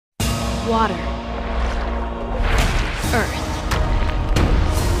water, earth,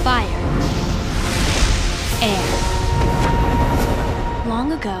 fire, air.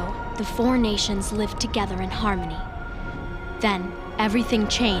 Long ago, the four nations lived together in harmony. Then, everything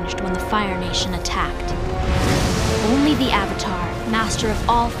changed when the Fire Nation attacked. Only the Avatar, master of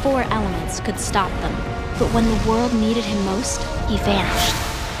all four elements, could stop them. But when the world needed him most, he vanished.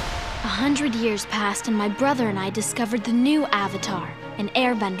 100 years passed and my brother and I discovered the new Avatar, an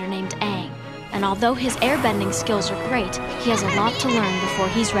airbender named Aang. And although his airbending skills are great, he has a lot to learn before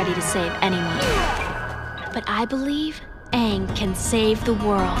he's ready to save anyone. But I believe Aang can save the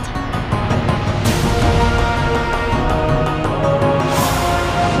world.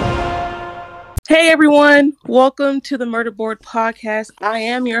 Hey everyone, welcome to the Murder Board Podcast. I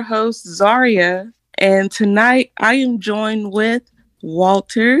am your host, Zaria, and tonight I am joined with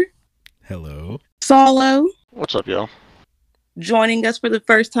Walter. Hello. Solo. What's up, y'all? Joining us for the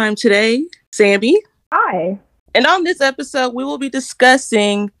first time today, Sammy. Hi. And on this episode, we will be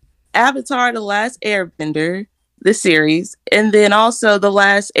discussing Avatar: The Last Airbender, the series, and then also The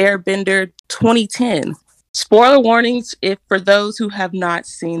Last Airbender 2010. Spoiler warnings if for those who have not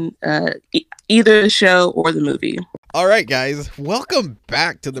seen either the show or the movie. All right, guys. Welcome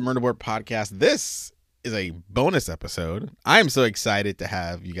back to the Murder Board Podcast. This is a bonus episode. I'm so excited to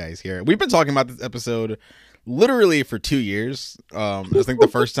have you guys here. We've been talking about this episode literally for 2 years. I think the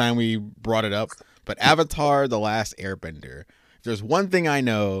first time we brought it up. But Avatar: The Last Airbender. If there's one thing I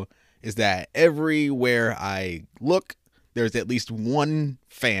know is that everywhere I look, there's at least one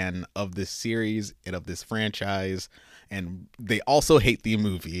fan of this series and of this franchise, and they also hate the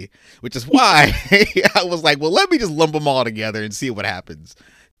movie, which is why I was like, well, let me just lump them all together and see what happens.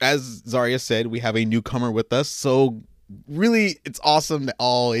 As Zaria said, we have a newcomer with us, so really, it's awesome to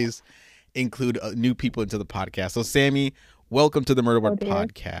always include new people into the podcast. So, Sammy, welcome to the Murder Board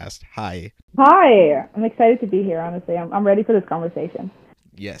Podcast. Hi. Hi. I'm excited to be here, honestly. I'm ready for this conversation.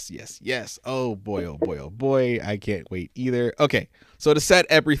 Yes. Oh boy. I can't wait either. Okay, so to set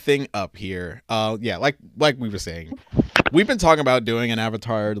everything up here, like we were saying, we've been talking about doing an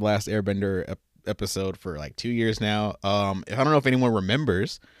Avatar: The Last Airbender episode for like 2 years now. I don't know if anyone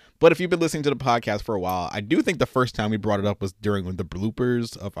remembers, but if you've been listening to the podcast for a while, I do think the first time we brought it up was during the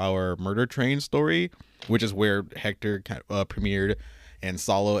bloopers of our murder train story, which is where Hector premiered and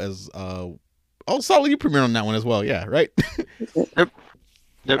Solo as Solo, you premiered on that one as well, yeah, right?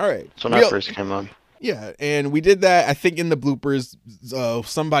 Yep. All right. So when I first came on. Yeah, and we did that. I think in the bloopers,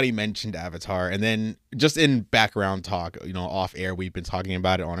 somebody mentioned Avatar, and then just in background talk, off air, we've been talking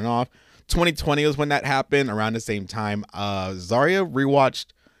about it on and off. 2020 was when that happened. Around the same time, Zaria rewatched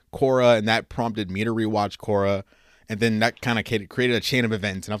Korra, and that prompted me to rewatch Korra, and then that kind of created a chain of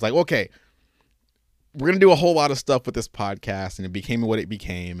events. And I was like, okay, we're gonna do a whole lot of stuff with this podcast, and it became what it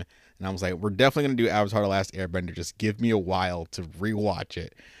became. And I was like, we're definitely going to do Avatar: The Last Airbender. Just give me a while to rewatch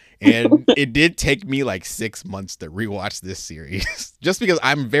it. And it did take me like 6 months to rewatch this series just because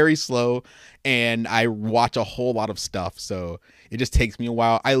I'm very slow and I watch a whole lot of stuff. So it just takes me a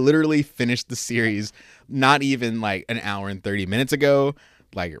while. I literally finished the series not even like an hour and 30 minutes ago.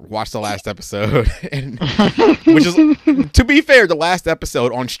 Like, watched the last episode, and which is, to be fair, the last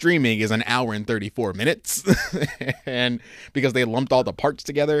episode on streaming is an hour and 34 minutes, and because they lumped all the parts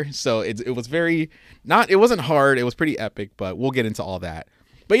together, so it was it wasn't hard, it was pretty epic, but we'll get into all that.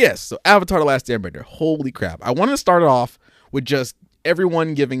 But yes, so Avatar: The Last Airbender, holy crap. I want to start off with just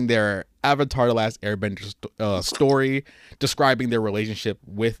everyone giving their Avatar: The Last Airbender story, describing their relationship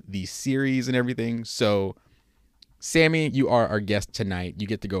with the series and everything, so Sammy, you are our guest tonight. You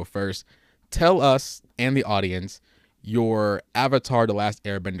get to go first. Tell us and the audience your Avatar: The Last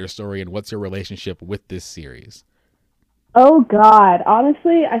Airbender story and what's your relationship with this series. Oh God,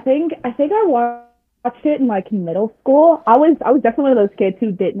 honestly, I think I watched it in like middle school. I was definitely one of those kids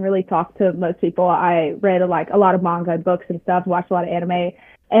who didn't really talk to most people. I read like a lot of manga and books and stuff, watched a lot of anime.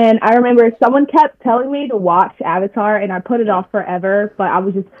 And I remember someone kept telling me to watch Avatar, and I put it off forever, but I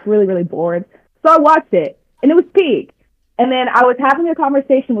was just really, really bored. So I watched it. And it was peak. And then I was having a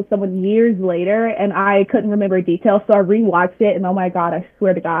conversation with someone years later, and I couldn't remember details, so I rewatched it, and oh my God, I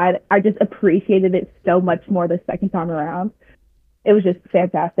swear to God, I just appreciated it so much more the second time around. It was just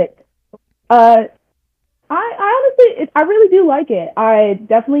fantastic. I honestly, I really do like it. I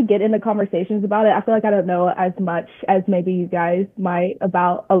definitely get into conversations about it. I feel like I don't know as much as maybe you guys might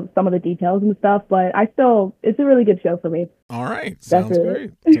about some of the details and stuff, but it's a really good show for me. All right. Sounds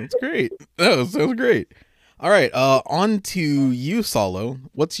great. Sounds great. Oh, sounds great. All right, on to you, Solo.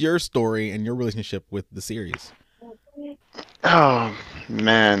 What's your story and your relationship with the series? Oh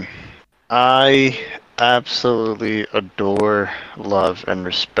man, I absolutely adore, love, and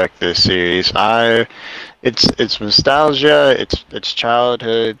respect this series. It's nostalgia. It's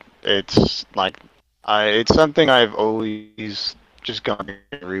childhood. It's like it's something I've always just gone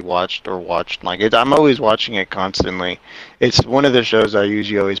and rewatched or watched. I'm always watching it constantly. It's one of the shows I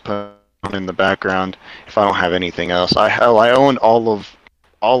usually always put on in the background if I don't have anything else. I own all of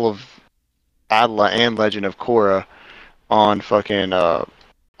Adla and Legend of Korra on fucking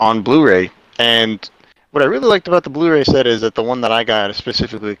on Blu-ray. And what I really liked about the Blu-ray set is that the one that I got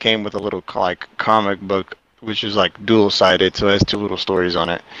specifically came with a little like comic book, which is like dual-sided, so it has two little stories on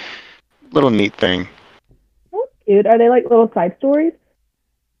it. Little neat thing. That's cute. Are they like little side stories?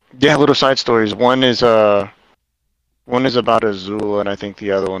 Yeah, little side stories. One is about Azula, and I think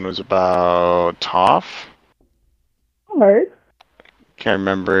the other one was about Toph. Heard. Can't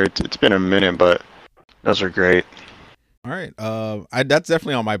remember. It's been a minute, but those are great. All right. That's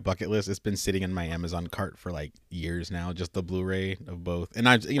definitely on my bucket list. It's been sitting in my Amazon cart for like years now, just the Blu-ray of both. And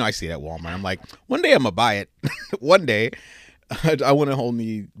I see it at Walmart. I'm like, one day I'm gonna buy it. One day. I want to hold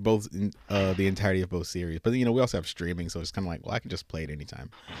me both the entirety of both series. But we also have streaming, so it's kind of like, well, I can just play it anytime.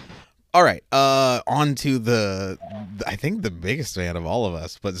 All right. On to the I think the biggest fan of all of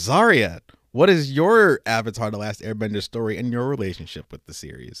us, but Zaria, what is your Avatar: The Last Airbender story and your relationship with the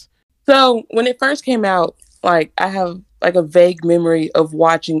series? So when it first came out, like I have like a vague memory of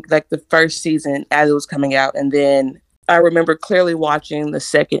watching like the first season as it was coming out, and then I remember clearly watching the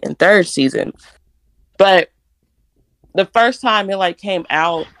second and third season. But the first time it like came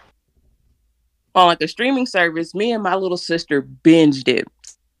out on like a streaming service, me and my little sister binged it.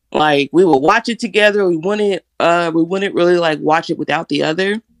 Like we would watch it together. We wouldn't really like watch it without the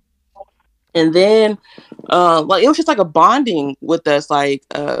other. And then like it was just like a bonding with us. Like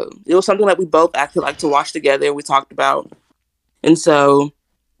it was something that we both actually like to watch together and we talked about. And so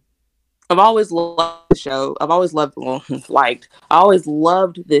I've always loved the show. I always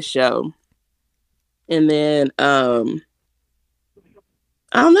loved this show. And then I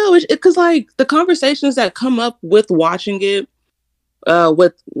don't know, it's because like the conversations that come up with watching it,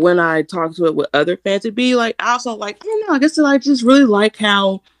 with when I talk to it with other fans, it'd be like I also like, I don't know, I guess I just really like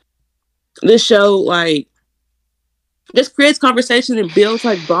how this show like just creates conversation and builds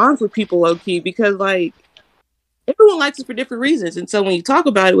like bonds with people low key, because like everyone likes it for different reasons, and so when you talk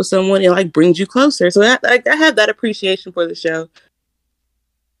about it with someone, it like brings you closer. So that like I have that appreciation for the show.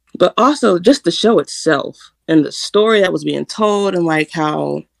 But also just the show itself and the story that was being told, and like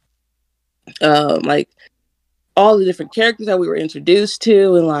how like all the different characters that we were introduced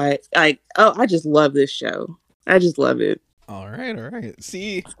to, and like oh, I just love this show. I just love it. All right.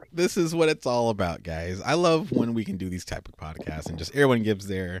 See, this is what it's all about, guys. I love when we can do these type of podcasts and just everyone gives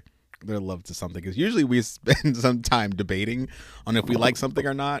their love to something, because usually we spend some time debating on if we like something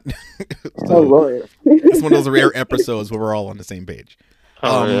or not. So Lord. it's one of those rare episodes where we're all on the same page.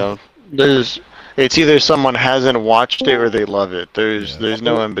 Yeah. It's either someone hasn't watched it or they love it. There's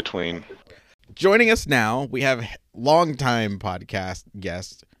no in between. Joining us now, we have longtime podcast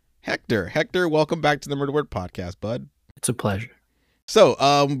guest Hector. Hector, welcome back to the Murder Word Podcast, bud. It's a pleasure.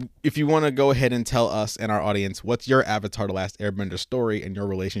 So, if you want to go ahead and tell us and our audience, what's your Avatar: The Last Airbender story and your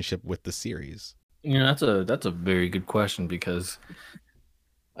relationship with the series? That's a very good question, because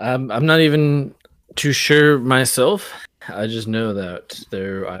I'm not even too sure myself. I just know that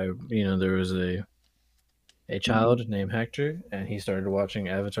there was a child named Hector, and he started watching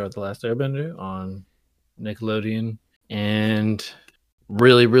Avatar: The Last Airbender on Nickelodeon and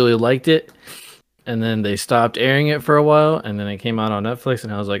really, really liked it. And then they stopped airing it for a while, and then it came out on Netflix,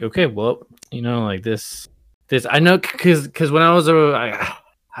 and I was like, okay, well, like this I know, because when I was I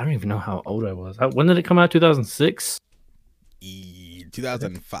don't even know how old I was. When did it come out? 2006?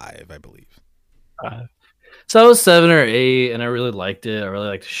 2005, I believe. So I was 7 or 8, and I really liked it. I really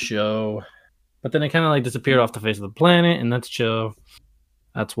liked the show. But then it kind of like disappeared off the face of the planet, and that's chill.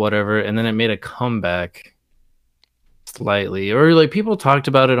 That's whatever. And then it made a comeback slightly. Or like people talked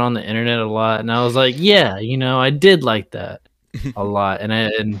about it on the internet a lot, and I was like, yeah, I did like that a lot. And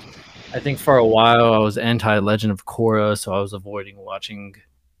I think for a while I was anti Legend of Korra, so I was avoiding watching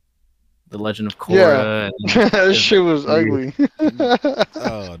the Legend of Korra. Yeah, that shit was ugly.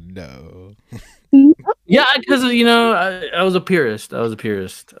 Oh no. Yeah, because I was a purist. But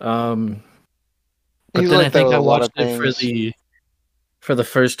then I think I watched it for the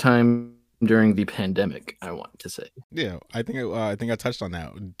first time during the pandemic, I want to say. Yeah, I think I touched on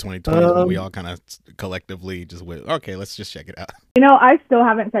that. 2020 is when we all kind of collectively just went, okay, let's just check it out. I still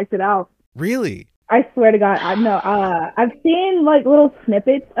haven't checked it out. Really? I swear to God, I know. I've seen like little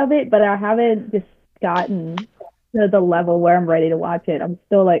snippets of it, but I haven't just gotten to the level where I'm ready to watch it. I'm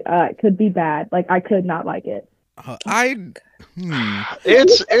still like, it could be bad. Like I could not like it.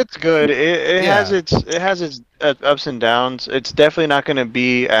 It's good. It Yeah. has its ups and downs. It's definitely not going to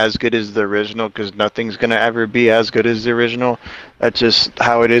be as good as the original because nothing's going to ever be as good as the original. That's just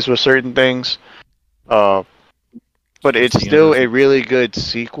how it is with certain things. But it's still a really good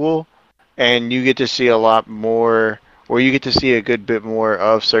sequel, and you get to see a lot more, or you get to see a good bit more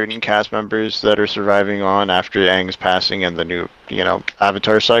of certain cast members that are surviving on after Aang's passing and the new,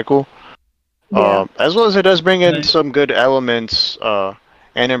 Avatar cycle. Yeah. As well as it does bring in some good elements,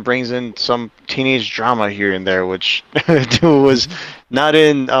 and it brings in some teenage drama here and there, which was not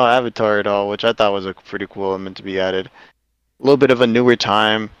in Avatar at all, which I thought was a pretty cool element to be added. A little bit of a newer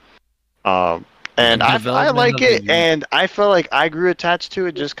time. And I like it, and I felt like I grew attached to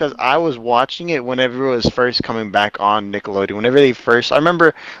it just because I was watching it whenever it was first coming back on Nickelodeon. Whenever I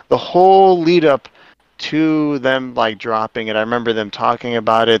remember the whole lead up to them like dropping it. I remember them talking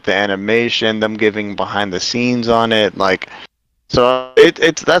about it, the animation, them giving behind the scenes on it, like. So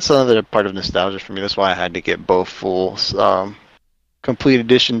that's another part of nostalgia for me. That's why I had to get both full, complete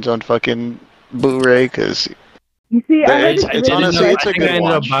editions on fucking Blu-ray because. You see, It's honestly I a think good I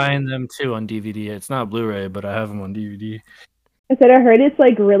ended up watch. buying them too on DVD. It's not Blu-ray, but I have them on DVD. I said I heard it's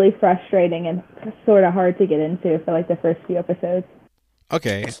like really frustrating and sort of hard to get into for like the first few episodes.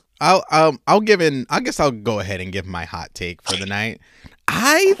 Okay, I'll give in. I guess I'll go ahead and give my hot take for the night.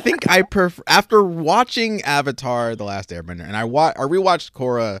 I think I prefer, after watching Avatar: The Last Airbender, and I rewatched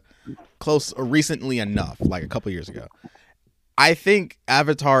Korra recently enough, like a couple years ago. I think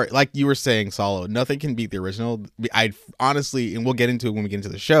Avatar, like you were saying, Solo, nothing can beat the original. I honestly, and we'll get into it when we get into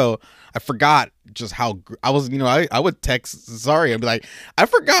the show, I forgot just how I was, I would text Sorry, I'd be like, I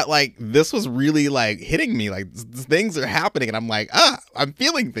forgot, like, this was really, like, hitting me. Like, things are happening, and I'm like, I'm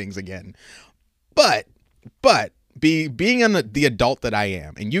feeling things again. But, being the adult that I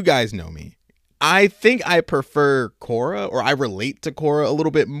am, and you guys know me, I think I prefer Korra, or I relate to Korra a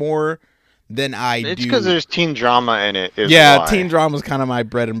little bit more than I do. It's because there's teen drama in it. Teen drama is kind of my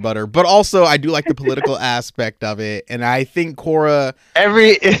bread and butter, but also I do like the political aspect of it, and I think Korra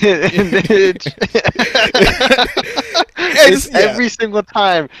every single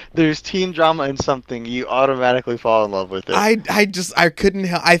time there's teen drama in something, you automatically fall in love with it. I couldn't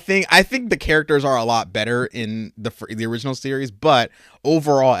help. I think the characters are a lot better in the original series, but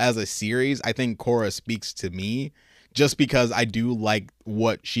overall as a series, I think Korra speaks to me. Just because I do like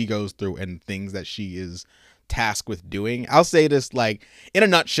what she goes through and things that she is tasked with doing. I'll say this, like, in a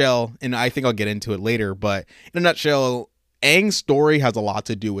nutshell, and I think I'll get into it later, but in a nutshell, Aang's story has a lot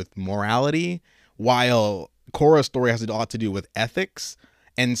to do with morality, while Korra's story has a lot to do with ethics.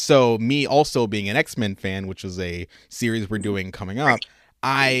 And so me also being an X-Men fan, which is a series we're doing coming up,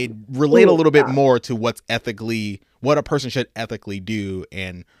 I relate a little bit more to what a person should ethically do,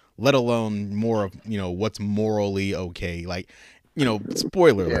 and let alone more of, what's morally okay. Like,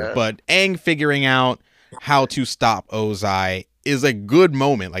 spoiler alert, but Aang figuring out how to stop Ozai is a good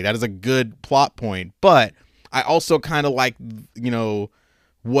moment. Like, that is a good plot point. But I also kind of like,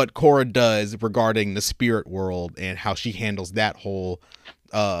 what Korra does regarding the spirit world and how she handles that whole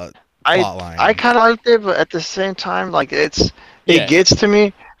plot line. I kind of liked it, but at the same time, like, it gets to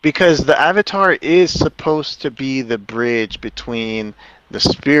me because the Avatar is supposed to be the bridge between the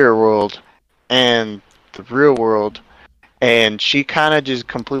spirit world and the real world, and she kind of just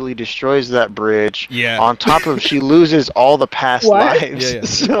completely destroys that bridge. Yeah. On top of she loses all the past lives. Yeah.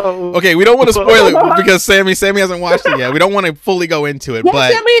 So okay, we don't want to spoil it because Sammy hasn't watched it yet. We don't want to fully go into it,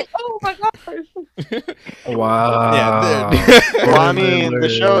 but Sammy, oh my gosh. Wow. Yeah. Well, I mean, the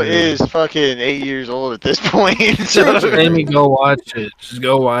show is fucking 8 years old at this point. So. Sammy, go watch it. Just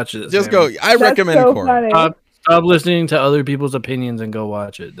go watch it. Just Sammy. go. I recommend Korra. Stop listening to other people's opinions and go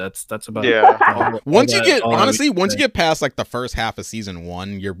watch it. That's about it. Once you get past like the first half of season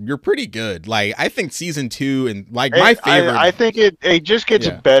 1, you're pretty good. Like, I think season 2 and like my favorite. I think it just gets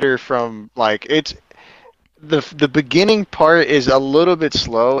better from like it's the beginning part is a little bit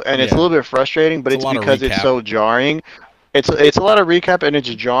slow and it's a little bit frustrating, but it's because it's so jarring. It's a lot of recap, and it's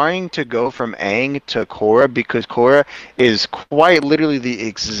jarring to go from Aang to Korra because Korra is quite literally the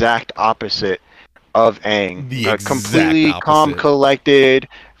exact opposite of Aang. Completely calm, collected,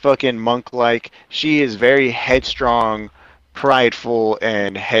 fucking monk-like. She is very headstrong, prideful,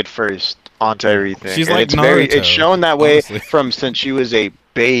 and head first onto everything. She's and like it's shown that way from since she was a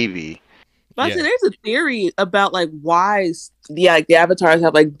baby. But there's a theory about like why the avatars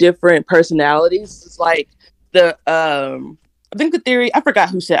have like different personalities. It's like the I think the theory, I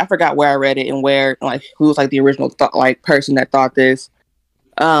forgot where I read it and where, like, who was like the original person that thought this.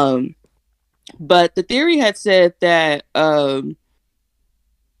 But the theory had said that the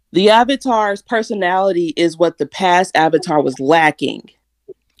Avatar's personality is what the past Avatar was lacking.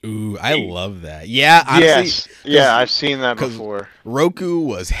 Ooh, I love that. Yeah, honestly, Yes. Yeah, I've seen that before. Roku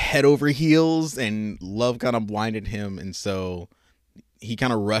was head over heels, and love kind of blinded him, and so he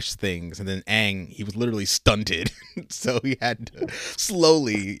kind of rushed things. And then Aang, he was literally stunted, so he had to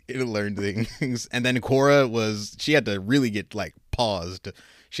slowly learn things. And then Korra she had to really get like paused.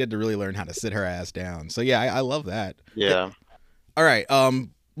 She had to really learn how to sit her ass down. So yeah, I love that. Yeah. All right,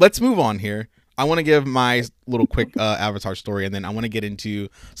 let's move on here. I want to give my little quick Avatar story, and then I want to get into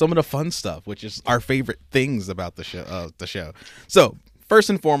some of the fun stuff, which is our favorite things about the show. So first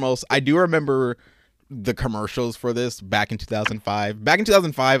and foremost, I do remember the commercials for this back in 2005. Back in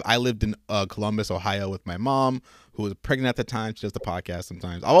 2005, I lived in Columbus, Ohio, with my mom, who was pregnant at the time. She does the podcast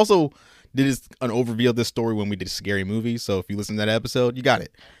sometimes. I also did an overview of this story when we did Scary Movies. So if you listen to that episode, you got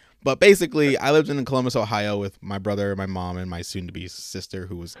it. But basically, I lived in Columbus, Ohio, with my brother, my mom, and my soon-to-be sister,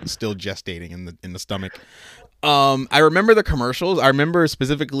 who was still gestating in the stomach. I remember the commercials. I remember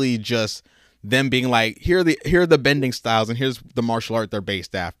specifically just them being like, here are the bending styles, and here's the martial art they're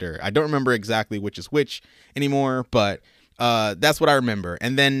based after. I don't remember exactly which is which anymore, but that's what I remember.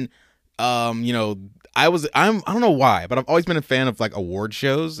 And then, I don't know why, but I've always been a fan of like award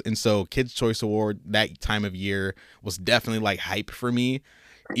shows, and so Kids Choice Award that time of year was definitely like hype for me,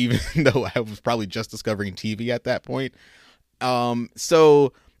 even though I was probably just discovering TV at that point.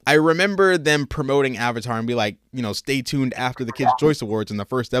 So I remember them promoting Avatar and be like, stay tuned after the Kids Choice Awards and the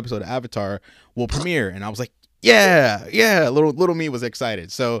first episode of Avatar will premiere. And I was like, yeah, little me was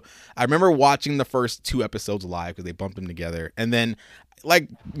excited. So I remember watching the first 2 episodes live because they bumped them together. And then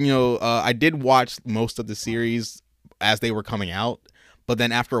I did watch most of the series as they were coming out. But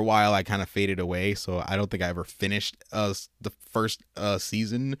then after a while, I kind of faded away, so I don't think I ever finished the first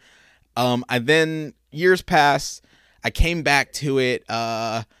season. Then years passed. I came back to it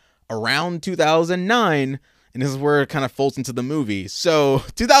around 2009, and this is where it kind of folds into the movie. So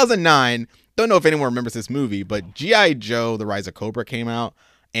 2009, don't know if anyone remembers this movie, but G.I. Joe, The Rise of Cobra came out,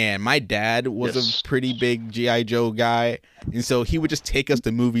 and my dad was a pretty big G.I. Joe guy, and so he would just take us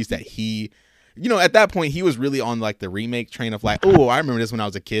to movies that he... at that point, he was really on like the remake train of like, oh, I remember this when I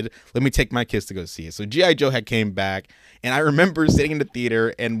was a kid. Let me take my kids to go see it. So G.I. Joe had came back, and I remember sitting in the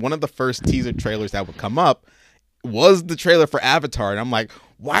theater, and one of the first teaser trailers that would come up was the trailer for Avatar. And I'm like,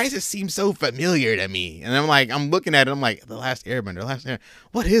 why does it seem so familiar to me? And I'm looking at it. I'm like, The Last Airbender.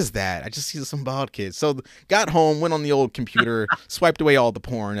 What is that? I just see some bald kids. So got home, went on the old computer, swiped away all the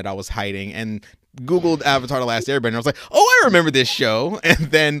porn that I was hiding, and Googled Avatar: The Last Airbender. I was like, oh, I remember this show. And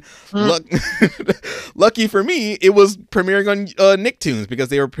then, lucky for me, it was premiering on Nicktoons because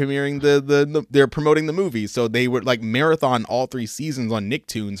they were premiering they're promoting the movie. So they would like marathon all 3 seasons on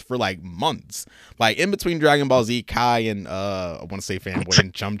Nicktoons for like months. Like in between Dragon Ball Z, Kai, and I want to say Fanboy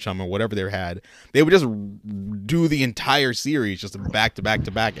and Chum Chum or whatever they had, they would just do the entire series just back to back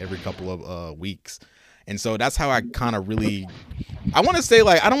to back every couple of weeks. And so that's how I kind of really, I want to say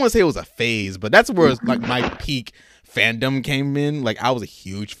like, I don't want to say it was a phase, but that's where like my peak fandom came in. Like I was a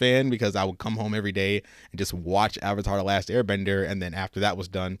huge fan because I would come home every day and just watch Avatar: The Last Airbender. And then after that was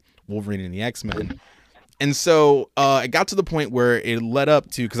done, Wolverine and the X-Men. And so it got to the point where it led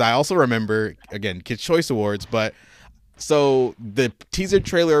up to, because I also remember, again, Kids' Choice Awards, but so the teaser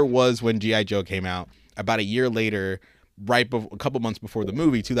trailer was when G.I. Joe came out. About a year later, a couple months before the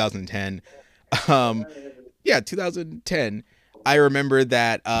movie, 2010, 2010, I remember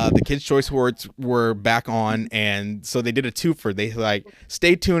that the Kids' Choice Awards were back on, and so they did a twofer. They like,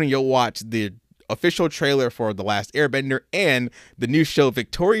 stay tuned and you'll watch the official trailer for The Last Airbender, and the new show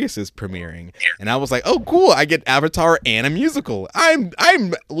Victorious is premiering. And I was like, oh cool, I get Avatar and a musical. I'm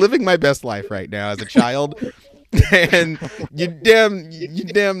living my best life right now as a child. And you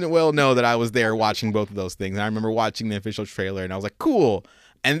damn well know that I was there watching both of those things. And I remember watching the official trailer, and I was like, cool.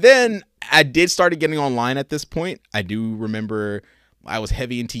 And then I did start getting online at this point. I do remember I was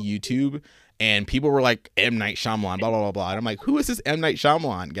heavy into YouTube, and people were like, M. Night Shyamalan, blah, blah, blah, blah. And I'm like, who is this M. Night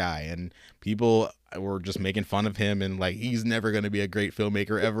Shyamalan guy? And people were just making fun of him and like, he's never going to be a great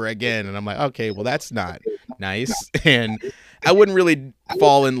filmmaker ever again. And I'm like, okay, well, that's not nice. And I wouldn't really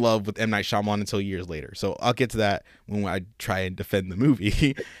fall in love with M. Night Shyamalan until years later. So I'll get to that when I try and defend the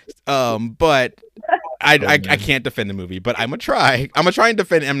movie. But I can't defend the movie, but I'm gonna try and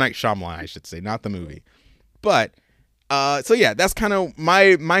defend M. Night Shyamalan, I should say, not the movie. But so yeah, that's kind of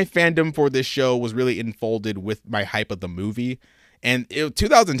my fandom for this show was really enfolded with my hype of the movie. And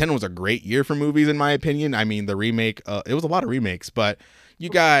 2010 was a great year for movies, in my opinion. I mean, the remake, it was a lot of remakes, but You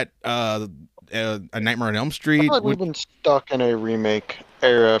got A Nightmare on Elm I Street. feel like we've been stuck in a remake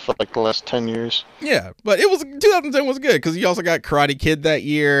era for like the last 10 years. Yeah, but 2010 was good because you also got Karate Kid that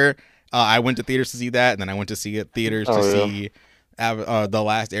year. I went to theaters to see that, and then I went to see it theaters see The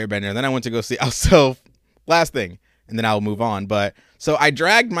Last Airbender, and then I went to go see also last thing, and then I'll move on. But so I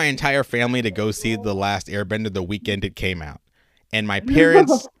dragged my entire family to go see The Last Airbender the weekend it came out. And my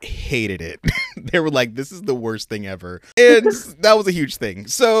parents hated it. They were like, "This is the worst thing ever," and that was a huge thing.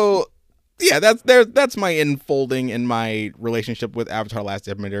 So, yeah, that's my unfolding in my relationship with Avatar: Last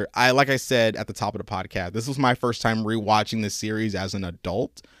Airbender. Like I said at the top of the podcast, this was my first time rewatching this series as an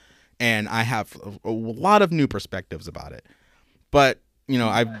adult, and I have a lot of new perspectives about it. But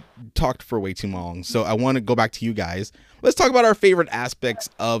I've talked for way too long, so I want to go back to you guys. Let's talk about our favorite aspects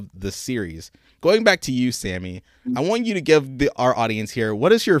of the series. Going back to you, Sammy, I want you to give our audience here,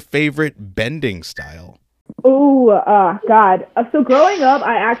 what is your favorite bending style? Oh, God. So growing up,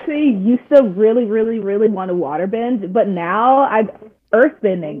 I actually used to really, really, really want to waterbend, but now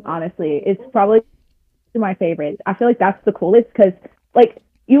earthbending, honestly, is probably my favorite. I feel like that's the coolest because, like,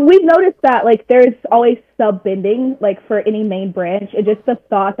 we've noticed that, like, there's always sub-bending, like, for any main branch, and just the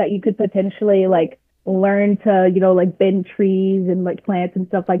thought that you could potentially, like, learn to, like, bend trees and, like, plants and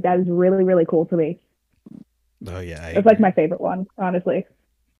stuff like that is really, really cool to me. Oh, yeah. It's, like, my favorite one, honestly.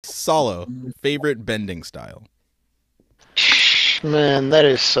 Solo, favorite bending style? Man, that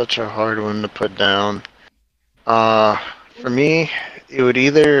is such a hard one to put down. For me, it would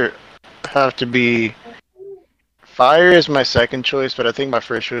either have to be fire is my second choice, but I think my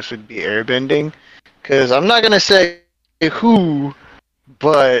first choice would be airbending. Because I'm not going to say who,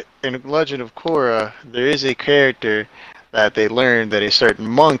 but in Legend of Korra, there is a character that they learned that a certain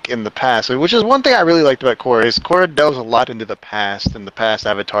monk in the past, which is one thing I really liked about Korra, is Korra delves a lot into the past and the past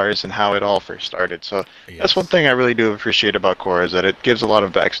avatars and how it all first started. So that's one thing I really do appreciate about Korra, is that it gives a lot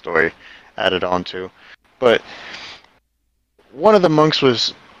of backstory added onto. But one of the monks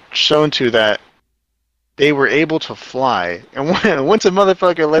was shown to that they were able to fly, and once a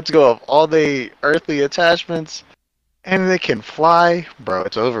motherfucker lets go of all the earthly attachments and they can fly, bro,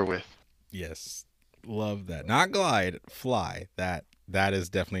 it's over with. Yes. Love that. Not glide, fly. That is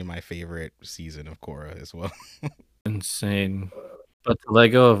definitely my favorite season of Korra as well. Insane. But to let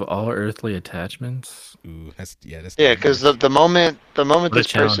go of all earthly attachments? Ooh, that's because the moment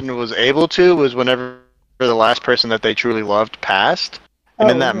this person was able to was whenever the last person that they truly loved passed. And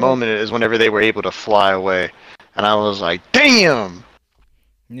in that moment is whenever they were able to fly away. And I was like, damn!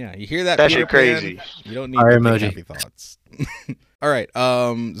 Yeah, you hear that? That's crazy. You don't need to think happy thoughts. All right,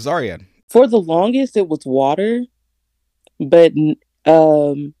 Zarya. For the longest, it was water, but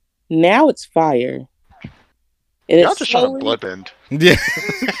now it's fire. And Y'all just trying to bloodbend. Yeah.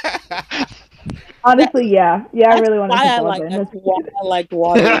 Honestly, yeah. I really want to bloodbend. That's why I like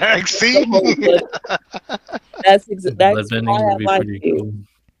water. See? That's why I like it. Cool.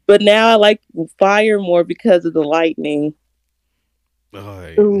 But now I like fire more because of the lightning.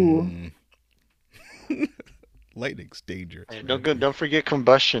 Ooh. Lightning's dangerous. Hey, don't forget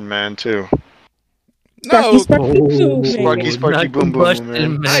combustion, man, too. No, Sparky, boom, boom,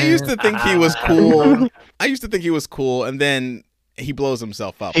 man. I used to think he was cool. And then he blows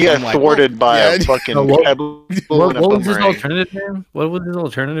himself up. He got thwarted by a fucking pebble. What was his alternative name? What was his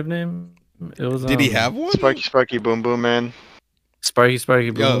alternative name? It was. Did he have one? Sparky, boom, boom, man.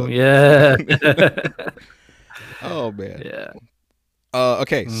 Sparky, boom. Yeah. Oh man. Yeah.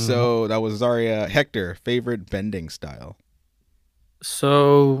 Okay, so that was Zarya. Hector, favorite bending style.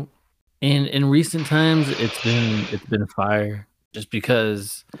 So, in recent times, it's been fire, just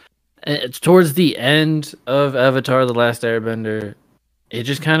because it's towards the end of Avatar: The Last Airbender. It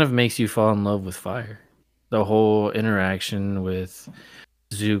just kind of makes you fall in love with fire. The whole interaction with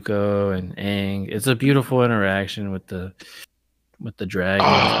Zuko and Aang. It's a beautiful interaction with the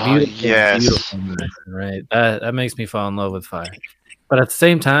dragon. Yes. Right. That makes me fall in love with fire. But at the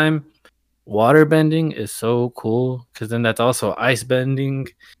same time, water bending is so cool, because then that's also ice bending,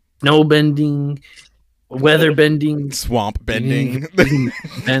 snow bending, weather bending, swamp bending,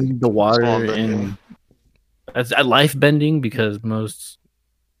 and the water, and that's life bending, because most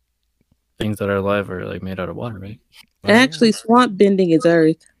things that are alive are like made out of water, right? Actually, swamp bending is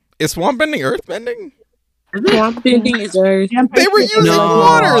earth. Is swamp bending earth bending? Swamp bending is earth. They were using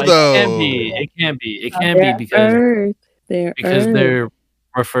water though. It can't be because They're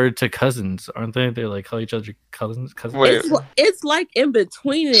referred to cousins, aren't they? They like call each other cousins. Wait. It's like in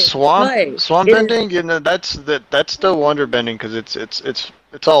between it. Swamp but bending, that's still water bending because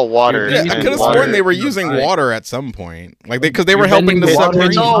it's all water. Yeah, Yeah, I using could have water sworn they were in the using vine. water at some point, like because they were You're helping the bending the water in submarine.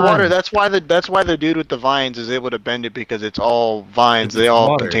 It's the all vine. water. That's why the dude with the vines is able to bend it because it's all vines. It's They all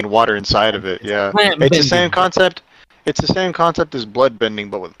water. contain water inside of it. It's Yeah, plant it's the same bending. concept. It's the same concept as blood bending,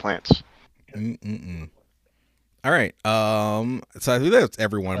 but with plants. Mm-mm-mm. All right. So I think that's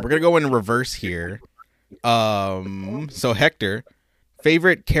everyone. We're gonna go in reverse here. So Hector,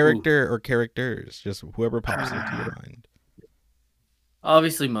 favorite character or characters? Just whoever pops into your mind.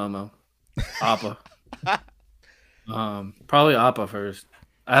 Obviously, Momo, Appa. Probably Appa first.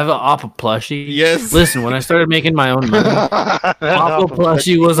 I have an Appa plushie. Yes. Listen, when I started making my own money, Appa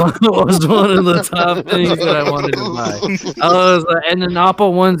plushie was one of the top things that I wanted to buy. I was like, and an Appa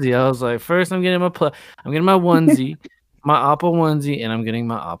onesie. I was like, first I'm getting my onesie, my Appa onesie, and I'm getting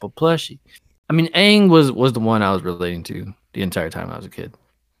my Appa plushie. I mean, Aang was the one I was relating to the entire time I was a kid.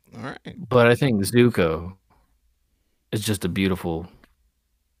 All right. But I think Zuko is just a beautiful,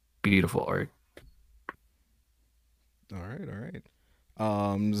 beautiful art. All right. All right.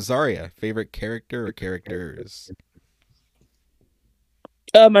 Zarya, favorite character or characters?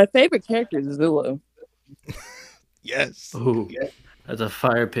 my favorite character is Zulu. Yes. Ooh, that's a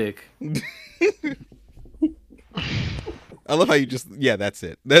fire pick. I love how you just that's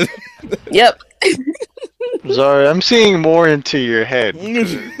it. Yep. Sorry, I'm seeing more into your head.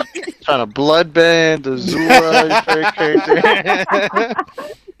 Trying to blood bend the Zula, your favorite character.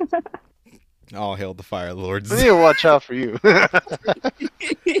 All hail the Fire Lords. I need to watch out for you.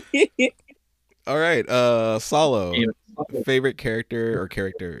 All right, Solo, favorite character or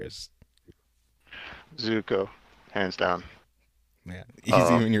characters? Zuko, hands down. Man,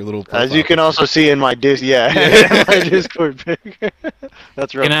 easy in your little. As you can profile also see in my Yeah. my Discord pic.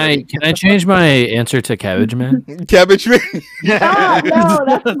 That's right. Can I change my answer to Cabbage Man? picture. Cabbage Man. Oh, no,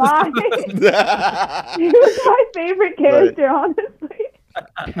 that's mine. He was my favorite character, honestly.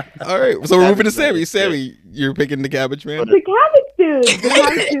 All right, so we're moving to Cabbage Man Sammy. is Sammy, you're picking the Cabbage Man. The cabbage dude. The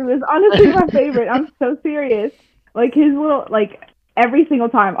cabbage dude is honestly my favorite. I'm so serious. Like his little, like every single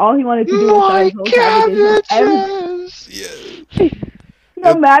time, all he wanted to do was fry his little cabbages. Yeah.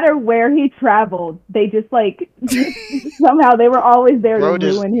 No matter where he traveled, they just like somehow they were always there Bro to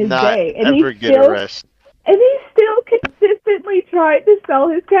does ruin his not day, and ever get a rest. he still consistently tried to sell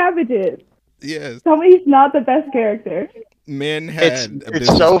his cabbages. Yes. Tell me he's not the best character. Man had. It's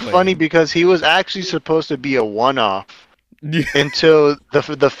so funny because he was actually supposed to be a one-off until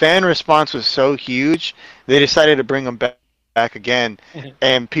the fan response was so huge, they decided to bring him back again,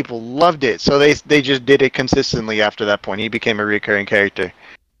 and people loved it. So they just did it consistently after that point. He became a recurring character.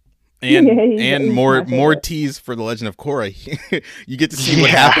 And Yeah, he's more my favorite. tease for the Legend of Korra. You get to see what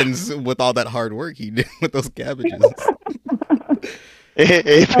happens with all that hard work he did with those cabbages.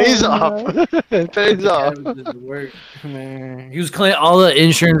 It pays Oh, off. It pays off. Work, man. He was claiming all the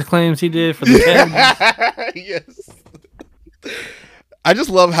insurance claims he did for the cabbage. Yes. I just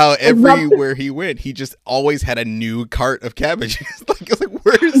love how everywhere he went, he just always had a new cart of cabbages. It's like,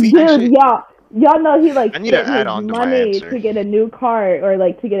 where is he? Dude, y'all know he like I need to spent add his on to my money answer. to get a new cart or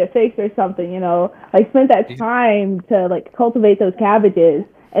like to get it fixed or something, you know. Like spent that time to like cultivate those cabbages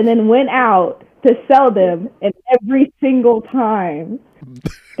and then went out to sell them, and every single time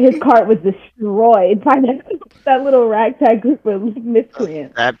his cart was destroyed by that little ragtag group of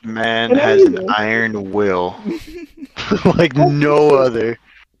miscreants. That man has an iron will, like no other.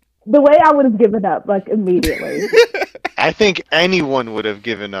 The way I would have given up, like immediately. I think anyone would have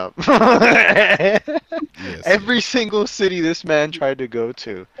given up. Every single city this man tried to go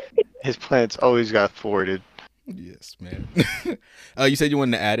to, his plans always got thwarted. Yes, man. You said you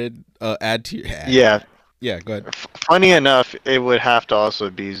wanted to add to your Yeah. Yeah, go ahead. Funny enough, it would have to also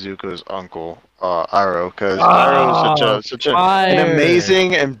be Zuko's uncle, Aro, because Aro is such an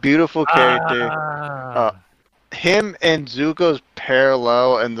amazing and beautiful character. Him and Zuko's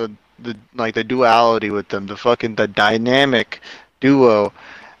parallel and the duality with them, the dynamic duo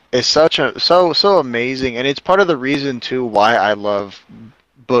is so amazing, and it's part of the reason too why I love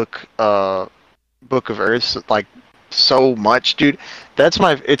Book of Earth like so much, dude. It's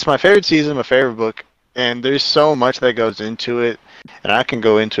my favorite season, my favorite book, and there's so much that goes into it, and I can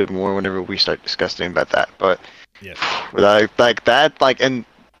go into it more whenever we start discussing about that. But and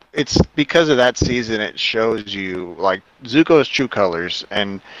it's because of that season it shows you like Zuko's true colors,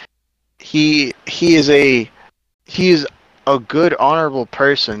 and he is a good, honorable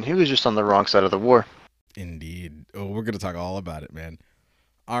person. He was just on the wrong side of the war. Indeed. Oh, we're gonna talk all about it, man.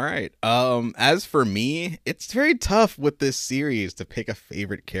 All right. As for me, it's very tough with this series to pick a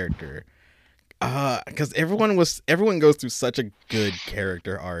favorite character. Because everyone goes through such a good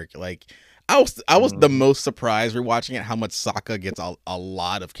character arc. Like, I was the most surprised rewatching it how much Sokka gets a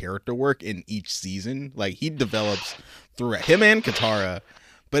lot of character work in each season. Like, he develops through him and Katara.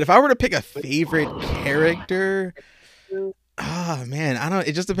 But if I were to pick a favorite character, man, I don't.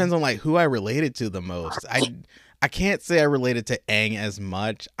 It just depends on like who I related to the most. I can't say I related to Aang as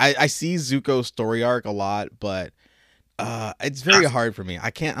much. I see Zuko's story arc a lot, but it's very hard for me. I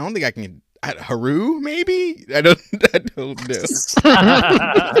don't think I can. Haru, maybe? I don't know.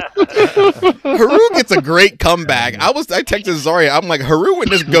 Haru gets a great comeback. I texted Zarya. I'm like, Haru in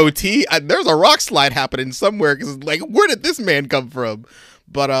this goatee. There's a rock slide happening somewhere because like, where did this man come from?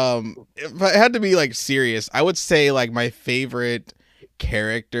 But if I had to be like serious, I would say like my favorite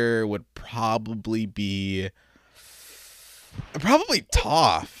character would probably be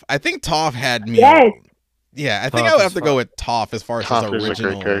Toph. I think Toph had me. Yes. Yeah, I think Toph I would is have to go with Toph as far as Toph his is a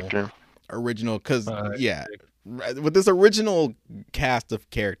great character. original because with this original cast of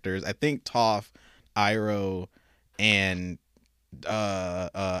characters, I think Toph, Iroh, and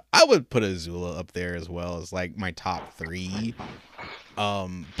I would put Azula up there as well as like my top 3.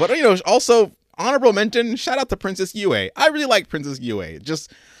 But also honorable mention, shout out to Princess Yue. I really like Princess Yue.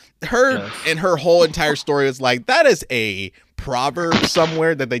 Just her and her whole entire story is like, that is a proverb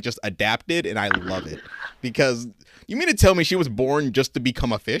somewhere that they just adapted, and I love it. Because you mean to tell me she was born just to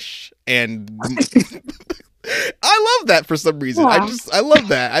become a fish? And I love that for some reason. Yeah. I love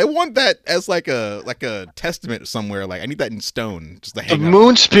that. I want that as like a testament somewhere. Like, I need that in stone just to The hang up.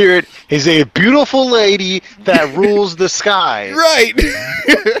 moon spirit is a beautiful lady that rules the sky. Right.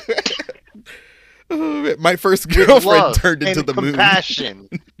 Oh, man. My first With girlfriend love turned into and the moon. compassion.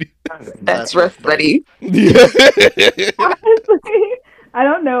 That's rough, buddy. Honestly, I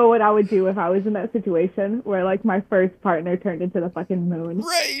don't know what I would do if I was in that situation where like my first partner turned into the fucking moon.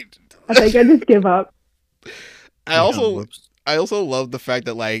 Right. I think I'd just give up. I also love the fact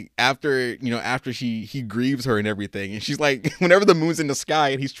that like after he grieves her and everything, and she's like, whenever the moon's in the sky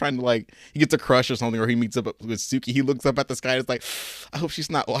and he's trying to like, he gets a crush or something, or he meets up with Suki, he looks up at the sky and it's like, I hope she's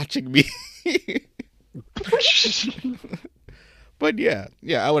not watching me. But yeah,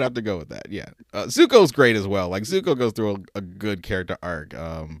 I would have to go with that. Yeah, Zuko's great as well. Like, Zuko goes through a good character arc.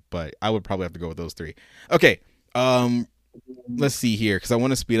 But I would probably have to go with those 3. Okay. Let's see here, because I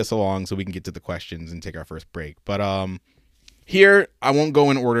want to speed us along so we can get to the questions and take our first break. But here I won't go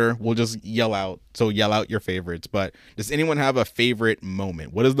in order. We'll just yell out. So yell out your favorites. But does anyone have a favorite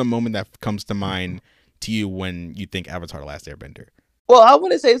moment? What is the moment that comes to mind to you when you think Avatar: The Last Airbender? Well, I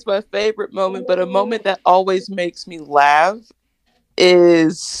wouldn't say it's my favorite moment, but a moment that always makes me laugh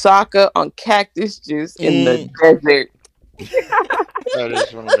is Sokka on cactus juice in the desert. That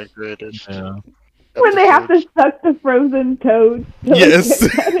is one of the greatest. Yeah. When they have to suck the frozen toad. Yes. So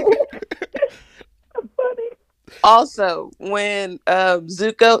funny. Also, when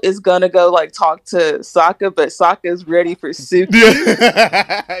Zuko is gonna go like talk to Sokka, but Sokka's ready for Suki.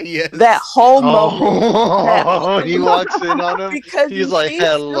 Yes. That whole moment. Oh, he walks in on him. Because He's you like, see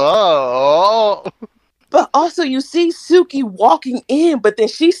hello. But also, you see Suki walking in, but then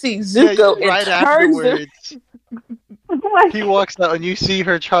she sees Zuko and right turns her. afterwards. He walks out and you see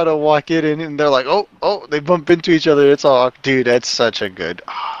her try to walk in and they're like, oh, they bump into each other. It's all, dude, that's such a good,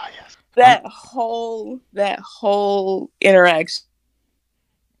 yes. That whole interaction.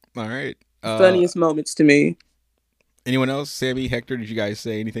 All right. Funniest moments to me. Anyone else? Sammy, Hector, did you guys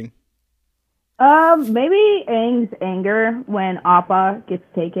say anything? Maybe Aang's anger when Appa gets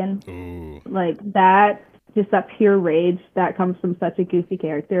taken. Ooh. Like that, just that pure rage that comes from such a goofy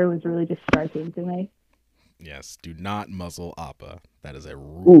character was really just striking to me. Yes, do not muzzle Appa. That is a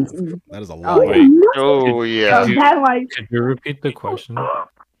rule. That is a law. Oh, yeah. Could you repeat the question?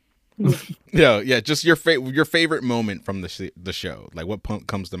 Yeah. Just your favorite moment from the show. Like, what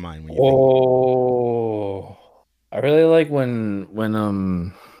comes to mind when you think? I really like when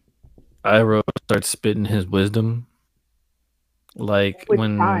Iroh starts spitting his wisdom. Like Which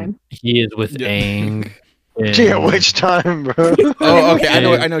when time? he is with Aang. Yeah, which time, bro? Oh, okay. I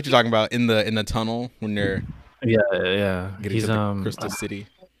know what you're talking about. In the tunnel when they're Yeah. getting He's to the Crystal City.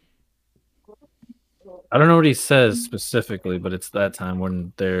 I don't know what he says specifically, but it's that time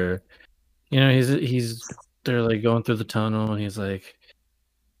when they're, they're like going through the tunnel, and he's like,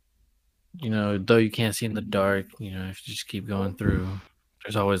 though you can't see in the dark, if you just keep going through,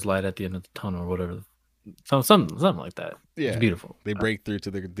 there's always light at the end of the tunnel or whatever. Something like that. Yeah, it's beautiful. They break through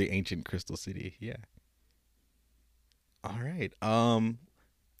to the ancient Crystal City. Yeah. All right.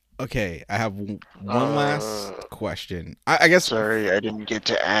 Okay, I have one last question. I guess. Sorry, I didn't get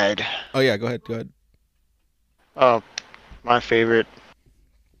to add. Oh yeah, go ahead. Go ahead. Oh, my favorite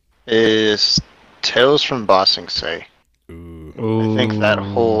is Tales from Ba Sing Se. Ooh. I think that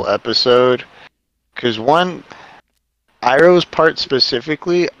whole episode, because one, Iroh's part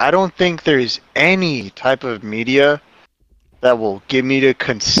specifically, I don't think there's any type of media that will get me to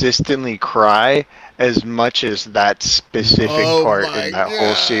consistently cry as much as that specific part in that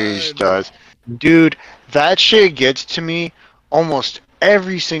whole series does. Dude, that shit gets to me almost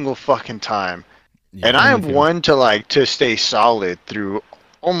every single fucking time. Yeah. And I am one to stay solid through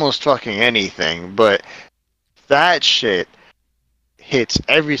almost fucking anything, but that shit hits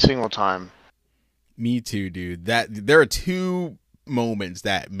every single time. Me too, dude. There are two moments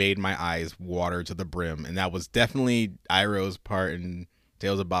that made my eyes water to the brim, and that was definitely Iroh's part in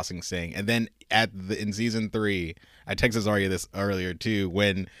Tales of Ba Sing Se. And then in season 3, I texted Zarya this earlier too,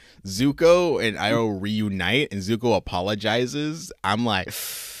 when Zuko and Iroh reunite and Zuko apologizes. I'm like,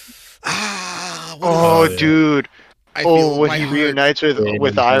 dude. When he reunites with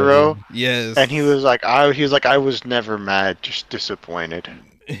Iroh, yes, and he was like, I was never mad, just disappointed.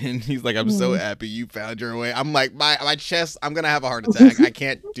 And he's like, I'm so happy you found your way. I'm like, my chest, I'm gonna have a heart attack. I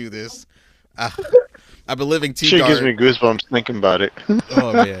can't do this. I've been living too dark. Gives me goosebumps thinking about it.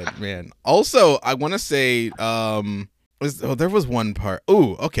 Oh man. Also, I want to say, there was one part.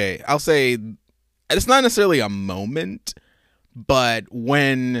 Oh, okay. I'll say it's not necessarily a moment, but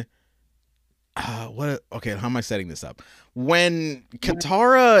when, okay, how am I setting this up? When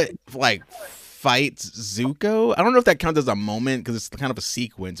Katara fights Zuko, I don't know if that counts as a moment because it's kind of a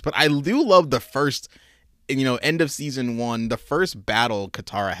sequence, but I do love the first, end of season 1, the first battle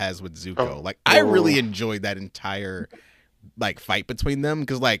Katara has with Zuko. I really enjoyed that entire fight between them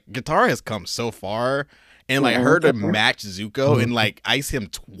because Katara has come so far, and her to match Zuko and ice him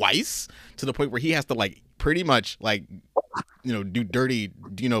twice to the point where he has to pretty much do dirty,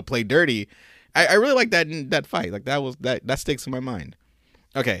 play dirty. I really like that fight. That sticks in my mind.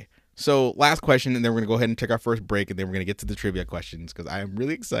 Okay. So last question, and then we're going to go ahead and take our first break, and then we're going to get to the trivia questions because I am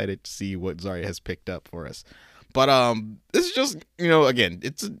really excited to see what Zarya has picked up for us. But this is just, again,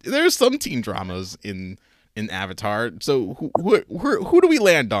 there's some teen dramas in Avatar. So who do we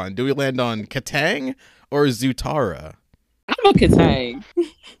land on? Do we land on Katang or Zutara? I'm a Katang.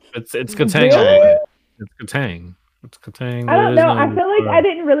 It's Katang. Really? It's Katang. It's Katang. I don't know. I feel like I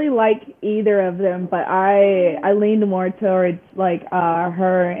didn't really like either of them, but I leaned more towards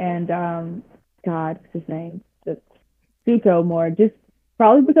her and God, what's his name? Just Zuko more. Just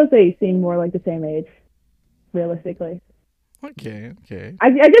probably because they seem more like the same age, realistically. Okay.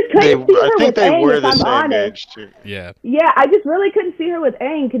 I just couldn't see her with Aang, if I'm honest. Too. Yeah, I just really couldn't see her with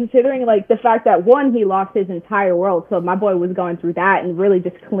Aang, considering the fact that one, he lost his entire world, so my boy was going through that and really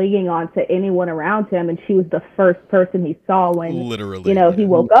just clinging on to anyone around him, and she was the first person he saw when literally, he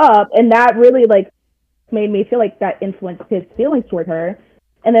woke up, and that really made me feel like that influenced his feelings toward her.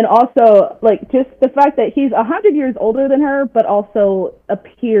 And then also just the fact that he's 100 years older than her, but also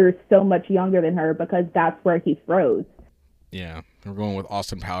appears so much younger than her because that's where he froze. Yeah, we're going with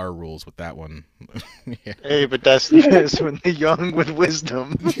Austin Power rules with that one. Yeah. Hey, but that's when the young with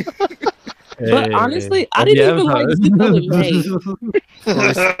wisdom. But honestly, I didn't even like Zuko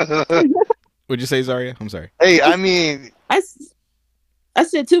and May. What'd you say, Zarya? I'm sorry. Hey, I mean, I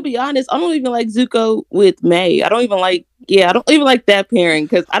said, to be honest, I don't even like Zuko with May. I don't even like that pairing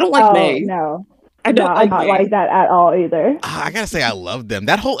because I don't like May. No. I don't like that at all either. I gotta say, I love them.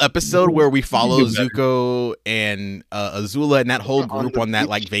 That whole episode where we follow Zuko and Azula and that whole group on that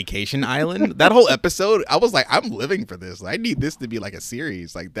vacation island. That whole episode, I was like, I'm living for this. I need this to be a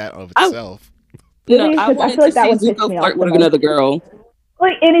series like that of itself. I wanted to see Zuko flirt with another girl.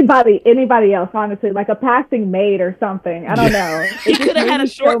 Anybody else, honestly, a passing maid or something. I don't know. He could have had a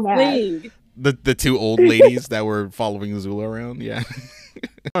short thing. The two old ladies that were following Azula around, yeah.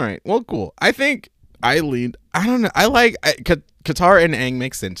 All right, well, cool. I think I don't know. I like Katara and Aang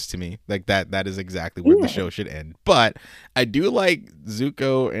makes sense to me. That is exactly where the show should end. But I do like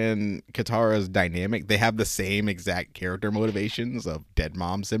Zuko and Katara's dynamic. They have the same exact character motivations of dead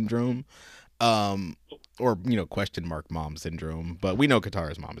mom syndrome, or question mark mom syndrome. But we know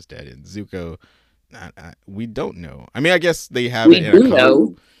Katara's mom is dead, and Zuko, we don't know. I mean, I guess they have. We do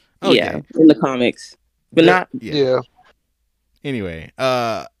know. Okay. Yeah, in the comics, but not. Yeah. Anyway,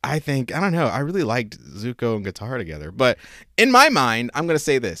 I don't know. I really liked Zuko and Katara together, but in my mind, I'm gonna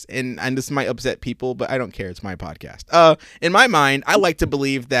say this, and this might upset people, but I don't care. It's my podcast. In my mind, I like to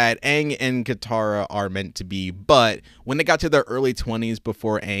believe that Aang and Katara are meant to be, but when they got to their early 20s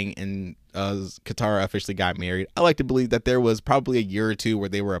before Aang and Katara officially got married, I like to believe that there was probably a year or two where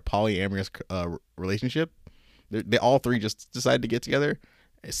they were a polyamorous relationship. They all three just decided to get together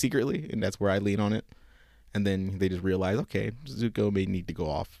secretly, and that's where I lean on it. And then they just realized, okay, Zuko may need to go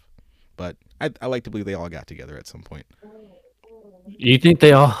off. But I like to believe they all got together at some point. You think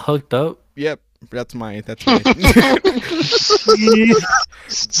they all hooked up? Yep, that's my. I don't know.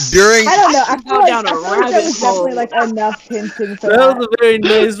 I feel like there was definitely like enough tension for That was a very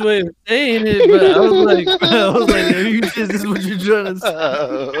nice way of saying it, but I was like, is this what you're trying to say?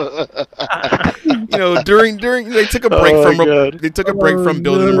 During they took a break from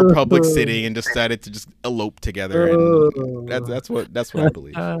building Republic City and decided to just elope together, and that's what I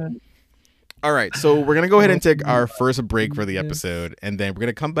believe. All right, so we're gonna go ahead and take our first break for the episode, and then we're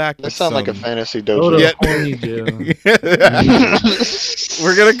gonna come back. That sounds like a fantasy dojo.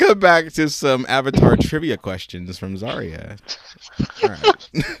 We're gonna come back to some Avatar trivia questions from Zarya. All right.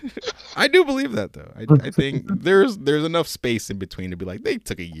 I do believe that though. I think there's enough space in between to be like they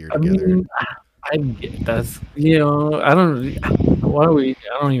took a year together. I get that's I don't. Why are we?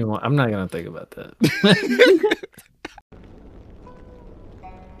 I don't even. I'm not gonna think about that.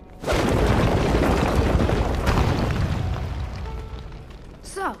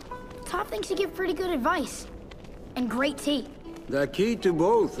 So, Top thinks you give pretty good advice. And great tea. The key to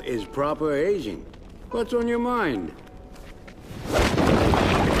both is proper aging. What's on your mind?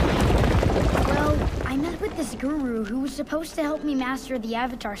 Well, I met with this guru who was supposed to help me master the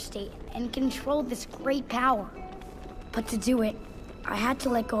Avatar state and control this great power. But to do it, I had to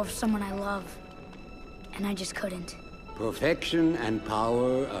let go of someone I love. And I just couldn't. Perfection and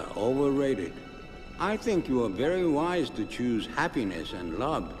power are overrated. I think you are very wise to choose happiness and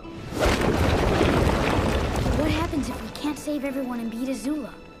love. What happens if we can't save everyone and beat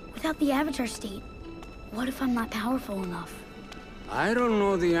Azula? Without the Avatar state, what if I'm not powerful enough? I don't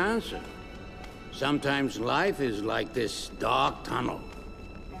know the answer. Sometimes life is like this dark tunnel.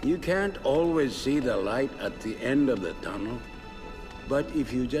 You can't always see the light at the end of the tunnel. But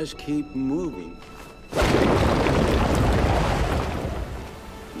if you just keep moving,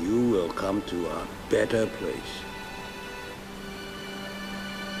 you will come to a better place.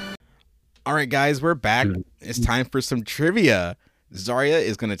 All right, guys, we're back. It's time for some trivia. Zarya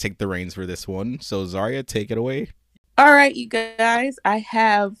is going to take the reins for this one. So, Zarya, take it away. All right, you guys. I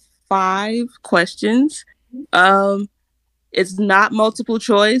have 5 questions. It's not multiple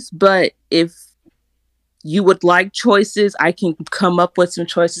choice, but if you would like choices, I can come up with some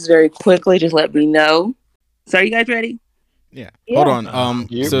choices very quickly. Just let me know. So, are you guys ready? Yeah. Hold on.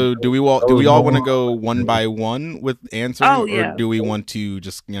 So do we all want to go one by one with answering, or do we want to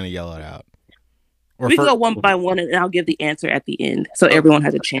just yell it out? Or we can go one by one, and I'll give the answer at the end, so everyone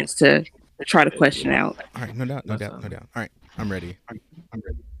has a chance to try the question out. All right, no doubt. All right, I'm ready.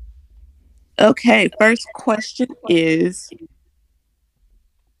 Okay, first question is: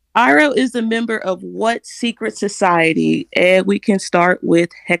 Iroh is a member of what secret society? And we can start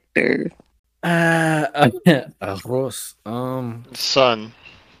with Hector. Arroz. Sun.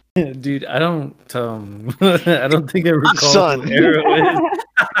 Dude, I don't I don't think I recall Sun. what Arrow is.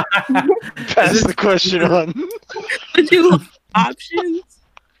 Pass the question on. Would you like options?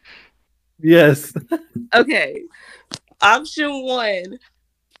 Yes. Okay. Option 1,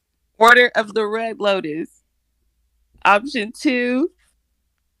 Order of the Red Lotus. Option 2,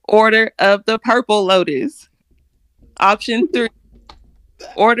 Order of the Purple Lotus. Option 3,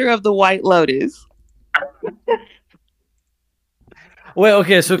 Order of the White Lotus. Wait,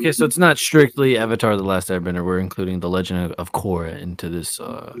 okay, so it's not strictly Avatar: The Last Airbender. We're including the Legend of Korra into this.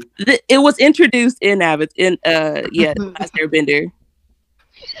 It was introduced in Last Airbender.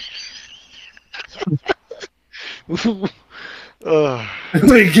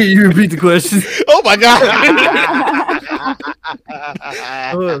 Wait, can you repeat the question? Oh my god!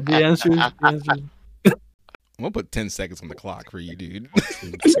 The answer. We'll put 10 seconds on the clock for you, dude.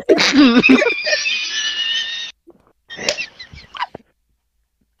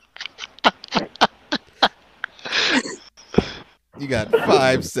 You got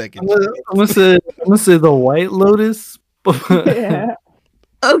 5 seconds. I'm gonna say the White Lotus. Yeah.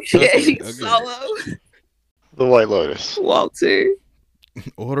 Okay. Solo. The White Lotus. Walter.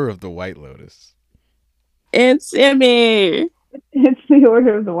 Order of the White Lotus. And Sammy. It's the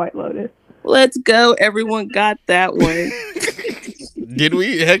Order of the White Lotus. Let's go. Everyone got that one. Did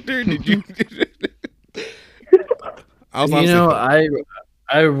we, Hector? Did you? I was You honestly know,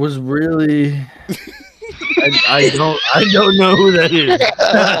 I was really. I don't know who that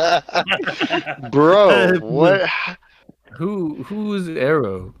is. Bro, what? Who's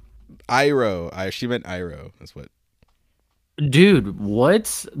Arrow? Iroh. She meant Iroh. That's what. Dude,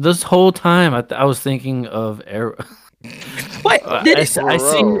 what? This whole time I was thinking of Arrow. What did I, it,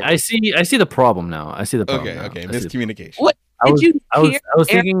 see, I see the problem now. I see the problem now. Okay. I see the problem. Miscommunication. what I did was you I was hear? I was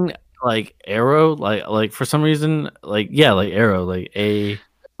thinking like Arrow, like for some reason, like Arrow, like ARO.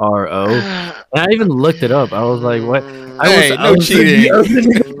 And I even looked it up. I was like, what? Hey, no cheating.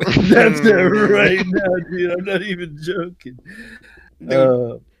 That's it right now, dude. I'm not even joking.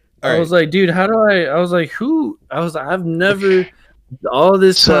 All I was right. like, dude, how do I was like, who? I've never all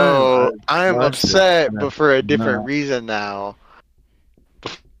this time. So I've I'm watched it, upset, and but for a I've different not. reason now.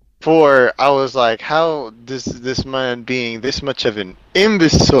 Before I was like, how does this man being this much of an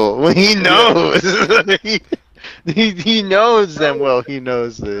imbecile when he knows? he knows them well. He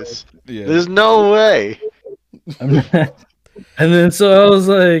knows this. Yeah. There's no way. I'm not. And then so I was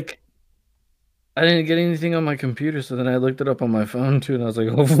like, I didn't get anything on my computer, so then I looked it up on my phone too, and I was like,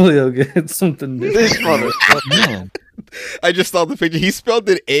 hopefully I'll get something This different. motherfucker. I just saw the picture. He spelled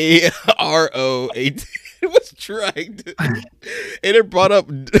it ARO8. It was trying to, and it brought up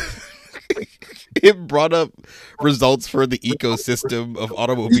results for the ecosystem of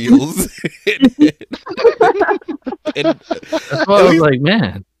automobiles. and That's why I was like,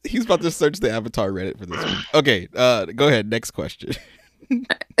 man. he's about to search the Avatar Reddit for this one. Okay, go ahead. Next question.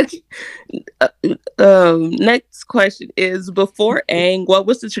 Next question is: before Aang, what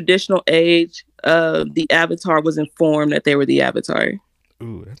was the traditional age the Avatar was informed that they were the Avatar?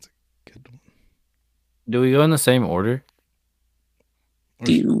 Ooh, that's a good one. Do we go in the same order?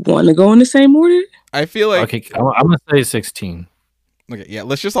 Do you want to go in the same order? I feel like Okay, I'm gonna say 16. okay, yeah.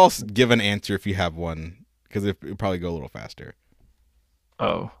 Let's just all give an answer if you have one, because it'll probably go a little faster.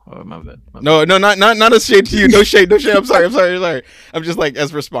 Oh, my bad. No, not a shade to you. No shade. I'm sorry. I'm just like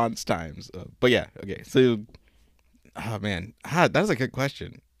as response times. But yeah, okay. So, oh man, that's a good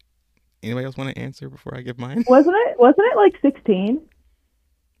question. Anybody else want to answer before I give mine? Wasn't it like 16?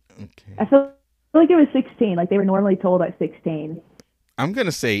 Okay, I feel like it was 16. Like they were normally told at 16. I'm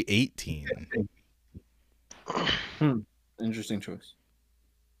gonna say 18. Interesting choice.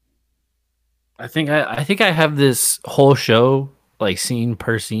 I think I have this whole show, like scene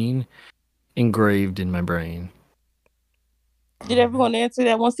per scene, engraved in my brain. Did everyone answer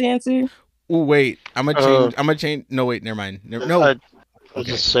that wants to answer? Oh wait, I'm gonna change. No wait, never mind. No. I'll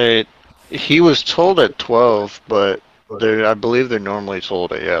just say he was told at 12, but I believe they're normally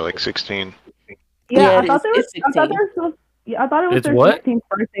told at like 16. Yeah, I thought I thought it was It's their what? 16th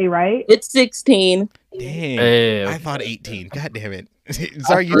birthday, right? It's 16. Dang, Hey, I okay. thought 18. God damn it.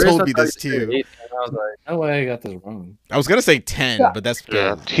 Sorry, you At first, told I me thought this you said too. 18, and I was like, no way I got this wrong. I was gonna say 10, but that's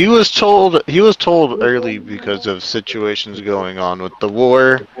Yeah, good. he was told early because of situations going on with the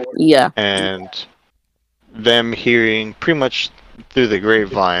war Yeah. and them hearing pretty much through the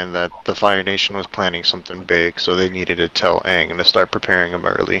grapevine that the Fire Nation was planning something big, so they needed to tell Aang and to start preparing him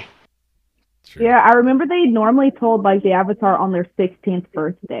early. True. Yeah, I remember they normally told like the Avatar on their 16th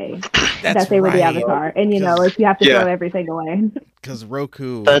birthday That's that they were the right. Avatar, and you know, 'Cause- if you have to Yeah. throw everything away. Because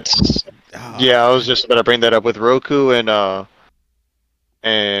Roku. That's yeah, I was just about to bring that up with Roku and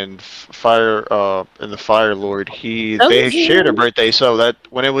Fire and the Fire Lord. They shared a birthday, so that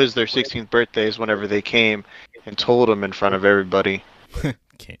when it was their 16th birthday is whenever they came and told him in front of everybody.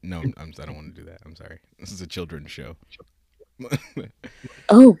 No, I don't want to do that. I'm sorry. This is a children's show.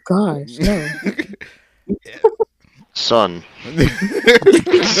 Oh gosh, no. Son.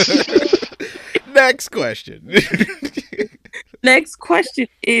 Next question. Next question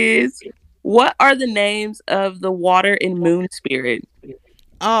is: what are the names of the water and moon spirit?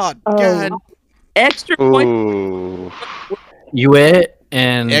 Oh Oh. God. Extra point. Ooh. Yue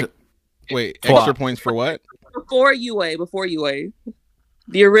and Wait, Swap. extra points for what? Before UA.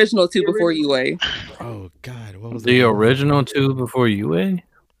 The original two before UA. Oh God, what was the that? original two before Yue.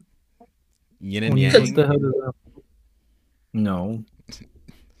 Yin and What Yang. the hell is that? No.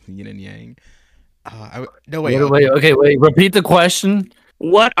 Yin and Yang. No wait. Wait. Repeat the question.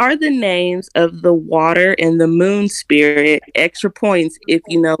 What are the names of the water and the moon spirit? Extra points if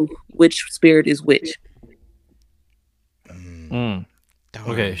you know which spirit is which. Darn.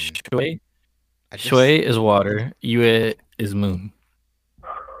 Okay, Shui. I just- Shui is water. Yue is moon.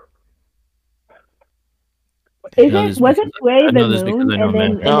 Wasn't Shui I know the this because moon, I know and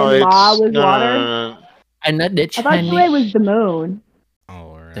then Mandarin. La was no, water? no. I know the I thought Shui was the moon.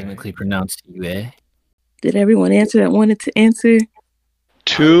 All right. technically pronounced Yue. Did everyone answer that wanted to answer?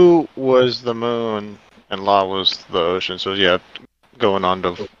 2 was the moon, and La was the ocean. So yeah, going on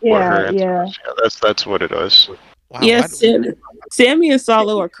to what her Yeah, answer yeah. was. Yeah, that's what it was. Wow, Yes, Sammy and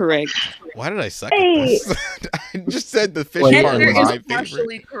Solo are correct. why did I suck Hey. at this? I just said the fish Wait, part Hector was is my favorite.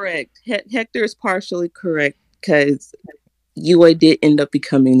 partially correct. Hector is partially correct because Yue did end up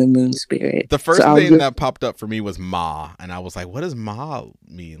becoming the moon spirit. The first So thing that popped up for me was Ma, and I was like, "What does Ma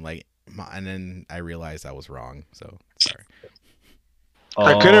mean?" Like, Ma, and then I realized I was wrong. So sorry.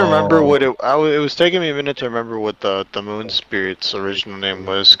 I couldn't remember what it. It was taking me a minute to remember what the moon spirit's original name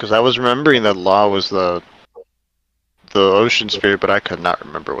was, because I was remembering that La was the ocean spirit, but I could not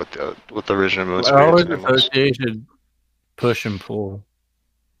remember what the original moon I spirit's always name was. associated push and pull.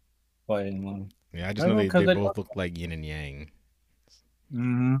 Fighting. Yeah, I just I know know, they 'cause they- both look like yin and yang.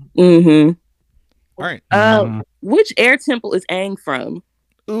 Mm-hmm. Mm-hmm. All right. Which air temple is Aang from?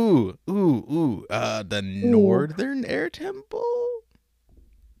 Ooh. The Northern Air Temple.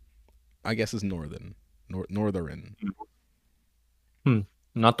 I guess it's northern. Northern.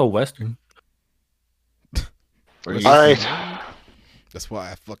 Not the Western. That's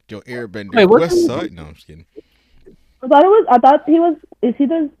why I fucked your airbender. Wait, what's West side. No, I'm just kidding. I thought he was.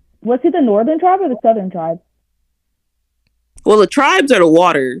 Was he the northern tribe or the southern tribe? Well, the tribes are the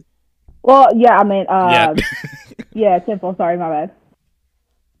water. Well, yeah. I mean, Yeah. yeah. Temple. Sorry, my bad.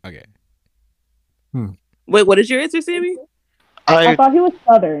 Okay. Wait, what is your answer, Sammy? I thought he was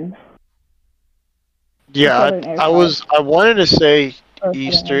southern. Yeah, Southern Air I wanted to say Or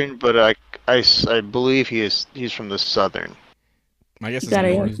Eastern, but I believe he's from the Southern. I guess it's Got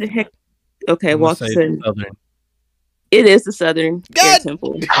north. it. Okay, I'm gonna Walter say said Southern. it is the Southern Air God!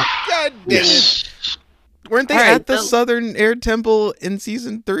 Temple. God damn it. Weren't they All right, at the so- Southern Air Temple in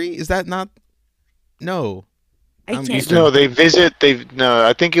season 3? Is that not? No. I can't. Eastern. No,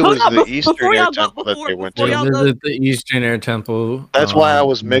 I think it Hold was on, the before Eastern Air y'all go- Temple that they went before to. y'all go- Visit the Eastern Air Temple. That's why I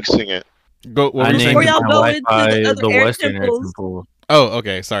was mixing it. Go. What I were you named saying? y'all my go into Wi-Fi the other the air Western Air temples- Temple. Oh,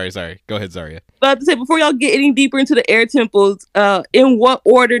 okay. Sorry. Go ahead, Zarya. But to say before y'all get any deeper into the air temples, in what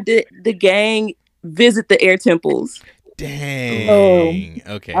order did the gang visit the air temples? Dang.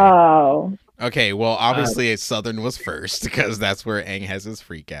 Okay. Oh. Okay. Well, obviously, Southern was first because that's where Aang has his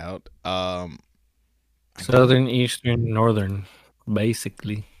freak out. Southern, Eastern, Northern,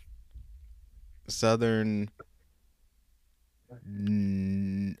 basically. Southern.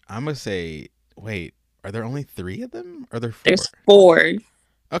 I'm gonna say. Wait, are there only 3 of them? Or are there 4? There's 4.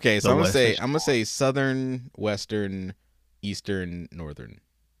 Okay, so The I'm Western. gonna say Southern, Western, Eastern, Northern.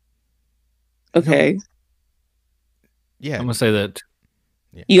 Okay, Yeah. I'm gonna say that.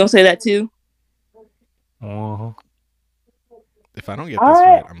 you gonna say that too? Uh-huh. If I don't get this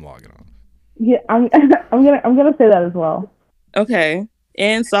Alright. right, I'm logging off. Yeah, I'm gonna say that as well. Okay,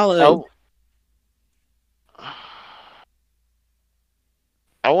 and Solid. Oh.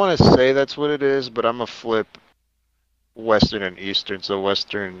 I want to say that's what it is, but I'm gonna flip Western and Eastern. So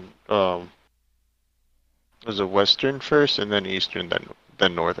Western, was it Western first, and then Eastern,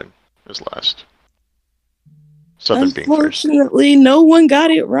 then Northern is last. Southern being first. Unfortunately, no one got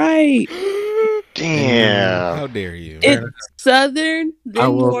it right. Damn. How dare you? It's Southern, I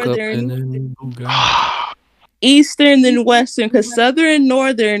then woke up Northern, and then oh god. Eastern, then Western. Because Southern and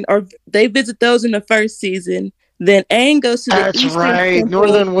Northern they visit those in the first season. Then Aang goes to the That's Eastern right. temple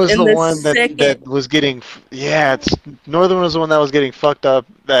Northern was in the one second. that was getting. Yeah, Northern was the one that was getting fucked up.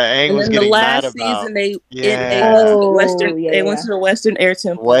 That Aang And was then the getting mad last about. season, they Yeah. went to the Oh, Western. yeah, They went yeah. to the Western Air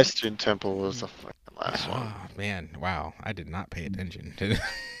Temple. Western Temple was the fucking last one. Oh man, wow! I did not pay attention.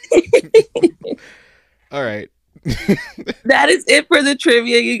 All right. That is it for the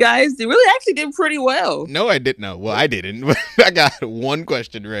trivia, you guys. They really actually did pretty well. No, I didn't know. Well, I didn't. I got one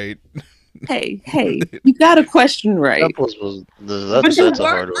question right. Hey, you got a question right. Temples was But that's you a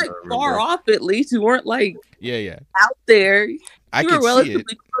hard weren't one. like to far remember. off. At least you weren't like Yeah. out there. I You could were see it.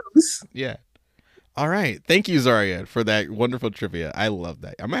 relatively close. Yeah. All right. Thank you, Zarya, for that wonderful trivia. I love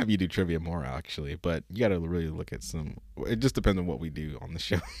that. I'm gonna have you do trivia more actually, but you gotta really look at some. It just depends on what we do on the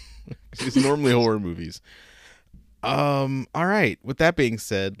show. It's normally horror movies. All right. With that being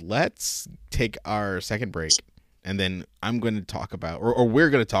said, let's take our second break, and then I'm going to talk about, or we're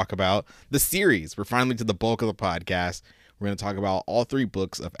going to talk about the series. We're finally to the bulk of the podcast. We're going to talk about all 3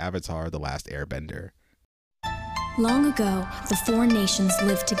 books of Avatar: The Last Airbender. Long ago, the 4 nations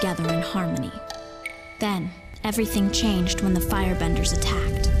lived together in harmony. Then, everything changed when the firebenders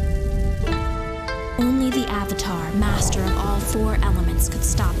attacked. Only the Avatar, master of all 4 elements, could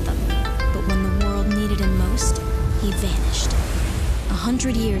stop them. But when the world needed him most, he vanished.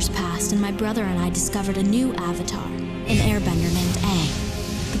 100 years passed, and my brother and I discovered a new Avatar, an airbender named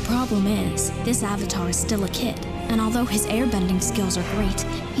Aang. The problem problem is, this Avatar is still a kid, and although his airbending skills are great,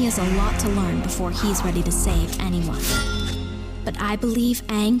 he has a lot to learn before he's ready to save anyone. But I believe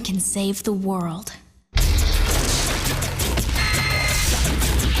Aang can save the world.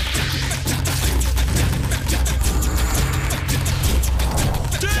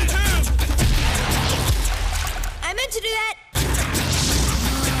 I meant to do that!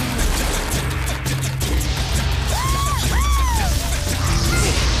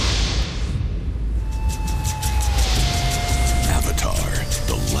 Avatar,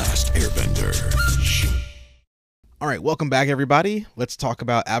 The Last Airbender. All right, welcome back, everybody. Let's talk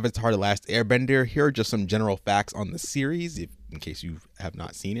about Avatar: The Last Airbender. Here are just some general facts on the series, in case you have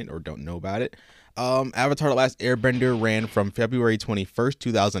not seen it or don't know about it. Avatar: The Last Airbender ran from February 21st,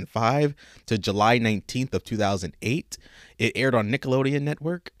 2005 to July 19th of 2008. It aired on Nickelodeon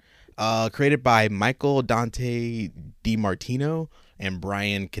Network. Created by Michael Dante DiMartino and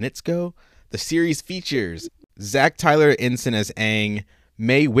Brian Konietzko. The series features Zach Tyler Ensign as Aang,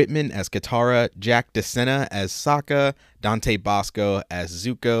 Mae Whitman as Katara, Jack DeSena as Sokka, Dante Bosco as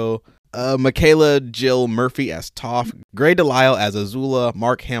Zuko, Michaela Jill Murphy as Toph, Gray Delisle as Azula,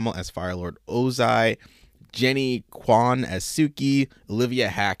 Mark Hamill as Firelord Ozai, Jenny Kwan as Suki, Olivia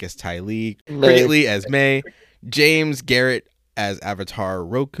Hack as Ty Lee, Cricket Lee as May, James Garrett as Avatar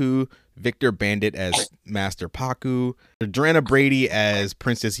Roku, Victor Bandit as Master Paku, Joanna Brady as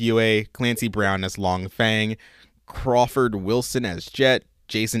Princess Yue, Clancy Brown as Long Fang, Crawford Wilson as Jet,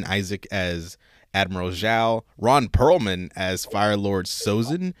 Jason Isaac as Admiral Zhao, Ron Perlman as Firelord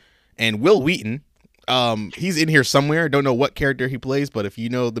Sozin, and Will Wheaton. He's in here somewhere. Don't know what character he plays, but if you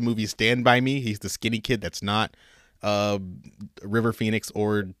know the movie Stand By Me, he's the skinny kid that's not River Phoenix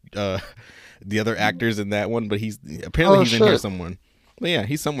or the other actors in that one, but he's apparently in here somewhere. But yeah,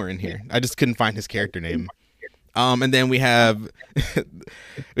 he's somewhere in here. I just couldn't find his character name. And then we have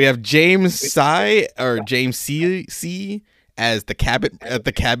James C as the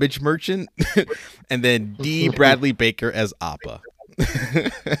cabbage merchant, and then D. Bradley Baker as Appa.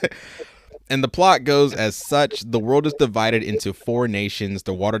 And the plot goes as such: the world is divided into 4 nations: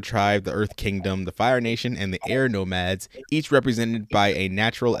 the Water Tribe, the Earth Kingdom, the Fire Nation, and the Air Nomads, each represented by a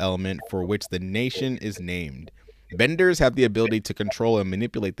natural element for which the nation is named. Benders have the ability to control and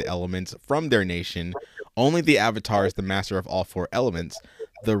manipulate the elements from their nation. Only the Avatar is the master of all 4 elements.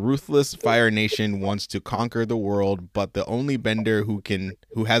 The ruthless Fire Nation wants to conquer the world, but the only Bender who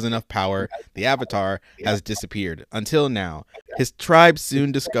has enough power, the Avatar, has disappeared until now. His tribe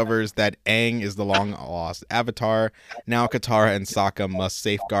soon discovers that Aang is the long lost Avatar. Now Katara and Sokka must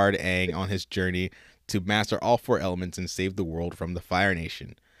safeguard Aang on his journey to master all 4 elements and save the world from the Fire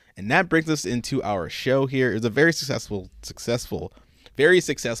Nation. And that brings us into our show here. It was a very successful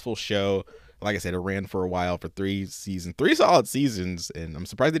show. Like I said, it ran for a while, for 3 solid seasons, and I'm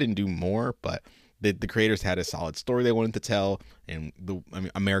surprised they didn't do more, but the creators had a solid story they wanted to tell, and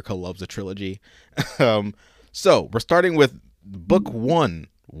America loves a trilogy. So we're starting with book 1,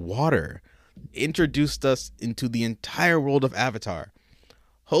 Water. Introduced us into the entire world of Avatar.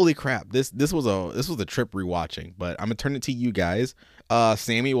 Holy crap, this was a trip rewatching, but I'm gonna turn it to you guys.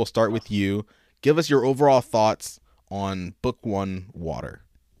 Sammy, we'll start with you. Give us your overall thoughts on book 1, Water.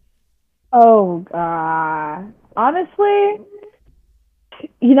 Oh, honestly,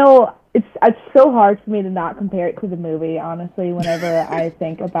 it's so hard for me to not compare it to the movie, honestly. Whenever I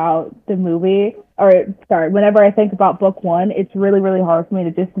think about the movie, whenever I think about book 1, it's really, really hard for me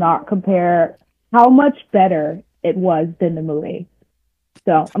to just not compare how much better it was than the movie.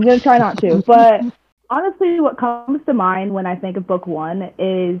 So I'm going to try not to. But honestly, what comes to mind when I think of book 1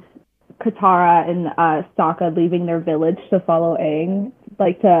 is Katara and Sokka leaving their village to follow Aang.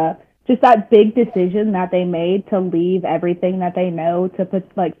 Just that big decision that they made to leave everything that they know to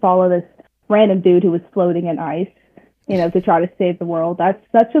follow this random dude who was floating in ice, to try to save the world. That's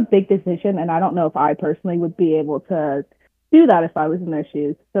such a big decision, and I don't know if I personally would be able to do that if I was in their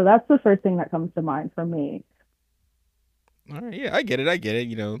shoes. So that's the first thing that comes to mind for me. All right, yeah, I get it.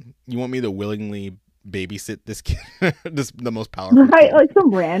 You want me to willingly babysit this kid, the most powerful, right? kid. Like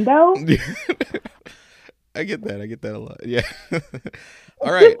some rando. I get that a lot. Yeah. All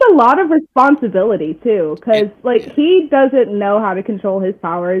It's right. just a lot of responsibility too, because he doesn't know how to control his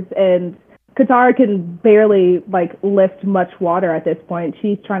powers, and Katara can barely lift much water at this point.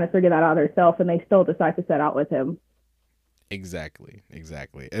 She's trying to figure that out herself, and they still decide to set out with him. Exactly.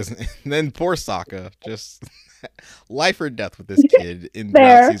 And then poor Sokka, just life or death with this kid in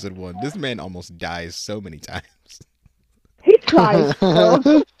season 1. This man almost dies so many times. He tries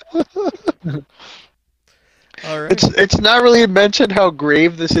so. All right. It's not really mentioned how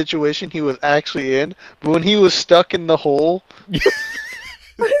grave the situation he was actually in, but when he was stuck in the hole,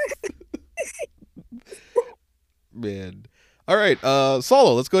 Man. All right,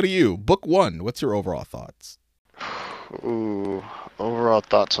 Solo, let's go to you. Book 1. What's your overall thoughts? Ooh, overall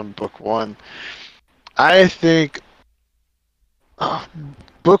thoughts on book 1. I think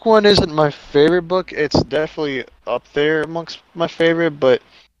book 1 isn't my favorite book. It's definitely up there amongst my favorite, but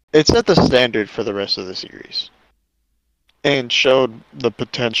it set the standard for the rest of the series and showed the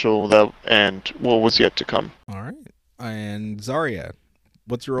potential that and what was yet to come. All right. And Zarya,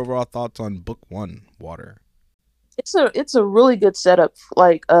 what's your overall thoughts on book 1, Water? It's a really good setup.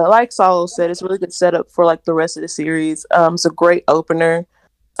 Like Solo said, it's a really good setup for like the rest of the series. It's a great opener.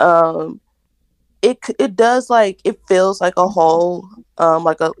 It does like it feels like a whole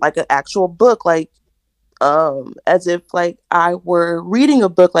like an actual book, like as if like I were reading a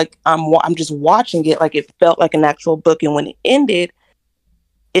book, like I'm just watching it, like it felt like an actual book. And when it ended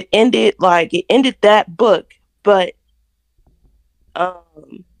that book, but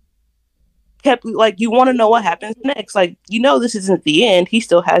kept like you want to know what happens next. Like, this isn't the end. He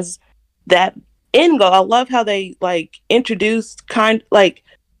still has that end goal. I love how they like introduced wasn't like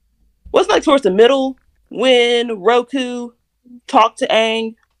towards the middle when Roku talked to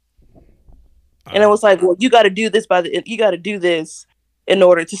Aang, and it was like, well, you got to do this in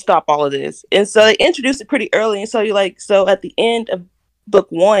order to stop all of this. And so they introduced it pretty early, and so so at the end of book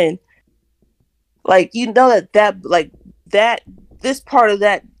 1, like that this part of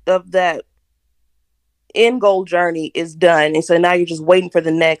that end goal journey is done, and so now you're just waiting for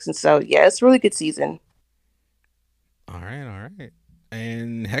the next. And so yeah, it's a really good season. All right.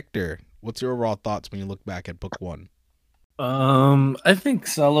 And Hector, what's your overall thoughts when you look back at book 1? I think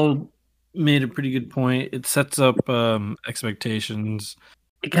Salo made a pretty good point. It sets up expectations.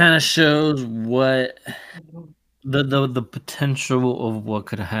 It kind of shows what the potential of what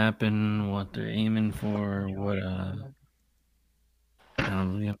could happen, what they're aiming for, what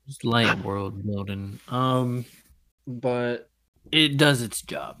just light world building. But it does its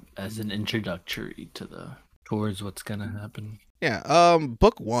job as an introductory towards what's gonna happen. Yeah.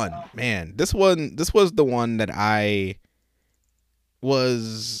 Book 1, man. This was the one that I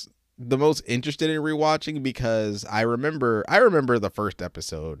was the most interested in rewatching because I remember the first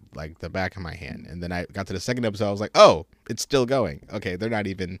episode like the back of my hand, and then I got to the second episode. I was like, oh, it's still going. Okay, they're not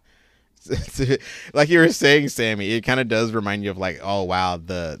even. Like you were saying, Sammy, it kind of does remind you of like, oh wow,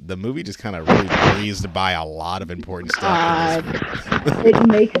 the movie just kind of really breezed by a lot of important stuff. It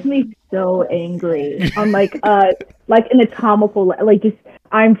makes me so angry. I'm like in a comical, like just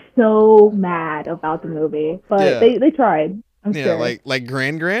I'm so mad about the movie, but they tried. I'm sure. like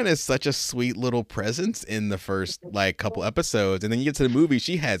Gran is such a sweet little presence in the first like couple episodes, and then you get to the movie,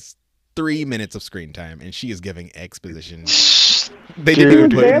 she has 3 minutes of screen time, and she is giving exposition. They didn't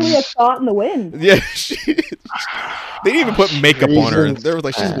even put barely a thought in the wind. Yeah, they didn't even put makeup on her. They were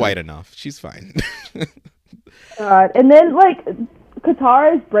like, she's white enough, she's fine. God, and then like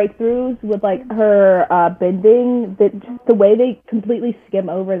Katara's breakthroughs with like her bending, the way they completely skim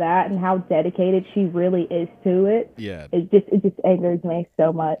over that and how dedicated she really is to it. Yeah, it just angers me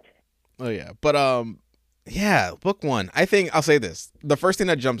so much. Oh yeah, but yeah, book 1. I think I'll say this: the first thing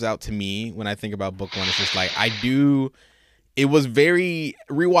that jumps out to me when I think about book 1 is just like it was very,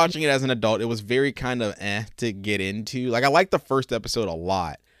 rewatching it as an adult, it was very kind of to get into. Like I liked the first episode a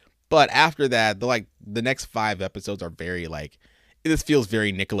lot, but after that, the next 5 episodes are very like, this feels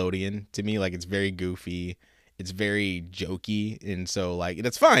very Nickelodeon to me. Like it's very goofy, it's very jokey, and so like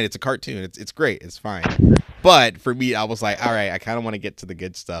that's fine. It's a cartoon. It's great. It's fine. But for me, I was like, all right, I kind of want to get to the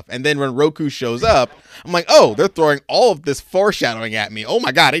good stuff. And then when Roku shows up, I'm like, oh, they're throwing all of this foreshadowing at me. Oh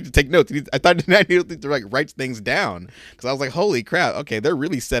my God, I need to take notes. I thought I needed to like write things down because I was like, holy crap. Okay, they're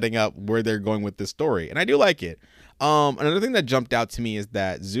really setting up where they're going with this story, and I do like it. Another thing that jumped out to me is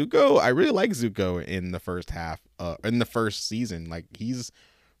that Zuko, I really like Zuko in the first half, in the first season. Like he's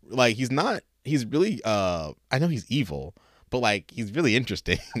really, I know he's evil, but like he's really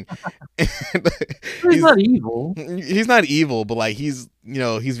interesting. He's not evil. He's not evil, but like he's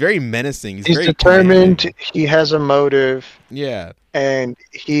very menacing. He's very determined. commanding. He has a motive. Yeah, and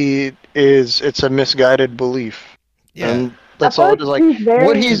it's a misguided belief. Yeah, and that's all. It's like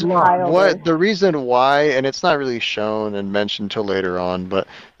what the reason why, and it's not really shown and mentioned till later on, but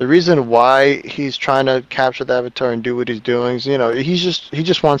the reason why he's trying to capture the Avatar and do what he's doing is, he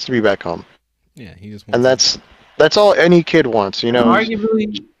just wants to be back home. Yeah, he just wants. And that's all any kid wants,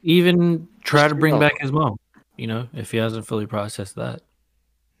 Arguably, even try to bring back his mom, if he hasn't fully processed that.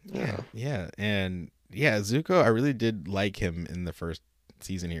 Yeah, and yeah, Zuko, I really did like him in the first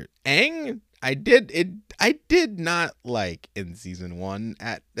season here. Aang, I did not like in season 1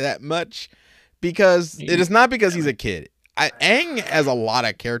 at that much, because it is not because he's a kid. Aang has a lot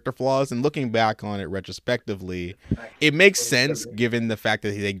of character flaws, and looking back on it retrospectively, it makes sense given the fact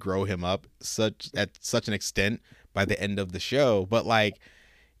that they grow him up at such an extent by the end of the show. But like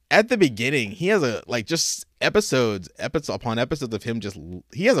at the beginning, he has just episodes upon episodes of him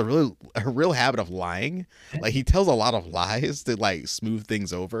he has a real habit of lying. Like he tells a lot of lies to like smooth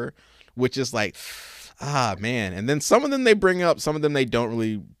things over, which is like, ah man. And then some of them they bring up, some of them they don't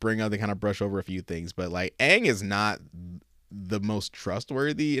really bring up. They kind of brush over a few things, but like Aang is not the most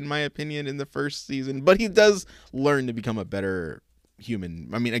trustworthy in my opinion in the first season, but he does learn to become a better human.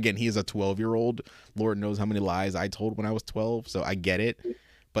 I mean, again, he is a 12-year-old. Lord knows how many lies I told when I was 12, so I get it.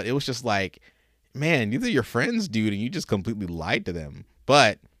 But it was just like, man, these are your friends, dude, and you just completely lied to them.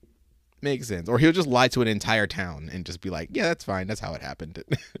 But makes sense. Or he'll just lie to an entire town and just be like, yeah, that's fine. That's how it happened.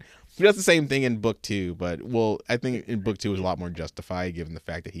 He does the same thing in book 2, but I think in book 2 is a lot more justified given the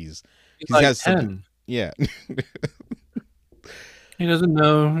fact that he like has 10. some, yeah. He doesn't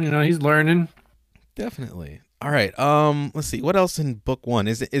know, he's learning. Definitely. All right. Let's see. What else in book 1?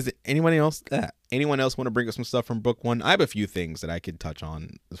 Is it anyone else want to bring up some stuff from book 1? I have a few things that I could touch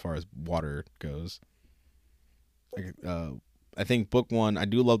on as far as water goes. I think book 1, I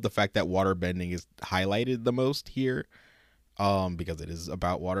do love the fact that water bending is highlighted the most here. Because it is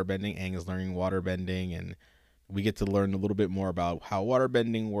about water bending. Aang is learning water bending, and we get to learn a little bit more about how water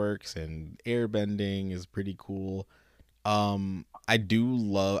bending works, and air bending is pretty cool. I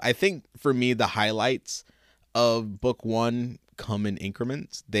think for me the highlights of book 1 come in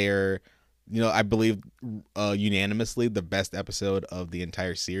increments. They're, I believe unanimously the best episode of the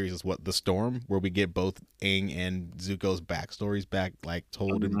entire series is The Storm, where we get both Aang and Zuko's backstories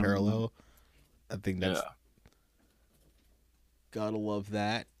told in parallel. I think that's gotta love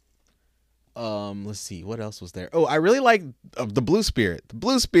that. Let's see, what else was there? Oh, I really like the Blue Spirit. The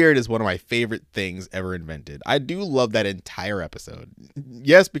Blue Spirit is one of my favorite things ever invented. I do love that entire episode.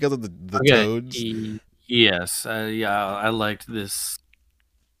 Yes, because of the toads. Yes, I liked this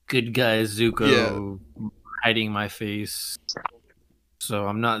good guy Zuko hiding my face. So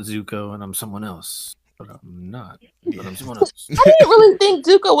I'm not Zuko and I'm someone else. But I'm not. But I'm someone else. I didn't really think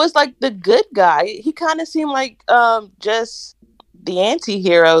Zuko was like the good guy. He kind of seemed like just the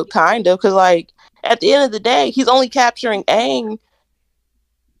anti-hero, kind of, because like at the end of the day he's only capturing Aang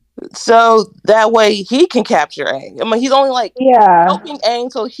so that way he can capture Aang. I mean, he's only like helping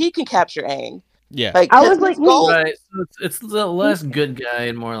Aang so he can capture Aang. Yeah, like I was like, right, so it's the less good guy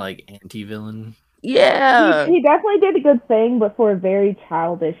and more like anti-villain. Yeah, he definitely did a good thing, but for a very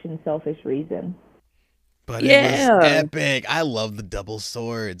childish and selfish reason. But it was epic. I love the double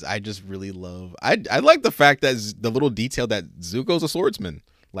swords. I just really love. I like the fact that the little detail that Zuko's a swordsman.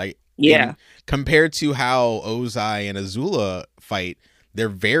 Like, compared to how Ozai and Azula fight, they're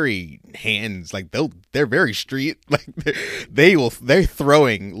very hands. Like they're very street. Like they're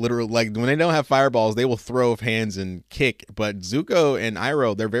throwing literally. Like when they don't have fireballs, they will throw with hands and kick. But Zuko and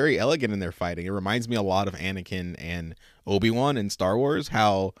Iroh, they're very elegant in their fighting. It reminds me a lot of Anakin and Obi-Wan in Star Wars.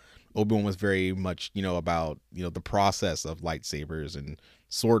 How Obi-Wan was very much, about, the process of lightsabers and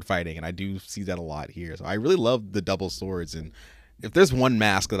sword fighting. And I do see that a lot here. So I really love the double swords. And if there's one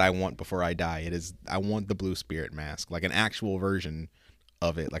mask that I want before I die, I want the Blue Spirit mask, like an actual version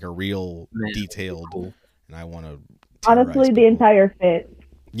of it, like a real detailed. Cool. And I want to. Honestly, the entire fit.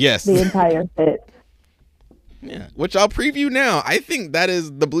 Yes. The entire fit. Yeah, which I'll preview now. I think that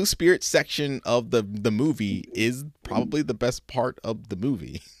is the Blue Spirit section of the movie is probably the best part of the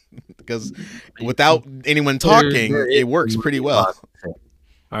movie. Because without anyone talking, it works pretty well.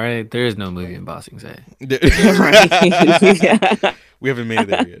 All right, there is no movie in Bossing Say. We haven't made it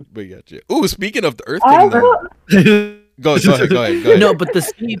there yet, but gotcha. Ooh, speaking of the Earth thing, go ahead. No, but the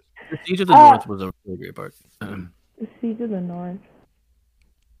Siege of the North was a really great part. The Siege of the North.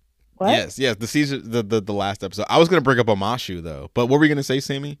 What? Yes, the Siege, the last episode. I was gonna bring up Amashu though, but what were you gonna say,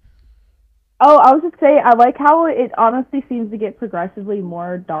 Sammy? Oh, I was just saying, I like how it honestly seems to get progressively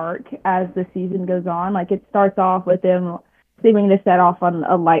more dark as the season goes on. Like, it starts off with him seeming to set off on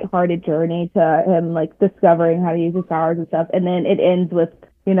a lighthearted journey to him, like, discovering how to use his powers and stuff. And then it ends with,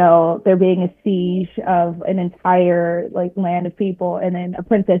 there being a siege of an entire, like, land of people, and then a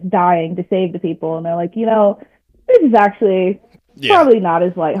princess dying to save the people. And they're like, this is actually probably not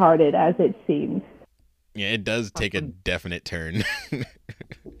as lighthearted as it seems. Yeah, it does take a definite turn.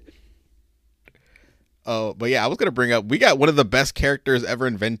 Oh, but yeah, I was going to bring up, we got one of the best characters ever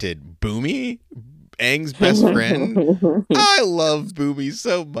invented, Boomy, Aang's best friend. I love Boomy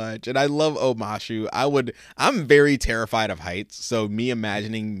so much, and I love Omashu. I'm very terrified of heights, so me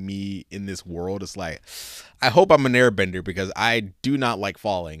imagining me in this world is like, I hope I'm an airbender because I do not like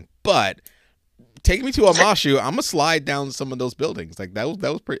falling, but take me to Amashu. I'm gonna slide down some of those buildings. Like that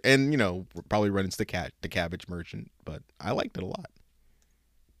was pretty, and probably run into the cabbage merchant. But I liked it a lot.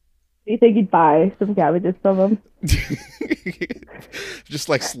 Do you think you'd buy some cabbages from him? Just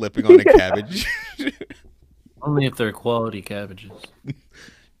like slipping on a cabbage. Only if they're quality cabbages.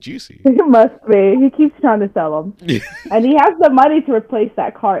 Juicy. It must be. He keeps trying to sell them. And he has the money to replace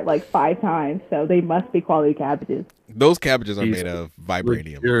that cart like 5 times, so they must be quality cabbages. Those cabbages are made of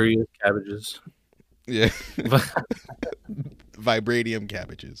vibranium. Luxurious cabbages. Yeah. Vibranium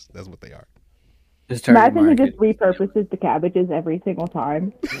cabbages. That's what they are. Imagine he just repurposes the cabbages every single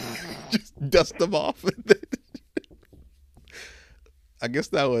time. Just dust them off. I guess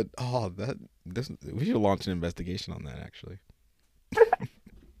that would. We should launch an investigation on that, actually.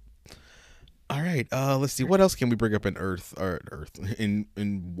 All right. Let's see. What else can we bring up in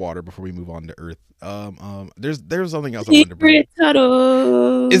in water before we move on to Earth? There's something else I wanted to bring up.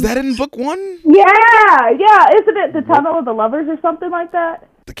 Tunnel. Is that in book 1? Yeah. Isn't it the Tunnel of the Lovers or something like that?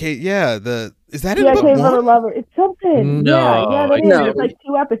 Is that in book 1? Cave of the Lovers. It's something. No, that is. It's like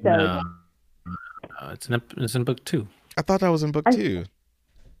 2 episodes. No, it's in book 2. I thought that was in book 2.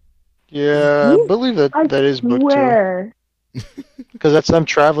 Yeah, I believe that is book 2. Because that's them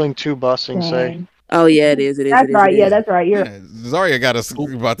traveling to Ba Sing Se. Oh yeah, it is. That's right. Yeah, that's right. Zarya got us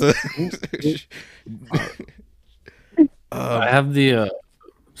about to. I have the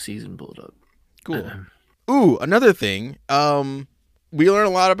season pulled up. Cool. Ooh, another thing. We learn a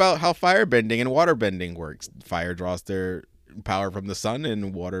lot about how fire bending and water bending works. Fire draws their power from the sun,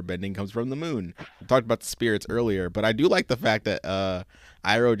 and water bending comes from the moon. We talked about the spirits earlier, but I do like the fact that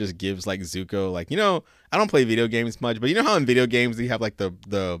Iroh just gives like Zuko I don't play video games much, but you know how in video games you have like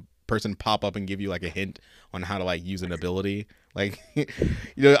the person pop up and give you like a hint on how to like use an ability. Like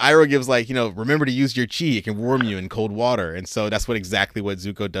Iroh gives like remember to use your chi. It can warm you in cold water, and so that's exactly what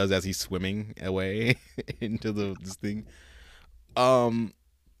Zuko does as he's swimming away into this thing.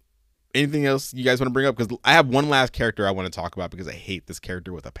 Anything else you guys want to bring up? Because I have one last character I want to talk about because I hate this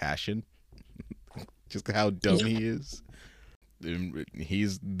character with a passion. Just how dumb he is.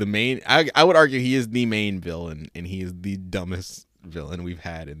 He's the main. I would argue he is the main villain, and he is the dumbest villain we've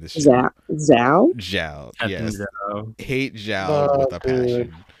had in this show. Zhao. Yes. Zhao. Hate Zhao with a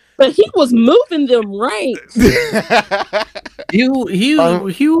passion. But he was moving them ranks. I'm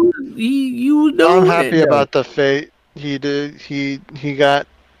happy about the fate he did. He got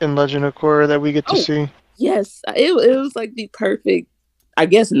in Legend of Korra that we get to see. Yes, it was like the perfect, I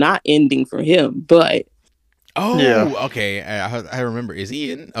guess, not ending for him, but. Oh, yeah. Okay. I remember. Is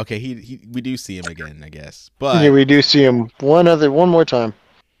he in? Okay, we do see him again, I guess. But yeah, we do see him one more time.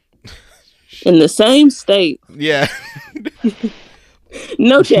 In the same state. Yeah.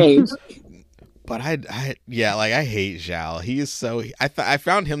 No change. But I hate Zhao. He is so. I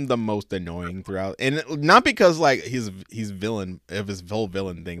found him the most annoying throughout, and not because like he's villain of his whole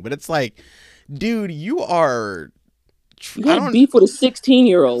villain thing, but it's like, dude, you are. You had beef with a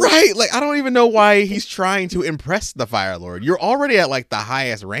 16-year-old. Right. Like, I don't even know why he's trying to impress the Fire Lord. You're already at like the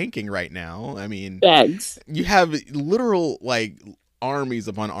highest ranking right now. I mean, bags. You have literal like armies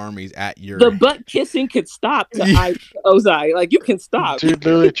upon armies at your. The butt kissing could stop to Ozai. Like, you can stop. Dude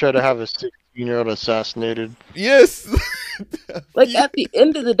literally tried to have a 16-year-old assassinated. Yes. Like, at the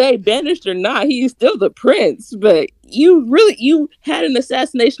end of the day, banished or not, he's still the prince. But you had an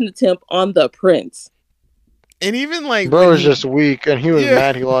assassination attempt on the prince. And even like bro was just weak, and he was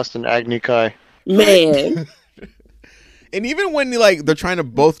mad he lost an Agni Kai. Man. And even when they're trying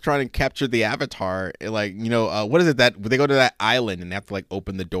to capture the Avatar, like what is it that they go to that island and they have to like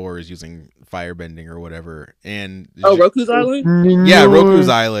open the doors using firebending or whatever, and Roku's Island. Yeah, Roku's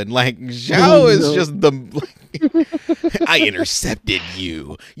Island. Like Zhao is just the. I intercepted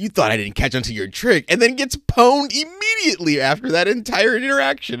you. You thought I didn't catch onto your trick, and then gets pwned immediately after that entire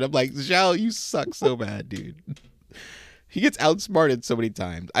interaction. I'm like, Zhao, you suck so bad, dude. He gets outsmarted so many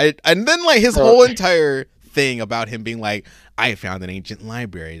times. And then like his whole entire thing about him being like, I found an ancient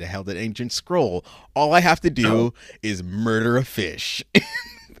library that held an ancient scroll. All I have to do is murder a fish.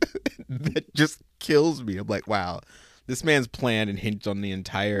 That just kills me. I'm like, wow, this man's planned and hinged on the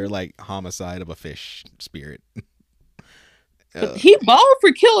entire like homicide of a fish spirit. He balled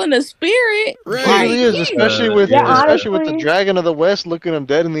for killing a spirit. Right. He is, especially with the Dragon of the West looking him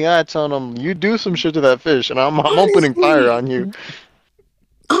dead in the eye, telling him, "You do some shit to that fish, and I'm opening fire on you."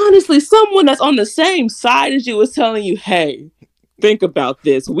 Honestly, someone that's on the same side as you was telling you, "Hey, think about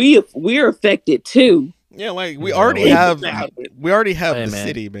this. We're affected too." Yeah, like we already have the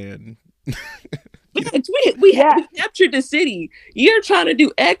city, man. we captured the city. You're trying to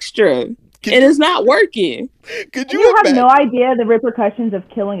do extra. and it's not working. Could You have no idea the repercussions of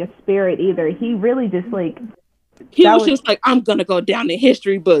killing a spirit either. He really just like he was just like, I'm gonna go down in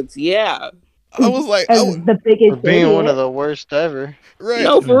history books. Yeah. I was like, the biggest For being idiot. one of the worst ever. right?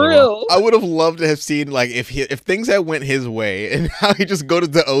 No, for real. I would have loved to have seen like if things had went his way and how he just go to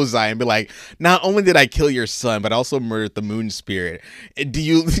the Ozai and be like, not only did I kill your son, but I also murdered the moon spirit. Do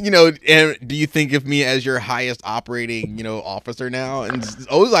you do you think of me as your highest operating officer now? And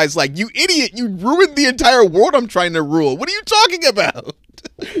Ozai's like, you idiot! You ruined the entire world I'm trying to rule. What are you talking about?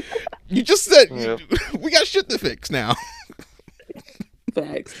 You just said we got shit to fix now.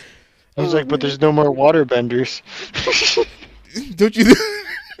 Facts. I was like, but there's no more water benders. Don't you?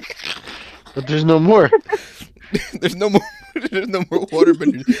 But there's no more. There's no more. There's no more water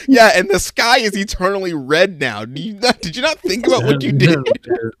benders. Yeah, and the sky is eternally red now. Did you not think about what you did?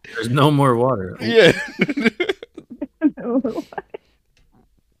 There's no more water. Yeah.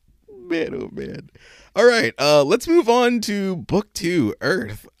 Man, oh man. All right, let's move on to book 2,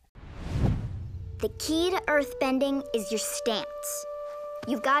 Earth. The key to earthbending is your stance.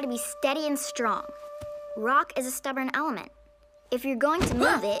 You've got to be steady and strong. Rock is a stubborn element. If you're going to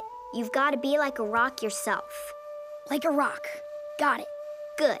move it, you've got to be like a rock yourself. Like a rock. Got it.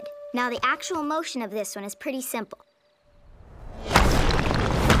 Good. Now the actual motion of this one is pretty simple.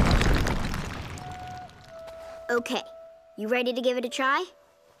 Okay, you ready to give it a try?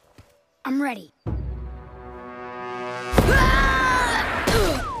 I'm ready.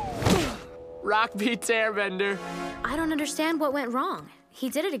 Rock beats Airbender. I don't understand what went wrong. He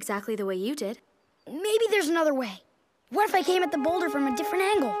did it exactly the way you did. Maybe there's another way. What if I came at the boulder from a different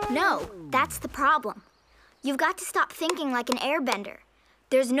angle? No, that's the problem. You've got to stop thinking like an airbender.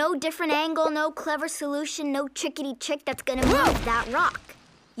 There's no different angle, no clever solution, no trickety trick that's gonna move that rock.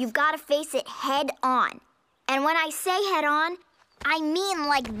 You've got to face it head on. And when I say head on, I mean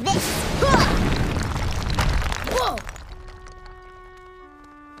like this. Whoa!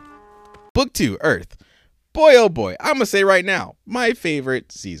 Book 2, Earth. Boy, oh boy, I'm gonna say right now, my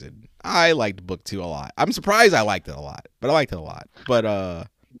favorite season. I liked book 2 a lot. I'm surprised I liked it a lot, but I liked it a lot. But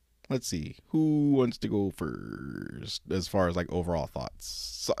let's see, who wants to go first as far as like overall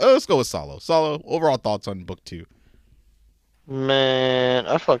thoughts? Let's go with Solo. Solo, overall thoughts on book 2. Man,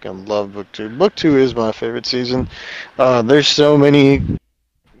 I fucking love book 2. Book 2 is my favorite season. There's so many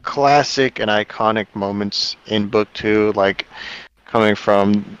classic and iconic moments in book 2, like coming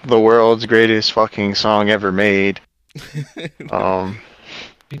from the world's greatest fucking song ever made.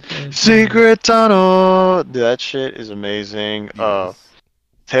 Secret Tunnel. Dude, that shit is amazing. Yes.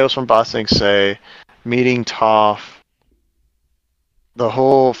 Tales from Ba Sing Se, meeting Toph, the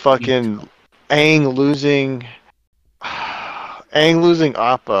whole fucking Aang losing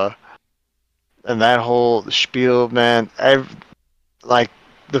Appa, and that whole spiel, man. Like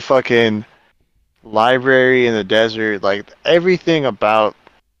the fucking library in the desert, like everything about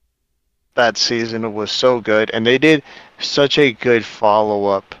that season was so good, and they did such a good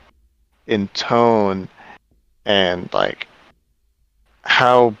follow-up in tone and like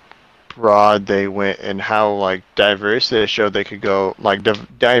how broad they went and how like diverse they showed they could go, like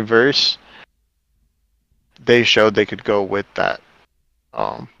diverse they showed they could go with that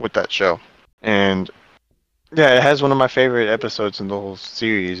show. And yeah, it has one of my favorite episodes in the whole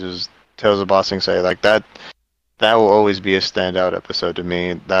series is Tales of Ba Sing Se. Like that will always be a standout episode to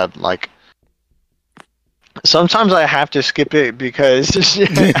me. That like sometimes I have to skip it because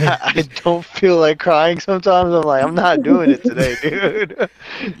I don't feel like crying. Sometimes I'm like, I'm not doing it today, dude,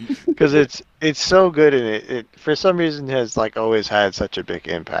 because it's so good, and it for some reason has like always had such a big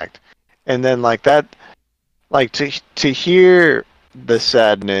impact. And then like that, like to hear the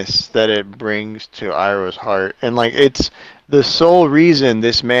sadness that it brings to Iroh's heart, and like it's the sole reason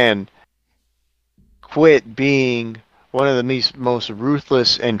this man quit being one of the most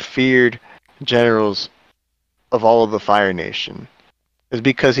ruthless and feared generals of all of the Fire Nation is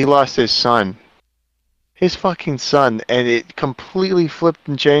because he lost his son. His fucking son, and it completely flipped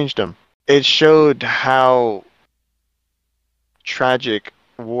and changed him. It showed how tragic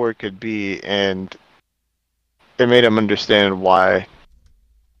war could be, and it made him understand why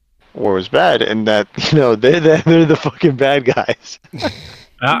war was bad, and that, you know, they're the fucking bad guys.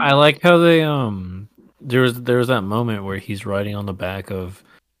 I like how they there was that moment where he's riding on the back of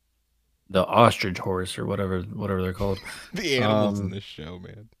the ostrich horse or whatever they're called. The animals in this show,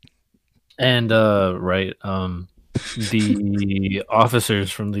 man. And the officers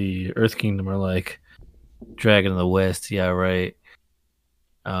from the Earth Kingdom are like, Dragon of the West, yeah, right.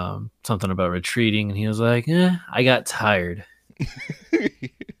 Something about retreating, and he was like, I got tired. And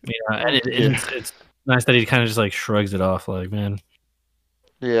it's nice that he kind of just like shrugs it off, like, man.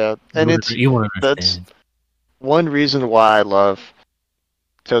 Yeah, and You want to that's understand. one reason why I love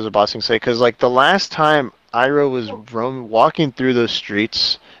Tales of Ba Sing Se, because like the last time Iroh was walking through those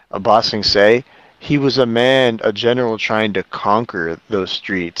streets of Ba Sing Se, he was a general trying to conquer those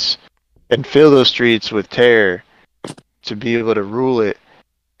streets and fill those streets with terror to be able to rule it.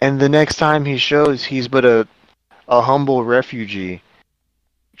 And the next time he shows he's but a humble refugee,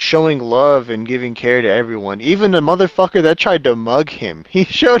 showing love and giving care to everyone. Even the motherfucker that tried to mug him, he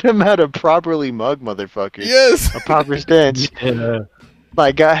showed him how to properly mug motherfuckers. Yes. A proper stance. Yeah.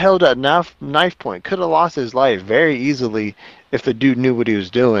 Like, got held at knife point. Could have lost his life very easily if the dude knew what he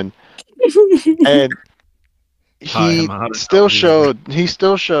was doing. And Taught him he how to still tell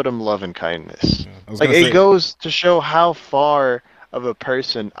you. showed him love and kindness. I was Like, gonna it say, goes to show how far of a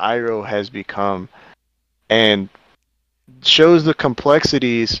person Iroh has become, and shows the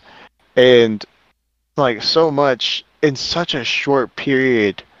complexities and like so much in such a short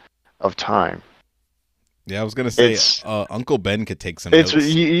period of time. yeah, I was gonna say, It's Uncle Ben could take some it's notes.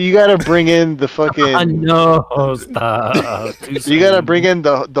 you gotta bring in the fucking No, stop. Too you gotta soon. bring in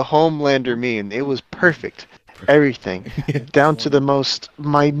the Homelander meme. It was perfect. Everything down to the most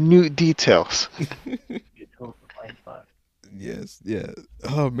minute details. Yes, yeah.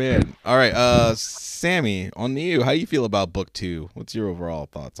 Oh man. All right, Sammy, on to you. How do you feel about book 2? What's your overall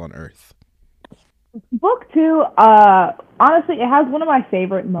thoughts on Earth? Book 2, honestly, it has one of my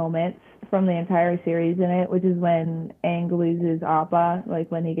favorite moments from the entire series in it, which is when Aang loses Appa,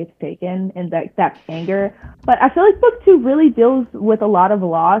 like when he gets taken, and that anger. But I feel like book 2 really deals with a lot of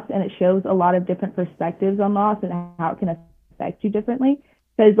loss, and it shows a lot of different perspectives on loss and how it can affect you differently.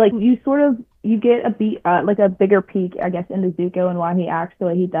 Because like you get like a bigger peek, I guess, into Zuko and why he acts the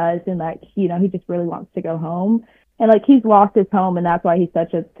way he does, and like he just really wants to go home, and like he's lost his home, and that's why he's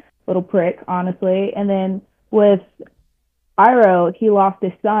such a little prick, honestly. And then with Iroh, he lost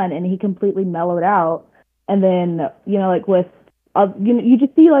his son and he completely mellowed out. And then, like with, you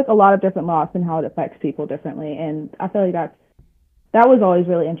just see like a lot of different loss and how it affects people differently. And I feel like that was always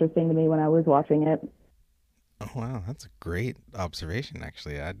really interesting to me when I was watching it. Oh wow, that's a great observation.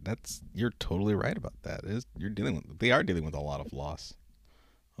 Actually, you're totally right about that. They are dealing with a lot of loss.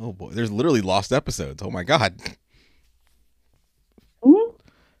 Oh boy, there's literally lost episodes. Oh my god. Mm-hmm.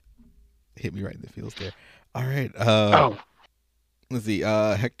 Hit me right in the feels there. All right. Oh, Let's see.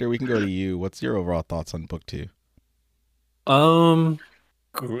 Hector, we can go to you. What's your overall thoughts on book 2? I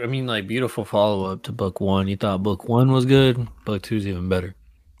mean, like, beautiful follow up to book 1. You thought book 1 was good. Book 2 is even better.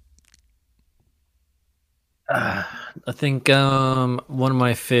 I think one of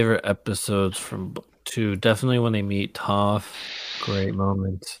my favorite episodes from book 2, definitely when they meet Toph. Great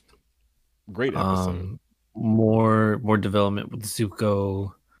moment. Great episode. More development with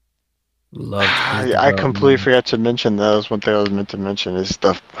Zuko. Loved his I completely development. forgot to mention that. Was one thing I was meant to mention is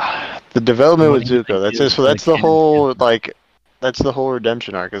the development with Zuko. That's it. So that's the whole that's the whole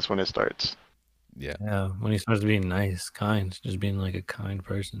redemption arc. Is when it starts. Yeah. Yeah, when he starts being nice, kind, just being like a kind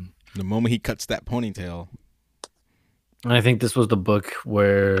person. The moment he cuts that ponytail. And I think this was the book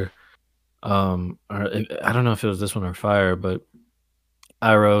where, I don't know if it was this one or Fire, but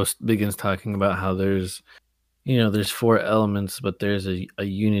Iroh begins talking about how there's 4 elements, but there's a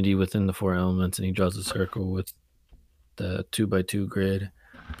unity within the 4 elements, and he draws a circle with the 2x2 grid.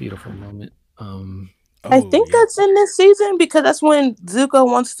 Beautiful moment. I think that's in this season because that's when Zuko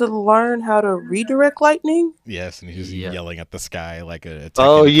wants to learn how to redirect lightning. Yes, and he's just yelling at the sky like a Tekken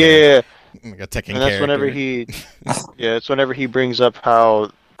Oh yeah, like a Tekken and that's whenever it's whenever he brings up how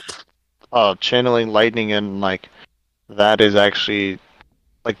channeling lightning and like that is actually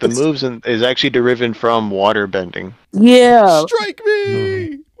like the moves is actually derived from water bending. Yeah. Strike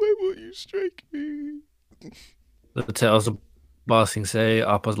me! Why won't you strike me? The Tales of Ba Sing Se,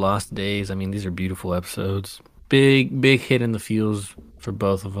 Appa's Lost Days. I mean, these are beautiful episodes. Big hit in the feels for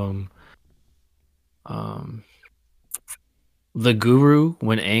both of them. The Guru,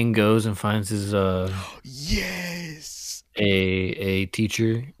 when Aang goes and finds his yes, a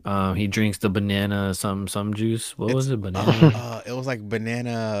teacher, he drinks the banana some juice. What was it? Banana. It was like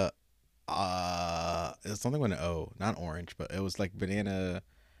banana. It was something with an O, not orange, but it was like banana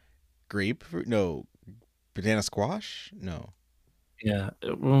grapefruit. No, banana squash. No. Yeah.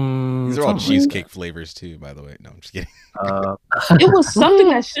 These are all cheesecake flavors too, by the way. No, I'm just kidding. It was something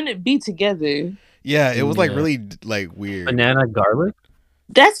that shouldn't be together. Yeah, it was like really like weird. Banana garlic?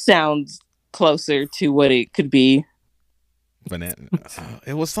 That sounds closer to what it could be. Banana.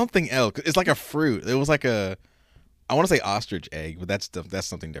 It was something else. It's like a fruit. It was like I want to say ostrich egg, but that's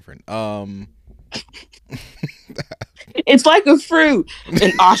something different. It's like a fruit,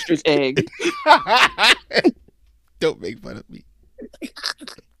 an ostrich egg. Don't make fun of me.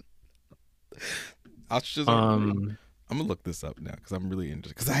 Ostriches are great. I'm gonna look this up now because I'm really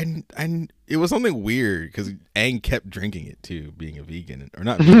interested. Because I it was something weird because Aang kept drinking it too, being a vegan or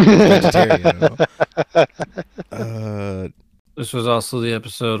not vegan, vegetarian. This was also the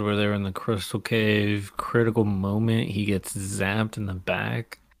episode where they were in the Crystal Cave. Critical moment, he gets zapped in the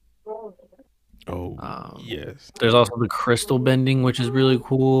back. Oh, yes. There's also the crystal bending, which is really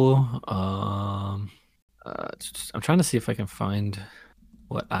cool. I'm trying to see if I can find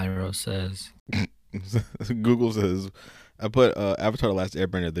what Iroh says. Google says, I put Avatar The Last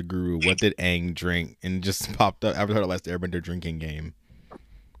Airbender, the guru, what did Aang drink? And it just popped up Avatar The Last Airbender drinking game.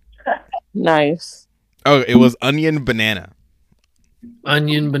 Nice. Oh, it was onion banana.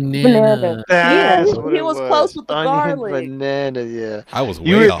 Onion banana. That's Yeah, what he it was close with the Onion garlic. banana, yeah. I was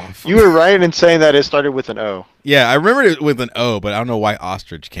way off. You were right in saying that it started with an O. Yeah, I remembered it with an O, but I don't know why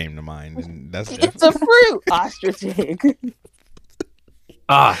ostrich came to mind. And that's It's a fruit, ostrich egg.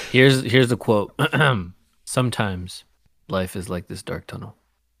 Here's the quote. Sometimes life is like this dark tunnel.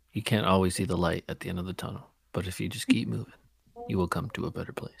 You can't always see the light at the end of the tunnel, but if you just keep moving, you will come to a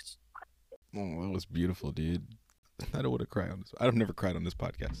better place. Oh, that was beautiful, dude. I don't want to cry on this. I've never cried on this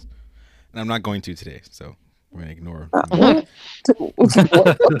podcast, and I'm not going to today. So we're gonna ignore. Okay.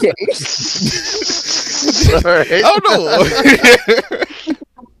 Sorry. Oh no.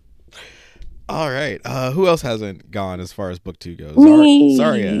 All right. Who else hasn't gone as far as book 2 goes? Me.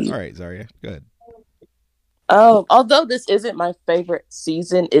 Zarya. All right, Zarya. Good. Although this isn't my favorite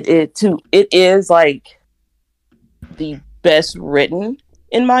season, it is like the best written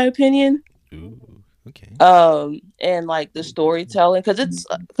in my opinion. Ooh, okay. And like the storytelling,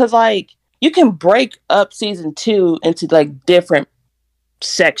 because like you can break up season 2 into like different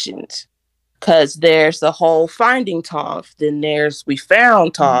sections. Because there's the whole finding Toph, then there's we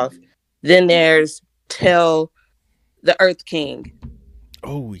found Toph, then there's Tell the Earth King.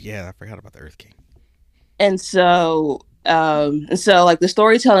 Oh yeah, I forgot about the Earth King. And so like the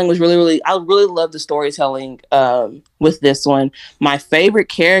storytelling was I really love the storytelling with this one. My favorite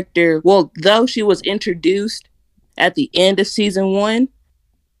character, well, though she was introduced at the end of season 1,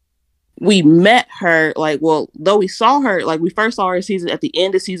 we met her though we saw her, like we first saw her at the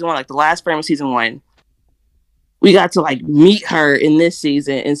end of season 1, like the last frame of season 1. We got to like meet her in this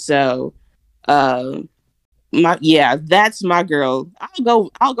season, and so that's my girl.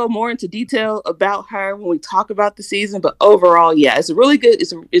 I'll go more into detail about her when we talk about the season, but overall, yeah, it's really good.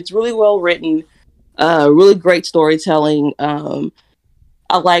 It's really well written, really great storytelling. I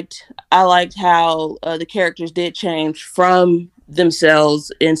liked how the characters did change from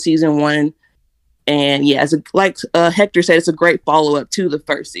themselves in season 1, and yeah, like Hector said, it's a great follow up to the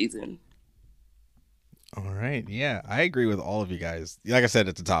first season. All right. Yeah, I agree with all of you guys. Like I said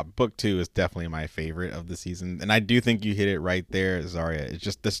at the top, book 2 is definitely my favorite of the season. And I do think you hit it right there, Zarya. It's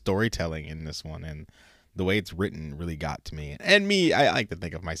just the storytelling in this one and the way it's written really got to me. And me, I like to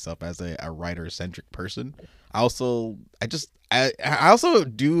think of myself as a writer-centric person. I also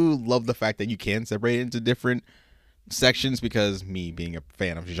do love the fact that you can separate it into different sections, because me being a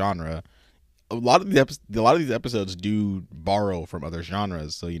fan of genre, a lot of these episodes do borrow from other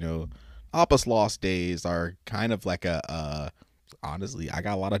genres. So, Appa's Lost Days are kind of like honestly, I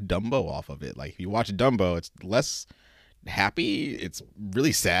got a lot of Dumbo off of it. Like if you watch Dumbo, it's less happy. It's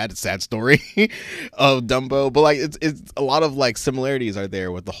really sad. It's a sad story of Dumbo, but like it's a lot of like similarities are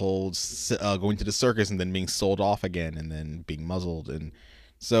there with the whole going to the circus and then being sold off again and then being muzzled, and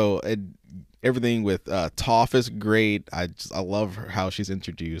so everything with Toph is great. I love how she's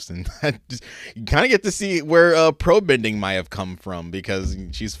introduced, and you kind of get to see where pro bending might have come from, because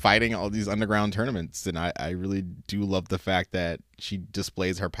she's fighting all these underground tournaments, and I really do love the fact that she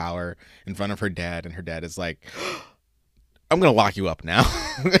displays her power in front of her dad, and her dad is like, I'm gonna lock you up now.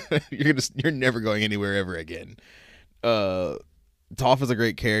 You're never going anywhere ever again. Toph is a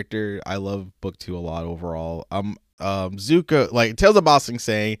great character. I love book 2 a lot overall. Zuko, like Tales of Bossing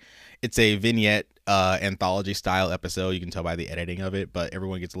say, it's a vignette anthology style episode. You can tell by the editing of it, but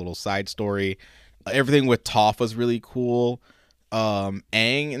everyone gets a little side story. Everything with Toph was really cool. Aang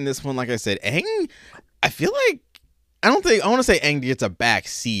in this one, like I said, Aang, I feel like I want to say Aang gets a back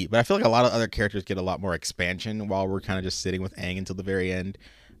seat, but I feel like a lot of other characters get a lot more expansion while we're kind of just sitting with Aang until the very end.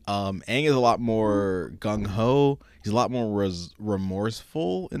 Aang is a lot more gung-ho. He's a lot more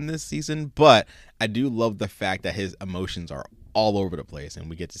remorseful in this season, but I do love the fact that his emotions are all over the place, and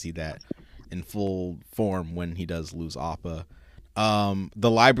we get to see that in full form when he does lose Appa.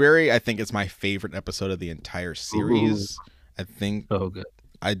 The library, I think, is my favorite episode of the entire series. Ooh. I think good.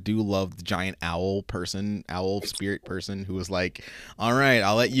 I do love the giant owl spirit person who was like, all right,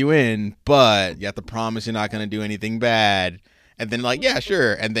 I'll let you in, but you have to promise you're not going to do anything bad. And then like, yeah,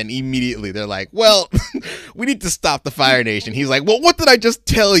 sure. And then immediately they're like, well, we need to stop the Fire Nation. He's like, well, what did I just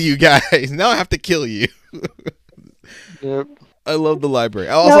tell you guys? Now I have to kill you. Yep. I love the library.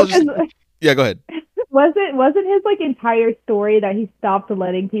 I also yeah, go ahead. Wasn't his like entire story that he stopped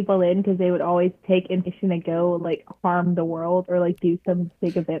letting people in because they would always take information to go like harm the world or like do some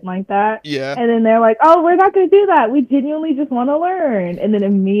big event like that? Yeah. And then they're like, "Oh, we're not going to do that. We genuinely just want to learn." And then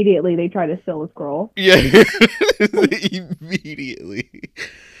immediately they try to steal the scroll. Yeah, immediately.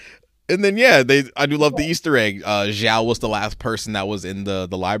 And then yeah, I do love the Easter egg. Zhao was the last person that was in the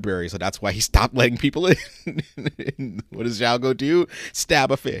library, so that's why he stopped letting people in. What does Zhao go do?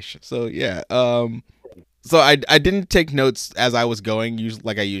 Stab a fish. So yeah. So I didn't take notes as I was going,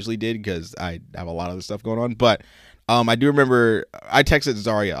 like I usually did, because I have a lot of other stuff going on. But I do remember I texted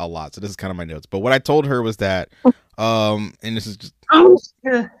Zarya a lot, so this is kind of my notes. But what I told her was that, and this is just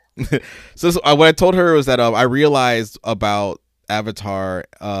so what I told her was that I realized about Avatar,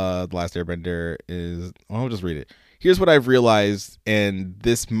 The Last Airbender is. I'll just read it. Here's what I've realized, and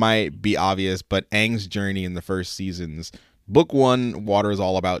this might be obvious, but Aang's journey in the first seasons. Book 1, water is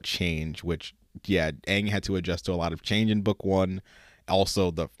all about change, which. Yeah, Aang had to adjust to a lot of change in book 1.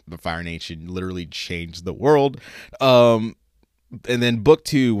 Also, the Fire Nation literally changed the world. And then book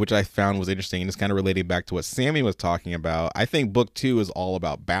 2, which I found was interesting, and it's kind of relating back to what Sammy was talking about. I think book 2 is all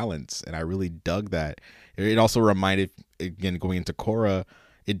about balance, and I really dug that. It also reminded, again, going into Korra,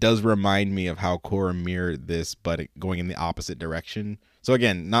 it does remind me of how Korra mirrored this, but going in the opposite direction. So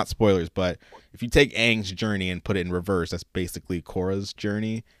again, not spoilers, but if you take Aang's journey and put it in reverse, that's basically Korra's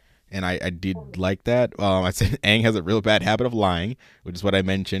journey. And I did like that. I said Aang has a real bad habit of lying, which is what I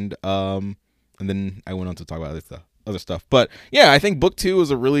mentioned. And then I went on to talk about other stuff. But yeah, I think book 2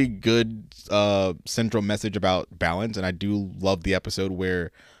 is a really good central message about balance. And I do love the episode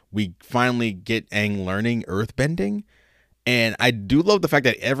where we finally get Aang learning earthbending. And I do love the fact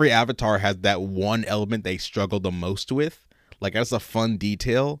that every avatar has that one element they struggle the most with. Like, that's a fun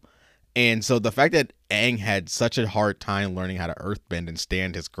detail. And so the fact that Aang had such a hard time learning how to earthbend and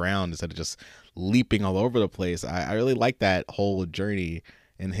stand his ground instead of just leaping all over the place, I really like that whole journey,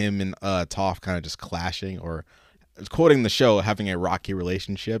 and him and Toph kind of just clashing, or quoting the show, having a rocky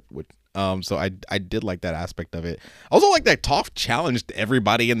relationship. Which, so I did like that aspect of it. I also like that Toph challenged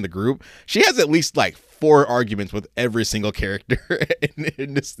everybody in the group. She has at least like 4 arguments with every single character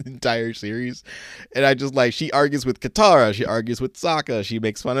in this entire series. And I just like, she argues with Katara, she argues with Sokka, she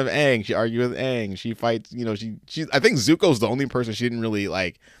makes fun of Aang, she argues with Aang, she fights, you know, she I think Zuko's the only person she didn't really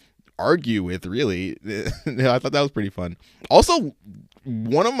like argue with, really. I thought that was pretty fun. Also,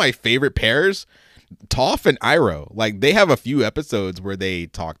 one of my favorite pairs, Toph and Iroh, like they have a few episodes where they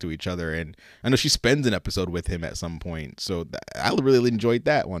talk to each other, and I know she spends an episode with him at some point, so I really enjoyed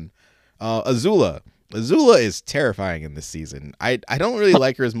that one. Azula is terrifying in this season. I don't really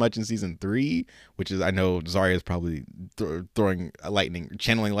like her as much in season 3, which is, I know Zarya is probably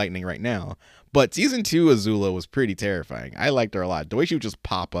channeling lightning right now, but season 2 Azula was pretty terrifying. I liked her a lot. The way she would just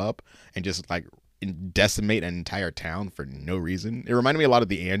pop up and just like decimate an entire town for no reason. It reminded me a lot of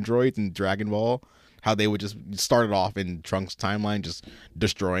the androids in Dragon Ball, how they would just start it off in Trunks' timeline, just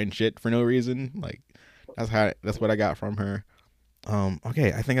destroying shit for no reason. Like, that's what I got from her.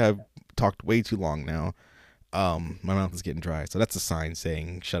 Okay, I think I've talked way too long now. My mouth is getting dry, so that's a sign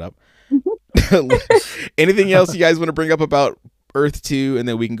saying shut up. Anything else you guys want to bring up about Earth 2, and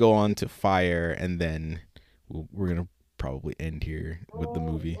then we can go on to Fire, and then we're gonna probably end here with the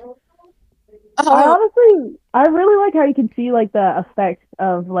movie. I really like how you can see like the effects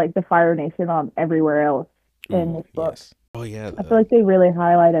of like the Fire Nation on everywhere else in this book. Yes. Oh yeah, I feel like they really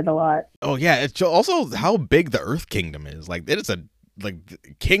highlighted a lot. Oh yeah, it's also how big the Earth Kingdom is. Like, it is a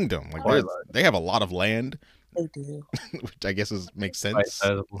kingdom. Like, they have a lot of land. They do, which I guess makes sense.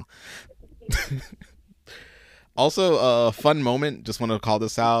 Also, a fun moment. Just want to call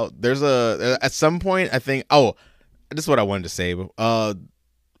this out. There's at some point, I think. Oh, this is what I wanted to say.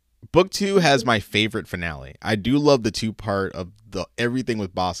 Book 2 has my favorite finale. I do love the 2-part of everything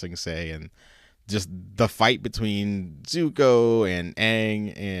with Ba Sing Se, and just the fight between Zuko and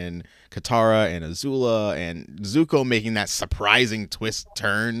Aang and Katara and Azula, and Zuko making that surprising twist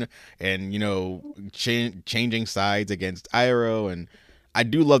turn and, you know, changing sides against Iroh. And I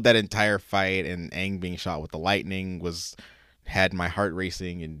do love that entire fight, and Aang being shot with the lightning had my heart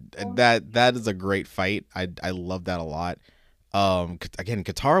racing, and that is a great fight. I love that a lot. Again,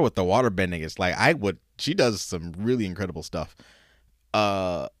 Katara with the water bending is like, she does some really incredible stuff.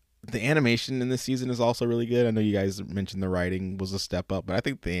 The animation in this season is also really good. I know you guys mentioned the writing was a step up, but I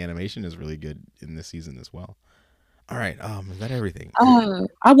think the animation is really good in this season as well. All right, is that everything? I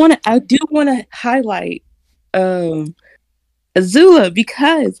do want to highlight Azula,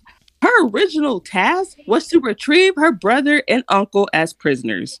 because her original task was to retrieve her brother and uncle as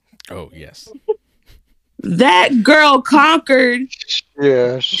prisoners. Oh, yes. That girl conquered.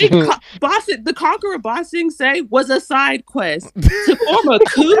 Yeah. The Conqueror Bossing Say was a side quest. To form a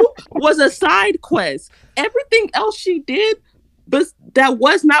coup was a side quest. Everything else she did, but that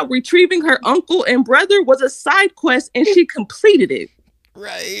was not retrieving her uncle and brother, was a side quest, and she completed it.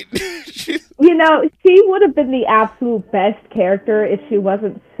 Right. You know, she would have been the absolute best character if she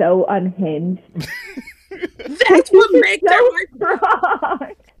wasn't so unhinged. That's what makes so her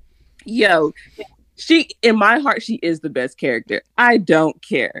strong. Yo, she, in my heart, she is the best character. I don't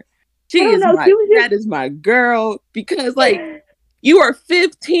care. That is my girl, because like you are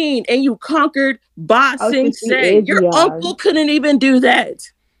 15 and you conquered Ba Sing Se. Your uncle couldn't even do that.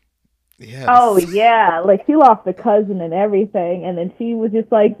 Yeah. Oh yeah, like she lost a cousin and everything, and then she was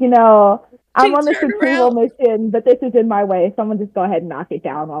just like, I'm on this retrieval mission, but this is in my way, so I'm gonna just go ahead and knock it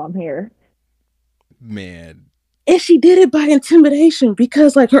down while I'm here. Man. And she did it by intimidation,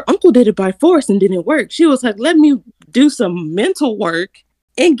 because like her uncle did it by force and didn't work. She was like, let me do some mental work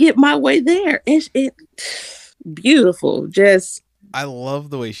and get my way there. And it beautiful. Just I love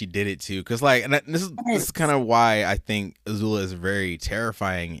the way she did it too, because like, and this is kind of why I think Azula is very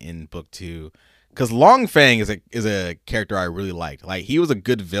terrifying in book 2, because Long Fang is a character I really liked. Like, he was a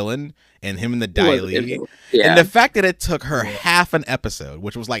good villain, and him and the Dai Li, and the fact that it took her half an episode,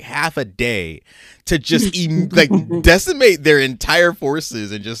 which was like half a day, to just like decimate their entire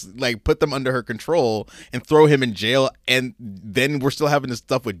forces and just like put them under her control and throw him in jail, and then we're still having this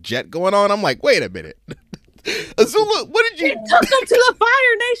stuff with Jet going on. I'm like, wait a minute. Azula, what did you? He took them to the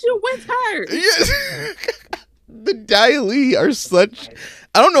Fire Nation with her. Yes. The Dai Li are such.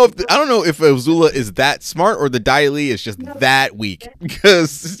 I don't know if Azula is that smart or the Dai Li is just that weak,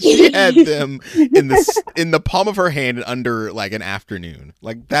 because she had them in the palm of her hand under like an afternoon.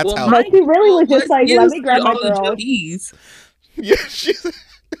 Like that's how. Like, she really was just like, let me grab my girl. Yeah,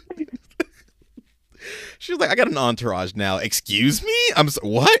 she's like, I got an entourage now. Excuse me?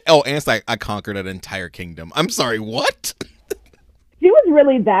 What? Oh, and it's like, I conquered an entire kingdom. I'm sorry, what? She was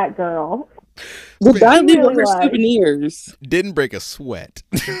really that girl. The Dai Li were her souvenirs. Didn't break a sweat.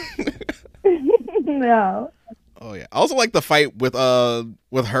 No. Oh yeah. I also like the fight with her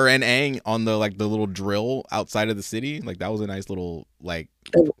and Aang on the like the little drill outside of the city. Like, that was a nice little like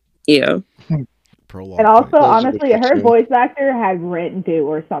prologue. And also, honestly, her voice actor had rent due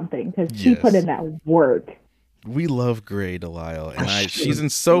or something, because she put in that work. We love Grey Delisle, and she's in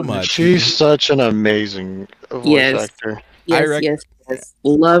so much. She's such an amazing voice actor. Yes.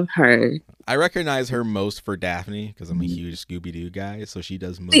 Love her. I recognize her most for Daphne, because I'm a huge Scooby-Doo guy, so she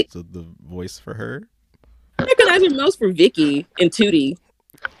does most of the voice for her. I recognize her most for Vicky and Tootie.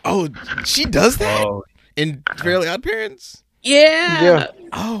 Oh, she does that? In Fairly Odd Parents? Yeah.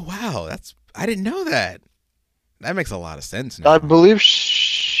 Oh, wow. I didn't know that. That makes a lot of sense now. I believe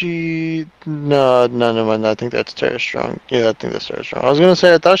no, I think that's Tara Strong. Yeah, I think that's Tara Strong. I was gonna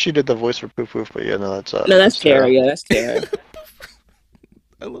say I thought she did the voice for Poof Poof, but yeah, no, that's Tara. Yeah, that's Tara.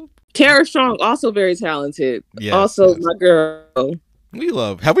 I love Tara Strong, also very talented. Yes, my girl.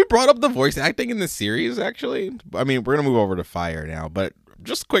 Have we brought up the voice acting in this series, actually? I mean, we're gonna move over to Fire now, but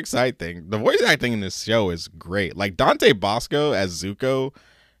just a quick side thing. The voice acting in this show is great. Like, Dante Bosco as Zuko.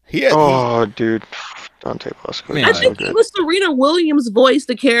 Dude. Dante Bosco. I think it was Serena Williams voiced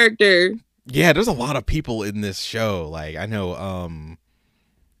the character. Yeah, there's a lot of people in this show. Like, I know,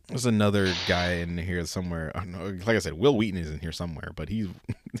 there's another guy in here somewhere. I don't know, like I said, Will Wheaton is in here somewhere, but he's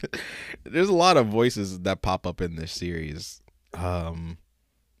there's a lot of voices that pop up in this series. You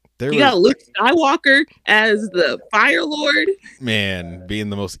got Luke Skywalker as the Fire Lord. Man, being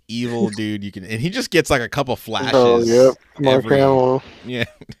the most evil dude you can, and he just gets like a couple flashes. Oh, yep. Mark Hamill. Yeah.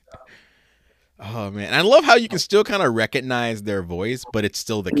 Oh man, and I love how you can still kind of recognize their voice, but it's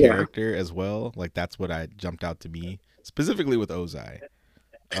still the character as well. Like, that's what jumped out to me, specifically with Ozai.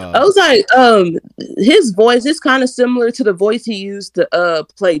 Ozai, his voice is kind of similar to the voice he used to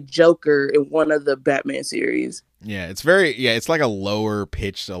play Joker in one of the Batman series. Yeah, it's like a lower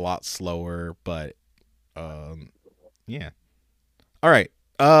pitched, a lot slower, but yeah. All right.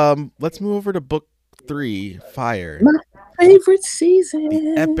 Let's move over to book 3, Fire. My favorite season.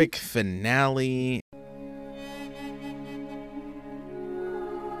 The epic finale.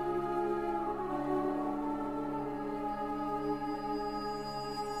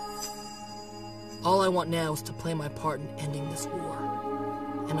 All I want now is to play my part in ending this war.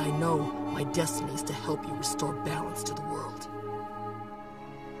 And I know my destiny is to help you restore balance to the world.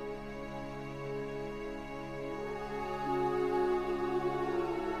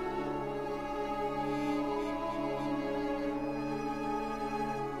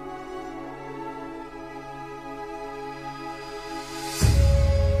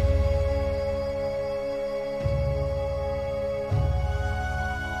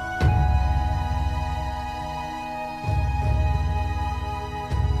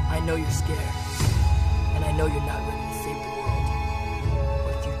 know you're scared. And I know you're not ready to save the world.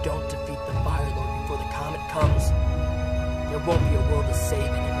 But if you don't defeat the Fire Lord before the comet comes, there won't be a world to save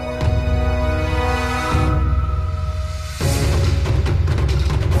anymore.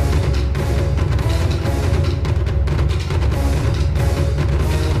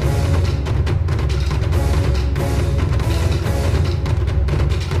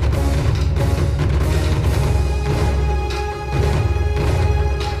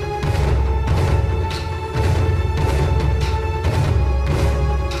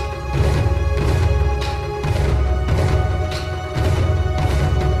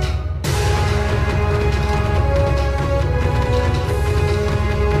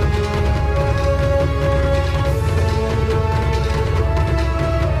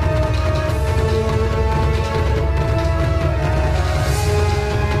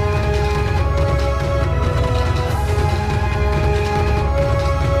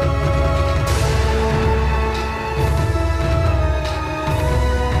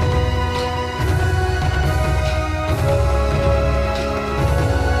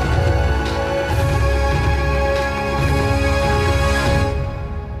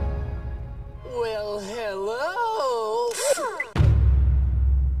 Well, hello!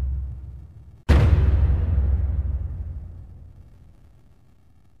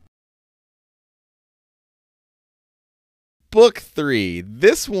 Book 3.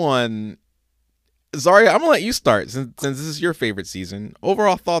 This one, Zaria, I'm gonna let you start since this is your favorite season.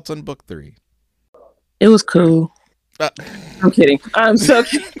 Overall thoughts on book 3? It was cool. I'm kidding. I'm so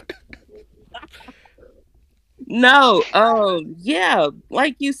kidding. No, yeah,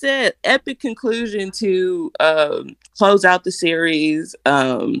 like you said, epic conclusion to close out the series.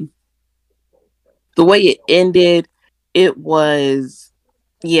 The way it ended, it was,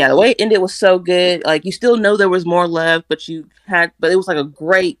 yeah, the way it ended was so good. Like, you still know there was more left, but it was like a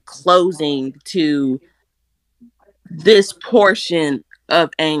great closing to this portion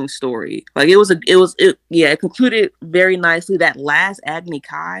of Aang's story. Like, it concluded very nicely. That last Agni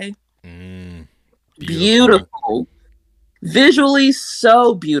Kai, beautiful. Visually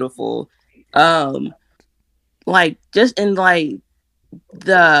so beautiful. Like, just in like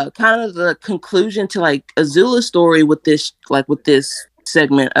the kind of the conclusion to like Azula's story with this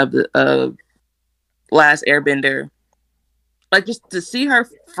segment of the Last Airbender. Like, just to see her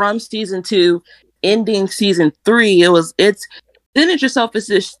from season 2 ending season 3, it's presented yourself as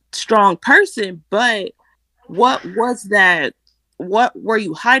this strong person, but what was that? What were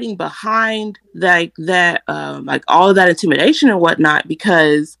you hiding behind like all of that intimidation and whatnot?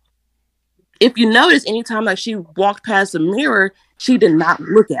 Because if you notice, anytime like she walked past a mirror, she did not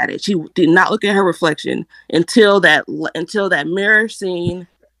look at it. She did not look at her reflection until that mirror scene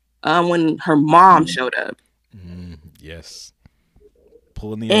when her mom showed up. Yes,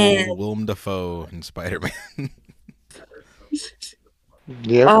 pulling the old Willem Dafoe in Spider-Man.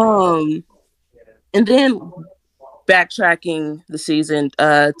 Yeah. And then backtracking the season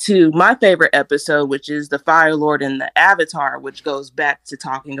to my favorite episode, which is the Fire Lord and the Avatar, which goes back to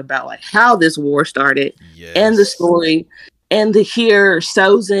talking about like how this war started and the story, and to hear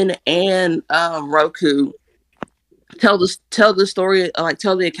Sozin and Roku tell the story, like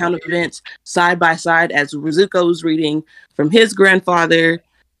tell the account of events side by side as Rizuko was reading from his grandfather,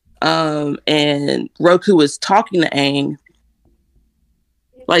 and Roku was talking to Aang.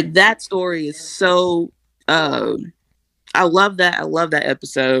 Like, that story is so I love that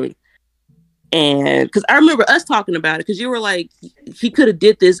episode. And because I remember us talking about it, because you were like, he could have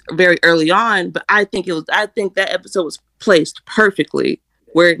did this very early on, but I think that episode was placed perfectly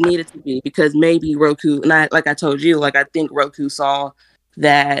where it needed to be, because maybe Roku, and I told you, like, I think Roku saw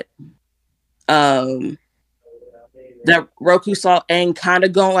that Roku saw Aang kind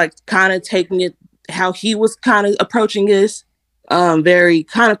of going, like, kind of taking it how he was kind of approaching this, very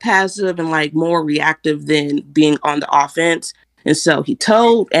kind of passive and like more reactive than being on the offense. And so he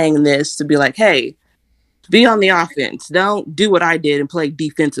told Aang this to be like, hey, be on the offense. Don't do what I did and play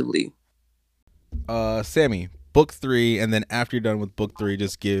defensively. Sammy, book 3, and then after you're done with book 3,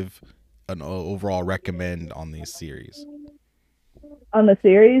 just give an overall recommend on these series. On the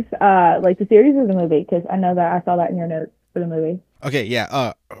series, like the series or the movie? Because I know that I saw that in your notes for the movie. Okay,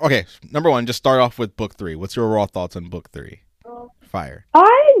 yeah. Okay, number 1, just start off with book 3. What's your overall thoughts on book 3? Fire.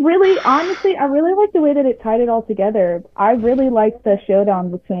 I really like the way that it tied it all together. I really liked the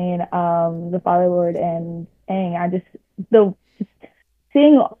showdown between the Fire Lord and Aang. Just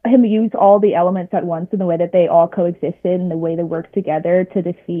seeing him use all the elements at once and the way that they all coexisted and the way they worked together to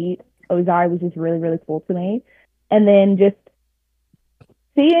defeat Ozai was just really, really cool to me. And then just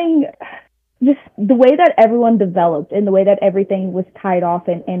seeing the way that everyone developed and the way that everything was tied off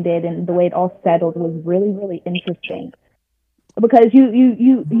and ended and the way it all settled was really, really interesting. Because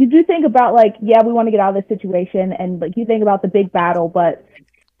you do think about like, yeah, we want to get out of this situation, and like you think about the big battle, but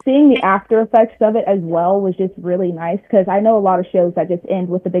seeing the after effects of it as well was just really nice. Because I know a lot of shows that just end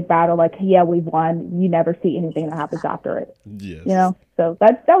with the big battle, like, yeah, we've won. You never see anything that happens after it. Yes. You know, so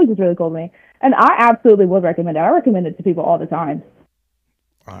that was just really cool to me, and I absolutely would recommend it. I recommend it to people all the time.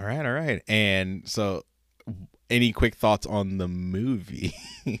 All right. And so, any quick thoughts on the movie?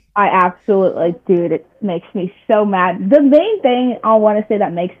 I absolutely, dude, it makes me so mad. The main thing I want to say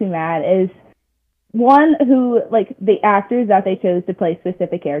that makes me mad is one, who, like, the actors that they chose to play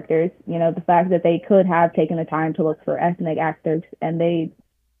specific characters, you know, the fact that they could have taken the time to look for ethnic actors and they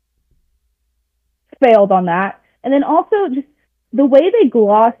failed on that. And then also just the way they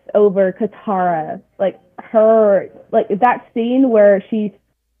gloss over Katara, like her, like that scene where she's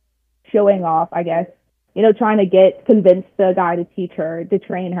showing off, I guess, you know, trying to convince the guy to teach her, to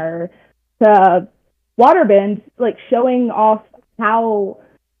train her to waterbend, like showing off how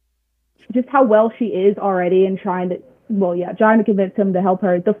well she is already and trying to convince him to help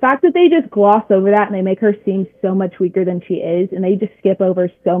her. The fact that they just gloss over that and they make her seem so much weaker than she is, and they just skip over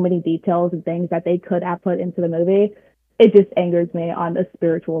so many details and things that they could have put into the movie, it just angers me on a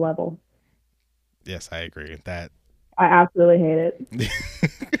spiritual level. Yes, I agree with that. I absolutely hate it.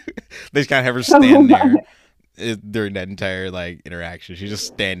 They just kind of have her stand there during that entire like interaction. She's just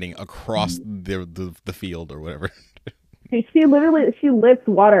standing across the field or whatever. She lifts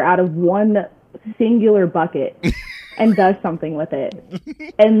water out of one singular bucket and does something with it,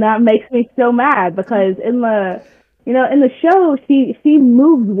 and that makes me so mad because in the show she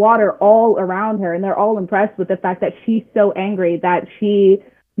moves water all around her, and they're all impressed with the fact that she's so angry that she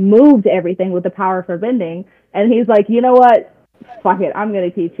moved everything with the power of her bending. And he's like, you know what? Fuck it, I'm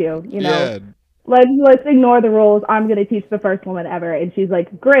gonna teach you. You know, let's ignore the rules. I'm gonna teach the first woman ever. And she's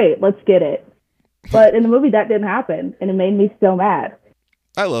like, great, let's get it. But in the movie, that didn't happen, and it made me so mad.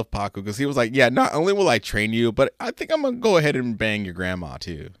 I love Paku because he was like, yeah, not only will I train you, but I think I'm going to go ahead and bang your grandma,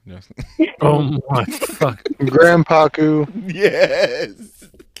 too. Oh, my fuck. Grandpaku. Yes.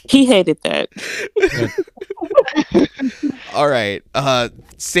 He hated that. All right.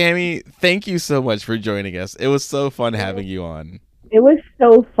 Sammy, thank you so much for joining us. It was so fun having you on. It was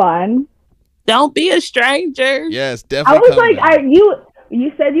so fun. Don't be a stranger. Yes, definitely. I was like,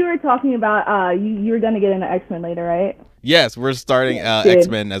 you said you were talking about you were gonna get into X-Men later, right? Yes, we're starting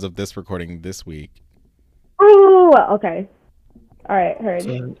X-Men as of this recording this week. Oh, okay. All right,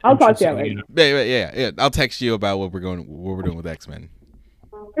 heard. I'll talk to you later. Yeah. I'll text you about what we're doing with X-Men.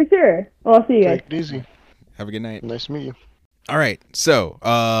 For sure. Well, I'll see you guys. Take it easy. Have a good night. Nice to meet you. All right. So,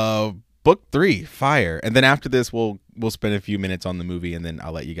 book 3, Fire, and then after this, we'll spend a few minutes on the movie, and then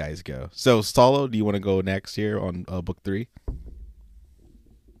I'll let you guys go. So, Solo, do you want to go next here on book 3?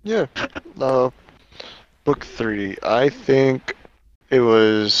 Yeah. Book 3. I think it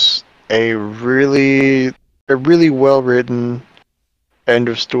was a really well written end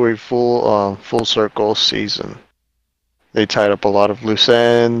of story full circle season. They tied up a lot of loose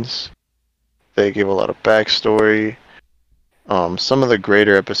ends. They gave a lot of backstory. Some of the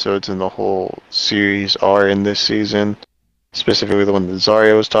greater episodes in the whole series are in this season, specifically the one that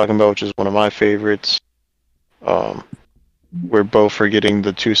Zarya was talking about, which is one of my favorites. We're both forgetting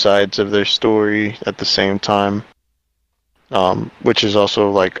the two sides of their story at the same time, which is also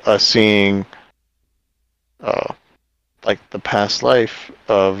like us seeing like the past life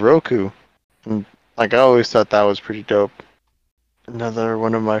of Roku. And like I always thought that was pretty dope. Another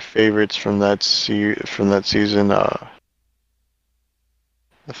one of my favorites from that season, the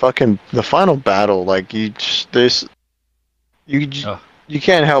final battle. Like you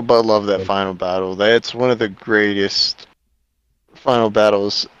can't help but love that final battle. That's one of the greatest final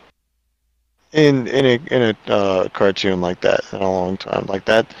battles in a cartoon like that in a long time. Like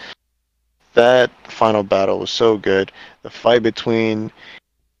that final battle was so good. The fight between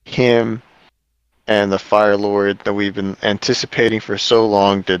him and the Fire Lord that we've been anticipating for so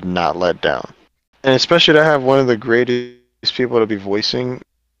long did not let down. And especially to have one of the greatest people to be voicing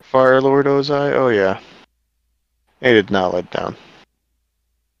Fire Lord Ozai, oh yeah. It did not let down.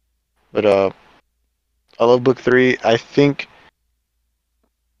 But I love book 3. I think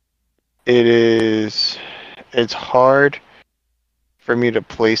it's hard for me to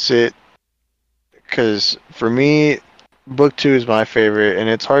place it because for me book 2 is my favorite, and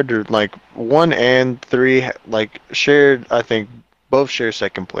it's hard to like 1 and 3 like shared. I think both share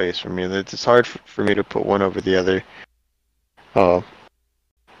second place for me. It's hard for me to put one over the other.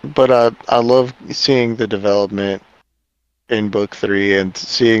 But I love seeing the development in book 3, and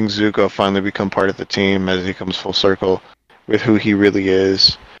seeing Zuko finally become part of the team as he comes full circle with who he really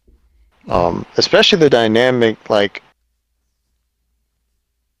is. Especially the dynamic, like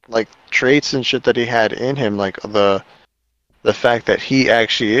traits and shit that he had in him, like the fact that he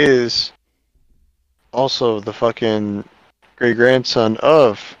actually is also the fucking great grandson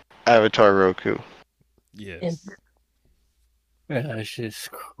of Avatar Roku. Yes. That's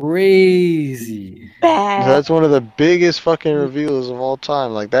just crazy. That's one of the biggest fucking reveals of all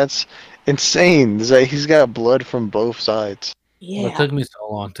time. Like, that's insane. It's like he's got blood from both sides. Well, it took me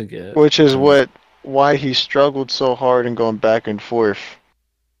so long to get. Which is why he struggled so hard in going back and forth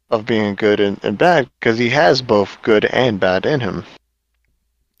of being good and bad, because he has both good and bad in him.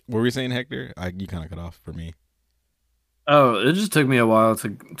 What were you saying, Hector? You kind of cut off for me. Oh, it just took me a while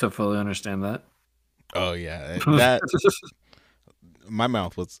to fully understand that. Oh yeah, that my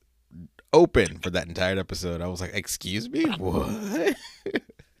mouth was open for that entire episode. I was like, "Excuse me, what?"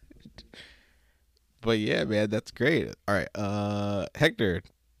 But yeah, man, that's great. All right, Hector,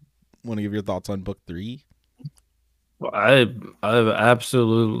 want to give your thoughts on book 3? Well, I'm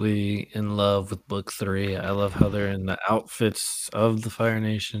absolutely in love with book 3. I love how they're in the outfits of the Fire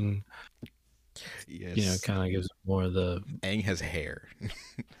Nation. Yes. You know, kind of gives more of the Aang has hair.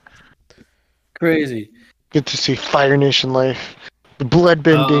 Crazy. Good to see Fire Nation life. The blood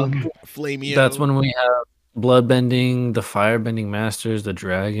bending. Flamio. That's when we have blood bending, the fire bending masters, the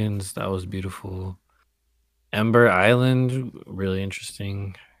dragons. That was beautiful. Ember Island, really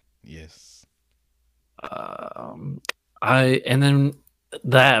interesting. Yes. And then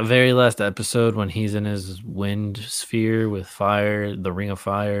that very last episode when he's in his wind sphere with fire, the ring of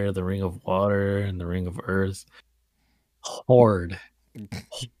water, and the ring of earth. Hard.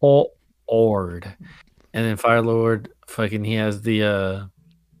 Hard. And then Fire Lord, fucking, he has the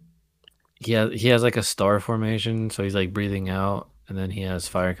he has like a star formation, so he's like breathing out, and then he has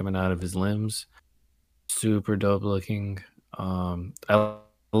fire coming out of his limbs. Super dope looking. I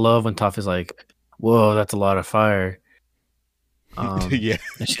love when Toph is like, "Whoa, that's a lot of fire." Yeah,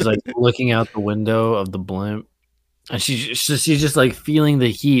 and she's like looking out the window of the blimp, and she's just like feeling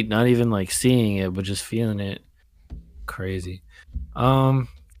the heat, not even like seeing it, but just feeling it. Crazy.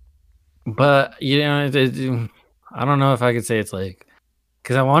 But you know, I don't know if I could say it's like,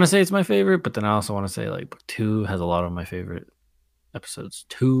 because I want to say it's my favorite, but then I also want to say like book 2 has a lot of my favorite episodes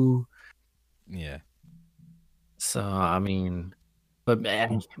too. Yeah. So I mean, but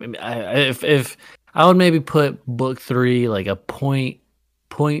man, if I would maybe put book 3 like a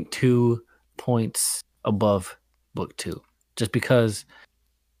 0.2 points above book 2, just because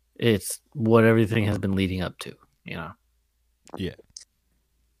it's what everything has been leading up to, you know. Yeah.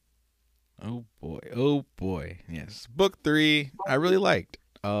 Oh boy. Yes. Book 3 I really liked.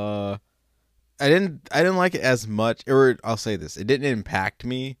 I didn't like it as much, or I'll say this, it didn't impact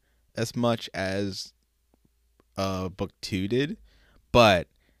me as much as book 2 did, but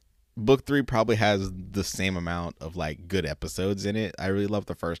book 3 probably has the same amount of like good episodes in it. I really love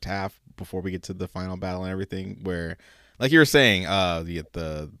the first half before we get to the final battle and everything, where like you were saying,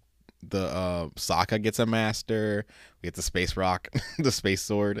 the Sokka gets a master, we get the space rock, the space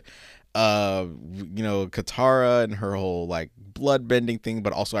sword, you know, Katara and her whole like blood bending thing,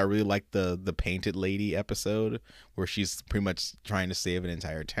 but also I really like the painted lady episode where she's pretty much trying to save an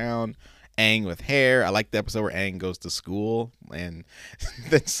entire town. Aang with hair. I like the episode where Aang goes to school and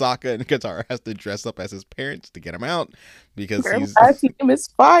then Sokka and Katara has to dress up as his parents to get him out because his last name is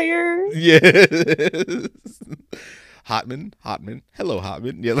Fire. Yes. Hotman. Hello,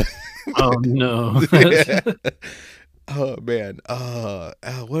 Hotman. Yeah. Oh no. Yeah. Oh man.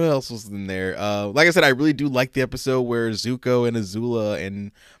 What else was in there? Like I said, I really do like the episode where Zuko and Azula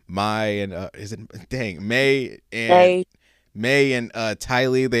and Mai and May and Ty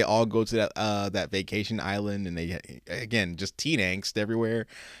Lee, they all go to that vacation island, and they again just teen angst everywhere.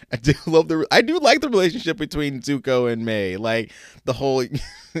 I do like the relationship between Zuko and May, like the whole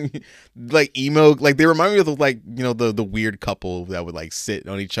like emo, like they remind me of like, you know, the weird couple that would like sit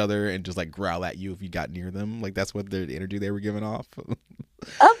on each other and just like growl at you if you got near them. Like that's what the energy they were giving off.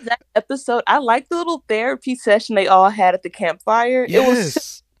 Of that episode, I like the little therapy session they all had at the campfire. Yes. It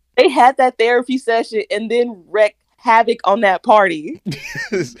was they had that therapy session and then wrecked havoc on that party.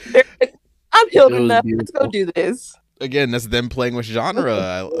 Like, I'm healed enough. Beautiful. Let's go do this. Again, that's them playing with genre.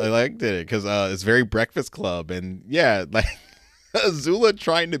 I liked it because it's very Breakfast Club, and yeah, like Azula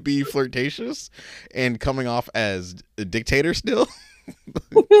trying to be flirtatious and coming off as a dictator still.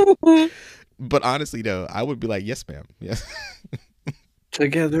 But honestly, though, I would be like, yes, ma'am. Yes.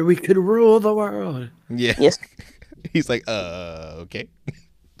 Together we could rule the world. Yeah. Yes. He's like, okay.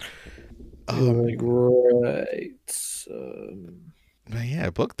 Right. But yeah,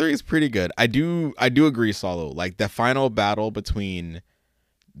 book 3 is pretty good. I do agree, Solo. Like the final battle between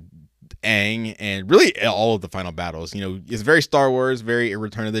Aang and really all of the final battles, it's very Star Wars, very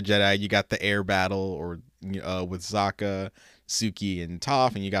Return of the Jedi. You got the air battle or with Sokka, Suki, and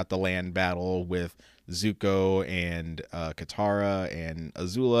Toph, and you got the land battle with Zuko and Katara and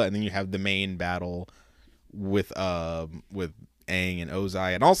Azula, and then you have the main battle with Aang and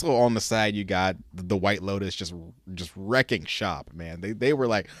Ozai, and also on the side you got the White Lotus just wrecking shop, man. They were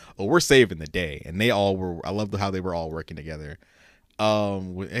like, oh, we're saving the day, and they all were. I loved how they were all working together.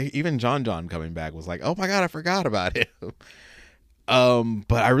 Even John coming back was like, oh my god, I forgot about him.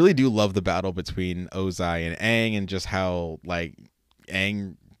 But I really do love the battle between Ozai and Aang, and just how like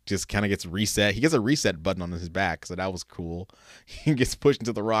Aang just kind of gets reset. He gets a reset button on his back, so that was cool. He gets pushed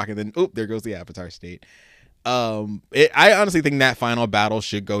into the rock, and then there goes the Avatar state. I honestly think that final battle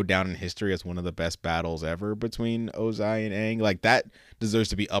should go down in history as one of the best battles ever between Ozai and Aang. Like that deserves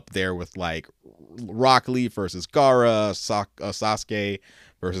to be up there with like Rock Lee versus Gaara, Sasuke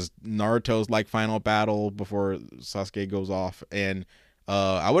versus Naruto's like final battle before Sasuke goes off, and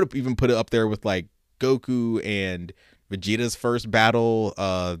I would have even put it up there with like Goku and Vegeta's first battle,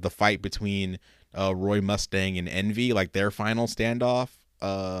 the fight between Roy Mustang and Envy, like their final standoff.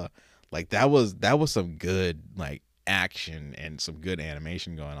 Like that was some good like action and some good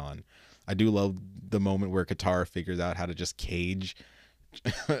animation going on. I do love the moment where Katara figures out how to just cage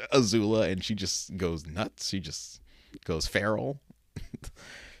Azula, and she just goes nuts. She just goes feral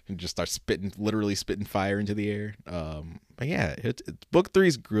and just starts literally spitting fire into the air. But yeah, book 3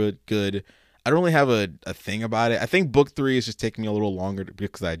 is good. I don't really have a thing about it. I think book 3 is just taking me a little longer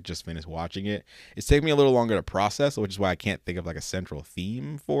because I just finished watching it. It's taking me a little longer to process, which is why I can't think of like a central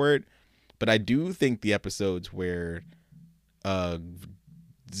theme for it. But I do think the episodes where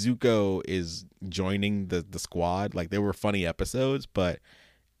Zuko is joining the squad, like they were funny episodes, but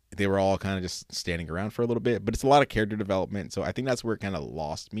they were all kind of just standing around for a little bit. But it's a lot of character development, so I think that's where it kind of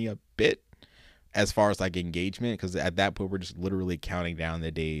lost me a bit as far as like engagement, because at that point we're just literally counting down the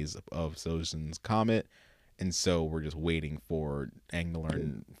days of Sozin's comet, and so we're just waiting for Aang to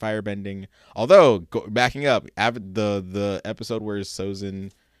learn firebending. Although backing up, the episode where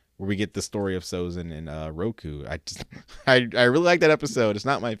we get the story of Sozin and Roku, I really like that episode. It's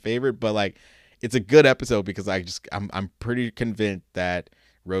not my favorite, but like it's a good episode because I'm pretty convinced that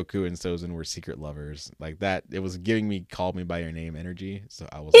Roku and Sozin were secret lovers. Like that, it was giving me "Call Me by Your Name" energy. So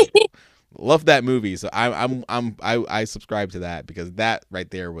I was like, love that movie. So I subscribe to that, because that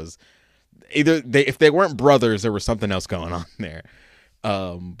right there was either if they weren't brothers, there was something else going on there.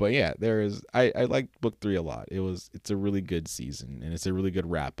 But yeah, I like book 3 a lot. It's a really good season, and it's a really good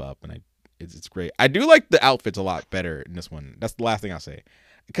wrap up, and it's great. I do like the outfits a lot better in this one. That's the last thing I'll say,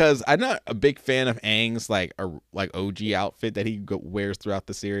 because I'm not a big fan of Aang's like OG outfit that he wears throughout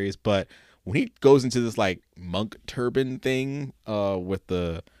the series, but when he goes into this like monk turban thing,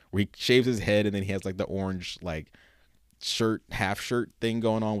 where he shaves his head and then he has like the orange like half shirt thing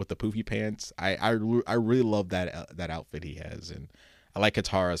going on with the poofy pants. I really love that outfit he has, and I like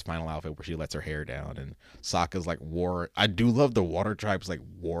Katara's final outfit where she lets her hair down, and Sokka's like war. I do love the Water Tribe's like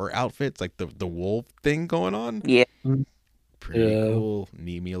war outfits, like the wolf thing going on. Yeah, pretty cool.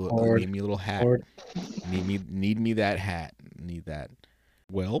 Need me a little hat. Need me that hat. Need that.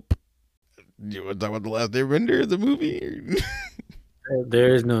 Welp. You want to talk about The Last Airbender, the movie?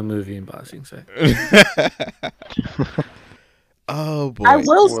 There is no movie in Boxing Say. Oh boy. I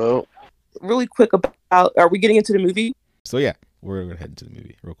will really quick about. Are we getting into the movie? So yeah, we're gonna head into the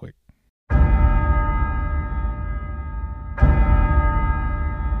movie real quick.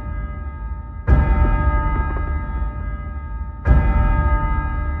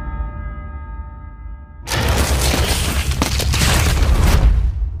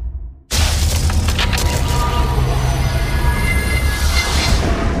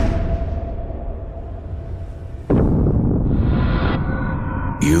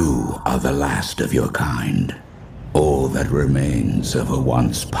 You are the last of your kind. All that remains of a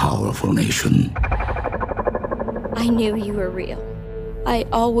once powerful nation. I knew you were real. I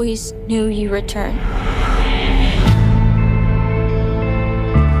always knew you returned.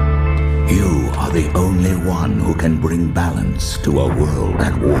 You are the only one who can bring balance to a world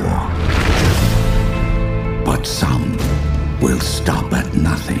at war. But some will stop at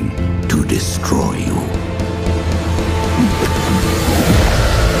nothing to destroy you.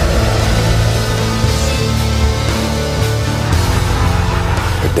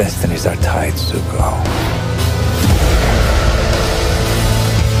 Our destinies are tied, Zuko.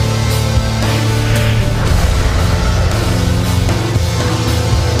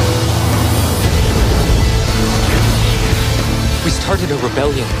 We started a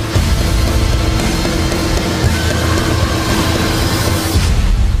rebellion.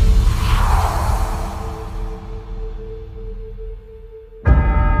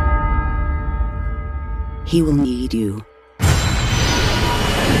 He will need you.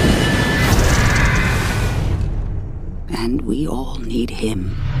 And we all need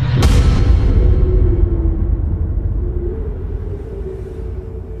him.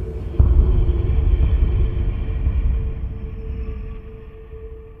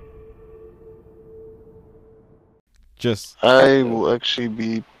 I will actually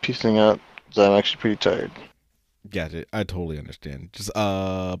be peacing out because I'm actually pretty tired. Gotcha. I totally understand. Just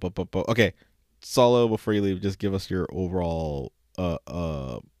okay. Solo, before you leave, just give us your overall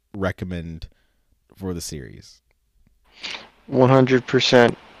recommend for the series.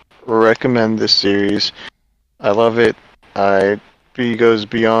 100% recommend this series. I love it. It goes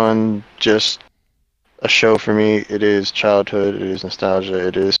beyond just a show for me. It is childhood. It is nostalgia.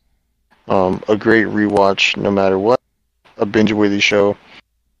 It is a great rewatch no matter what. A binge-worthy show.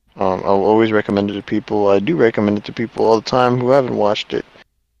 I'll always recommend it to people. I do recommend it to people all the time who haven't watched it.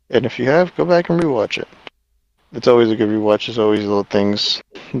 And if you have, go back and rewatch it. It's always a good rewatch. There's always little things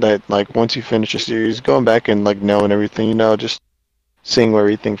that, like, once you finish a series, going back and, like, knowing everything, you know, just seeing where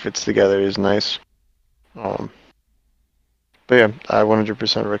everything fits together is nice. But yeah, I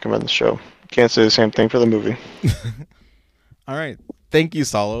 100% recommend the show. Can't say the same thing for the movie. All right. Thank you,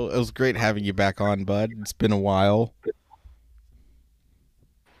 Solo. It was great having you back on, bud. It's been a while.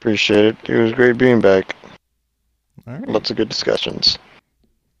 Appreciate it. It was great being back. All right. Lots of good discussions.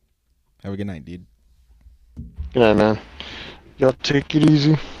 Have a good night, dude. Good night, man. Y'all take it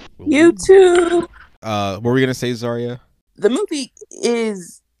easy. You too. What were we gonna say, Zarya? The movie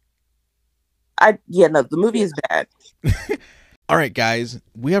is the movie is bad. All right, guys,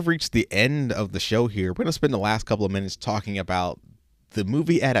 we have reached the end of the show here. We're going to spend the last couple of minutes talking about the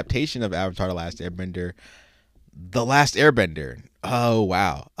movie adaptation of Avatar: The Last Airbender, The Last Airbender. Oh,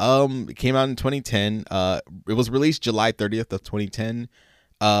 wow. It came out in 2010. It was released July 30th of 2010.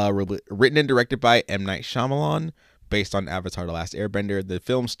 Written and directed by M. Night Shyamalan, based on Avatar: The Last Airbender. The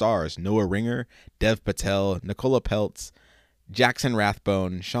film stars Noah Ringer, Dev Patel, Nicola Peltz, Jackson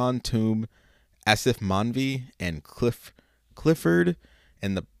Rathbone, Sean Toom, Asif Manvi, and Clifford.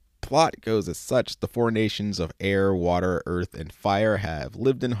 And the plot goes as such: the four nations of air, water, earth, and fire have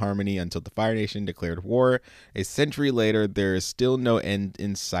lived in harmony until the Fire Nation declared war. A century later, there is still no end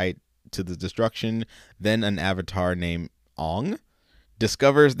in sight to the destruction. Then an avatar named Ong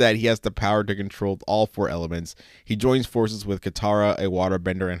discovers that he has the power to control all four elements. He joins forces with Katara, a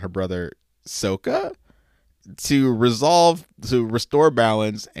waterbender, and her brother Sokka to restore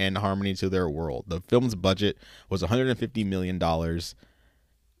balance and harmony to their world. The film's budget was $150 million.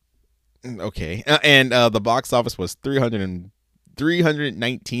 Okay. And the box office was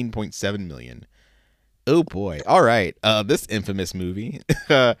 $319.7 million. Oh boy. All right. This infamous movie.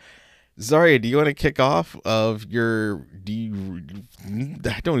 Zarya, do you want to kick off of your?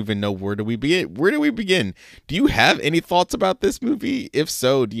 I don't even know where do we begin. Do you have any thoughts about this movie? If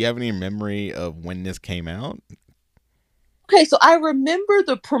so, do you have any memory of when this came out? Okay, so I remember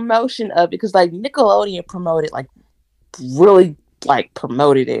the promotion of it because like Nickelodeon promoted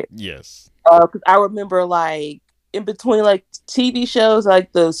promoted it. Yes. Because I remember like in between like TV shows,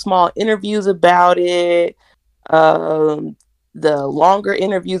 like the small interviews about it, the longer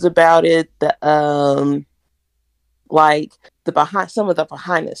interviews about it, like some of the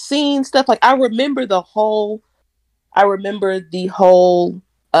behind the scenes stuff. Like I remember the whole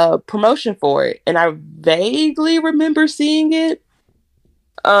promotion for it, and I vaguely remember seeing it.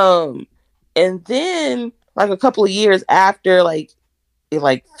 And then like a couple of years after like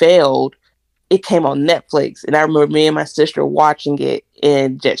it failed, it came on Netflix, and I remember me and my sister watching it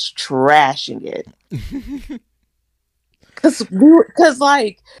and just trashing it. Cause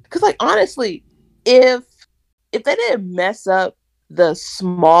honestly, if they didn't mess up the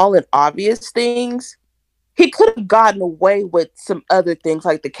small and obvious things, he could have gotten away with some other things.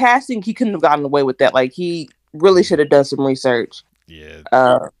 Like the casting, he couldn't have gotten away with that. Like he really should have done some research. Yeah.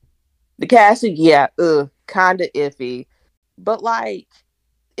 The casting, kind of iffy, but like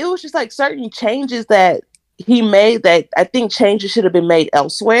it was just like certain changes that he made that I think changes should have been made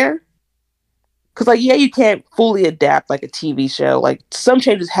elsewhere. Because, like, yeah, you can't fully adapt, like, a TV show. Like, some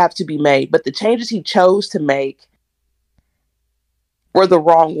changes have to be made. But the changes he chose to make were the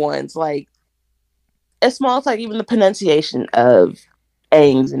wrong ones. Like, as small as, like, even the pronunciation of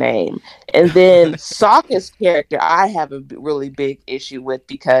Aang's name. And then Sokka's character, I have a really big issue with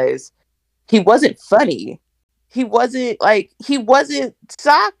because he wasn't funny. He wasn't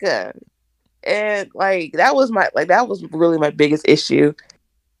Sokka. And like that was really my biggest issue.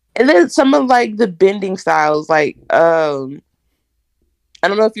 And then some of like the bending styles, like I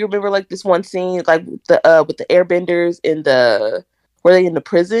don't know if you remember like this one scene, like with the airbenders in the were they in the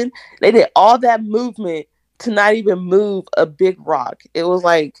prison? They did all that movement to not even move a big rock. It was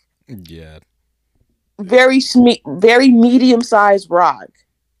like yeah, very medium sized rock.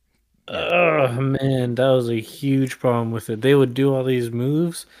 Oh man, that was a huge problem with it. They would do all these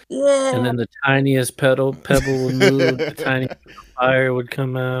moves, and then the tiniest pebble would move, the tiniest fire would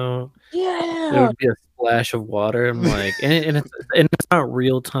come out. Yeah, there would be a splash of water. I'm like, and it's not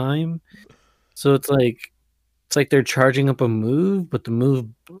real time, so it's like they're charging up a move, but the move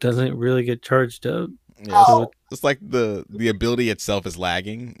doesn't really get charged up. Yeah, So it's like the ability itself is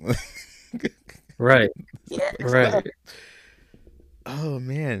lagging. right, yeah, right. Oh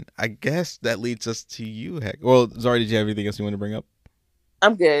man, I guess that leads us to you, Hector. Well, Zari, did you have anything else you want to bring up?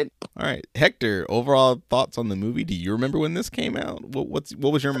 I'm good. All right, Hector. Overall thoughts on the movie? Do you remember when this came out? What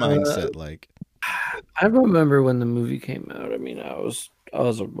was your mindset like? I remember when the movie came out. I mean, I was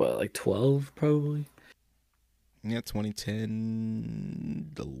what, like 12 probably. Yeah,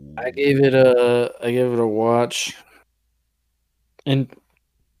 2010. I gave it a watch, and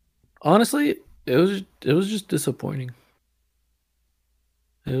honestly, it was just disappointing.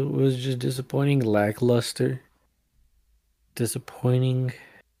 It was just disappointing, lackluster, disappointing,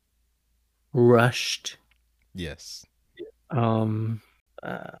 rushed. Yes. But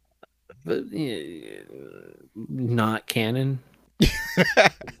not canon.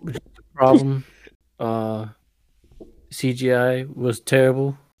 Which is the problem. CGI was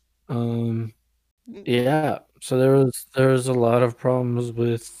terrible. Yeah. So there was a lot of problems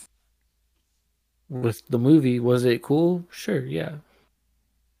with the movie. Was it cool? Sure. Yeah.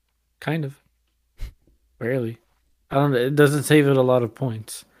 Kind of. Barely. I don't know. It doesn't save it a lot of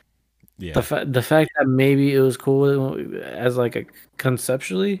points. Yeah. The fact that maybe it was cool as like a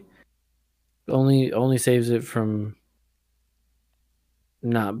conceptually only saves it from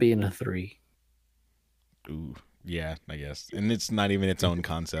not being a 3. Ooh, yeah, I guess. And it's not even its own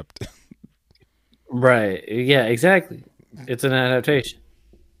concept. Right. Yeah, exactly. It's an adaptation.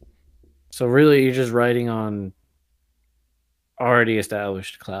 So really you're just writing on already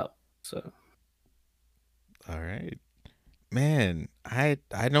established clout. So all right. Man, I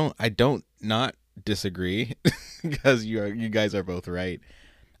don't not disagree because you guys are both right.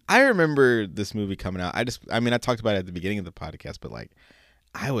 I remember this movie coming out. I mean I talked about it at the beginning of the podcast, but like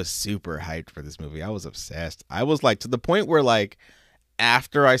I was super hyped for this movie. I was obsessed. I was like to the point where like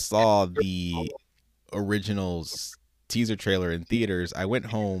after I saw the originals teaser trailer in theaters, I went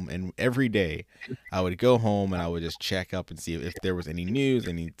home and every day I would go home and I would just check up and see if there was any news,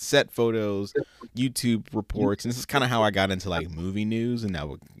 any set photos, YouTube reports. And this is kind of how I got into like movie news, and that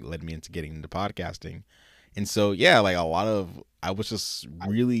led me into getting into podcasting. And so yeah, like I was just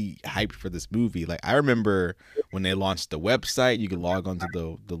really hyped for this movie. Like I remember when they launched the website, you could log on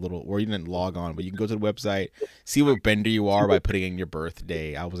to the little, or you didn't log on, but you can go to the website, see what bender you are by putting in your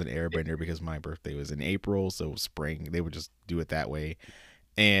birthday. I was an airbender because my birthday was in April, so spring. They would just do it that way.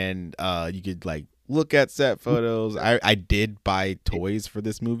 And you could like look at set photos. I did buy toys for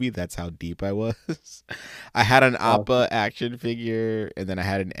this movie. That's how deep I was. I had an Appa action figure, and then I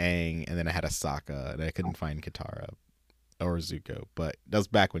had an Aang, and then I had a Sokka, and I couldn't find Katara or Zuko. But that was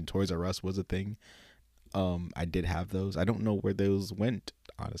back when Toys R Us was a thing. I did have those. I don't know where those went.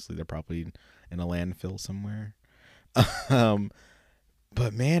 Honestly, they're probably in a landfill somewhere.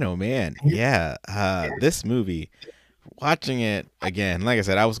 But man, oh man, yeah. This movie. Watching it again, like I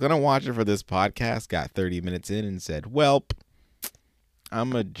said, I was gonna watch it for this podcast. Got 30 minutes in and said, "Welp,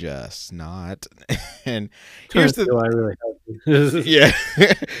 I'ma just not." And here's yeah.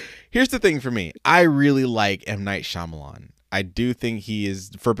 Here's the thing for me. I really like M. Night Shyamalan. I do think he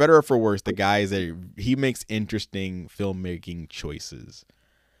is, for better or for worse, the guy is that he makes interesting filmmaking choices.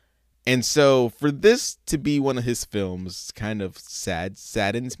 And so for this to be one of his films, kind of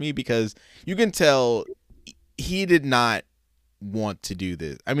saddens me because you can tell he did not want to do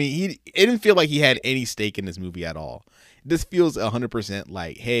this. I mean, it didn't feel like he had any stake in this movie at all. This feels 100%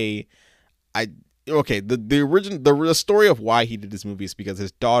 like, hey, the story of why he did this movie is because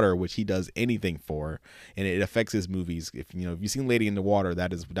his daughter, which he does anything for, and it affects his movies. If you've seen Lady in the Water,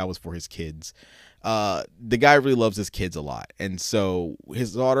 that was for his kids. The guy really loves his kids a lot, and so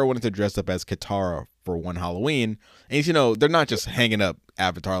his daughter wanted to dress up as Katara for one Halloween, and they're not just hanging up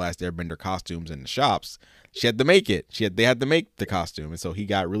Avatar: Last Airbender costumes in the shops. She had to make it. They had to make the costume, and so he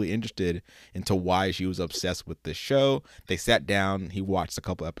got really interested into why she was obsessed with this show. They sat down. He watched a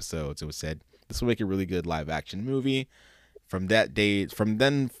couple episodes and said, "This will make a really good live action movie." from that day, from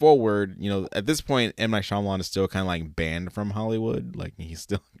then forward, at this point, M. Night Shyamalan is still kind of like banned from Hollywood. Like he's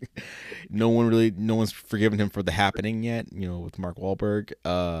still, no one's forgiven him for The Happening yet. With Mark Wahlberg,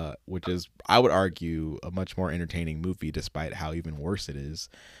 which is, I would argue, a much more entertaining movie, despite how even worse it is.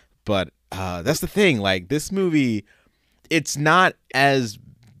 But that's the thing. Like this movie, it's not as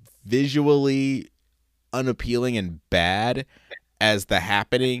visually unappealing and bad as The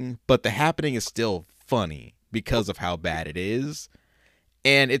Happening, but The Happening is still funny because of how bad it is.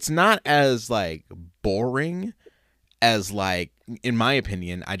 And it's not as like boring as, like, in my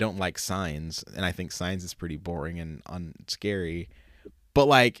opinion, I don't like Signs, and I think Signs is pretty boring and scary. But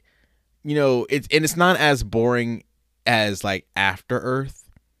like, it's not as boring as like After Earth.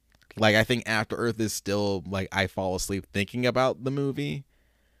 Like I think After Earth is still like I fall asleep thinking about the movie.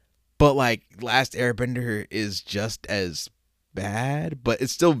 But like Last Airbender is just as bad, but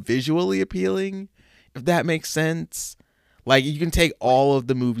it's still visually appealing, if that makes sense. Like you can take all of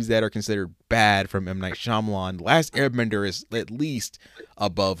the movies that are considered bad from M. Night Shyamalan. Last Airbender is at least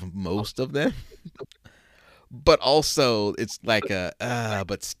above most of them. But also it's like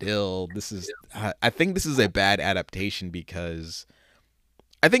but still, I think this is a bad adaptation because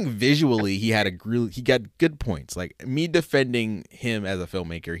I think visually he got good points. Like me defending him as a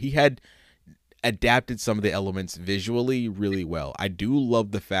filmmaker, he had adapted some of the elements visually really well. I do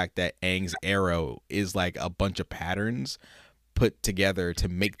love the fact that Aang's arrow is like a bunch of patterns put together to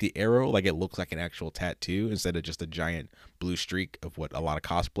make the arrow like it looks like an actual tattoo instead of just a giant blue streak of what a lot of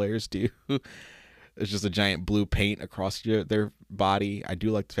cosplayers do. It's just a giant blue paint across their body. I do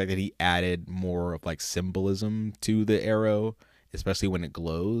like the fact that he added more of like symbolism to the arrow, especially when it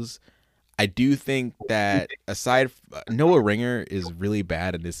glows. I do think that Noah Ringer is really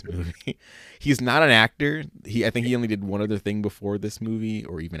bad in this movie. He's not an actor. I think he only did one other thing before this movie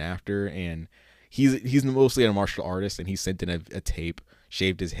or even after, and he's mostly a martial artist, and he sent in a tape,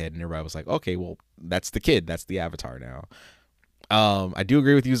 shaved his head, and everybody was like, okay, well, that's the kid. That's the Avatar now. I do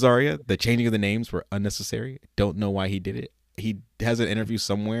agree with you, Zarya. The changing of the names were unnecessary. Don't know why he did it. He has an interview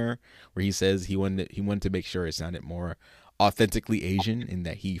somewhere where he says he wanted to make sure it sounded more authentically Asian, in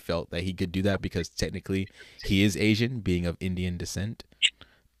that he felt that he could do that because technically he is Asian, being of Indian descent.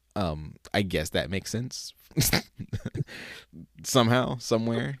 I guess that makes sense. Somehow,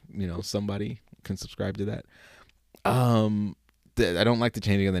 somewhere, somebody can subscribe to that. I don't like the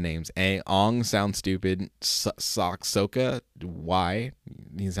changing of the names. Ong sounds stupid. Soka, why?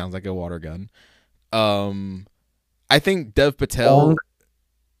 He sounds like a water gun. I think Dev Patel. Ong.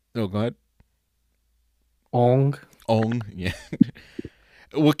 Oh, go ahead. Ong, yeah.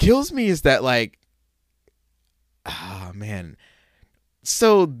 What kills me is that, like, man.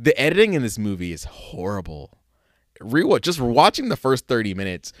 So the editing in this movie is horrible. Just watching the first 30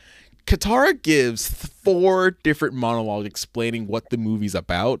 minutes, Katara gives 4 different monologues explaining what the movie's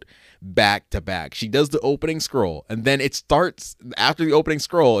about back to back. She does the opening scroll, and then it starts after the opening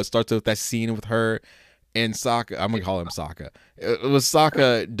scroll. It starts with that scene with her and Sokka. I'm gonna call him Sokka. It was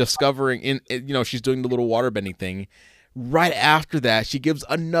Sokka discovering she's doing the little waterbending thing. Right after that, she gives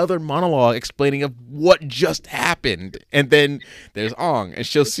another monologue explaining of what just happened, and then there's Ong, and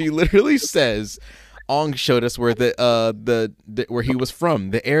she literally says, Ong showed us where where he was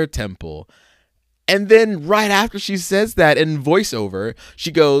from, the Air Temple. And then right after she says that in voiceover,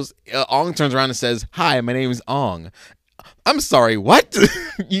 she goes, Ong turns around and says, "Hi, my name is Ong." I'm sorry, what?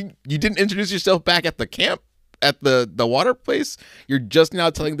 you didn't introduce yourself back at the camp, at the water place? You're just now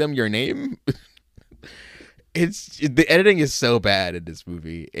telling them your name? The editing is so bad in this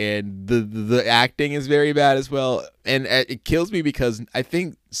movie, and the acting is very bad as well, and it kills me because I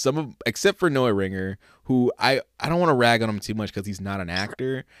think except for Noah Ringer, who I don't want to rag on him too much because he's not an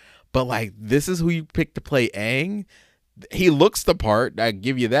actor, but like this is who you picked to play Aang. He looks the part, I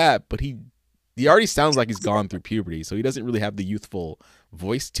give you that, but he already sounds like he's gone through puberty, so he doesn't really have the youthful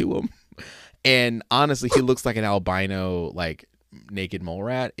voice to him. And honestly, he looks like an albino, like, naked mole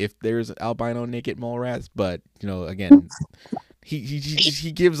rat, if there's albino naked mole rats. But again,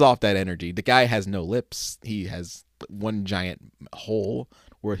 he gives off that energy. The guy has no lips. He has one giant hole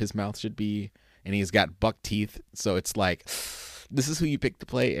where his mouth should be, and he's got buck teeth. So it's like, this is who you picked to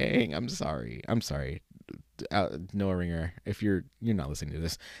play Aang. I'm sorry. Noah Ringer, if you're not listening to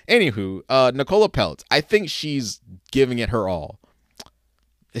this. Anywho, Nicola Peltz, I think she's giving it her all.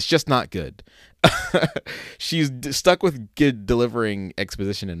 It's just not good. She's stuck with good delivering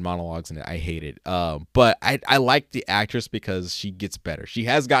exposition and monologues, and I hate it. But I like the actress because she gets better. She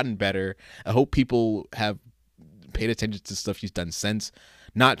has gotten better. I hope people have paid attention to stuff she's done since.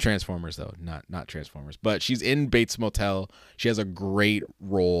 Not Transformers, though. Not Transformers. But she's in Bates Motel. She has a great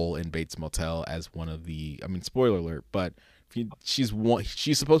role in Bates Motel as one of the... spoiler alert, but She's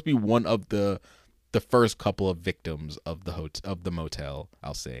supposed to be one of the first couple of victims of the motel,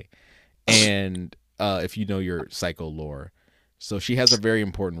 I'll say. And if you know your Psycho lore, so she has a very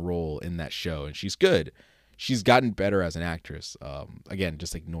important role in that show, and she's good. She's gotten better as an actress. Again,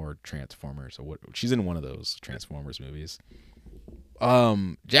 just ignore Transformers or what. She's in one of those Transformers movies.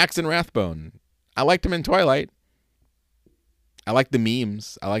 Jackson Rathbone. I liked him in Twilight. I like the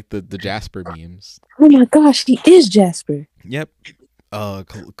memes. I like the Jasper memes. Oh my gosh, he is Jasper. Yep.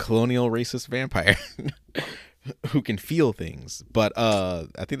 Colonial racist vampire who can feel things. But I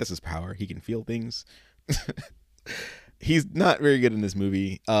think that's his power. He can feel things. He's not very good in this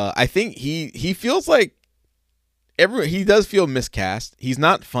movie. I think he feels like he does feel miscast. He's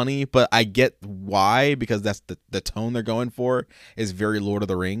not funny, but I get why, because that's the tone they're going for is very Lord of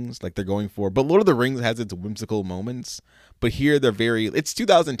the Rings. Like they're going for, but Lord of the Rings has its whimsical moments. But here it's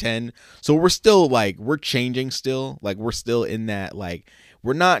 2010, so we're still we're changing still. Like we're still in that,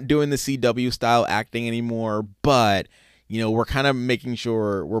 we're not doing the CW style acting anymore, but we're kind of making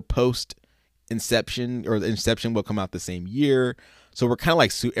sure we're post Inception, or Inception will come out the same year. So we're kind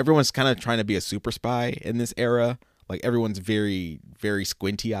of everyone's kind of trying to be a super spy in this era. Like everyone's very, very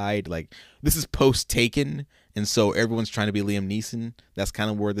squinty eyed. Like this is post Taken. And so everyone's trying to be Liam Neeson. That's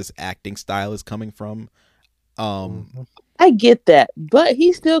kind of where this acting style is coming from. I get that, but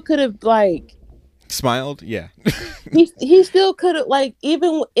he still could have smiled. Yeah. he still could have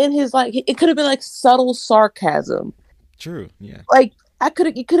even in his it could have been subtle sarcasm. True. Yeah.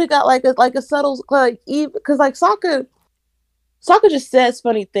 You could have got a subtle because Sokka just says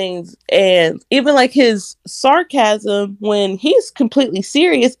funny things, and even his sarcasm when he's completely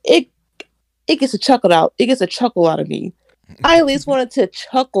serious, it gets a chuckle out. It gets a chuckle out of me. I at least wanted to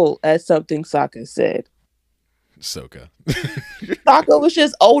chuckle at something Sokka said. Sokka was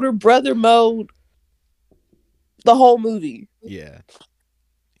just older brother mode the whole movie. Yeah.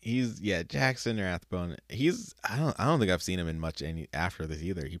 Jackson Rathbone. I don't think I've seen him in much after this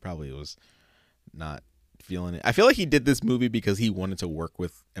either. He probably was not feeling it. I feel like he did this movie because he wanted to work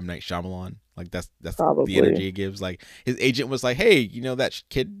with M. Night Shyamalan. That's probably the energy he gives. His agent was like, "Hey,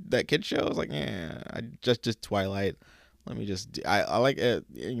 that kid show?" I was like, "Yeah, I just Twilight. Let me just I like it.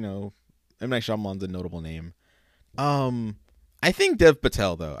 M. Night Shyamalan's a notable name." I think Dev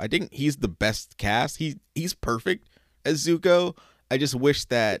Patel though. I think he's the best cast. He's perfect as Zuko. I just wish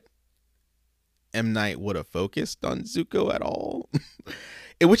that M. Night would have focused on Zuko at all.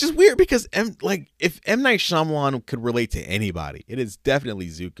 Which is weird because if M. Night Shyamalan could relate to anybody, it is definitely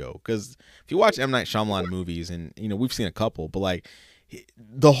Zuko. Because if you watch M. Night Shyamalan movies, and we've seen a couple, but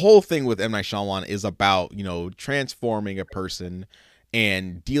the whole thing with M. Night Shyamalan is about transforming a person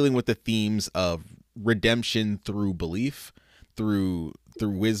and dealing with the themes of redemption through belief, through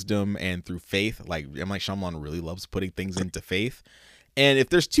wisdom, and through faith. M. Night Shyamalan really loves putting things into faith. And if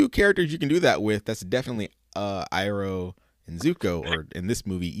there's two characters you can do that with, that's definitely Iroh and Zuko, or in this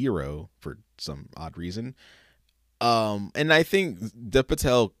movie Iroh for some odd reason. And I think Dev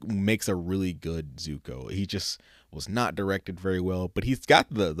Patel makes a really good Zuko. He just was not directed very well, but he's got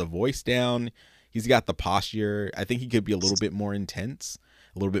the voice down. He's got the posture. I think he could be a little bit more intense,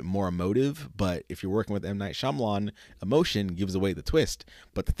 a little bit more emotive, but if you're working with M. Night Shyamalan, emotion gives away the twist.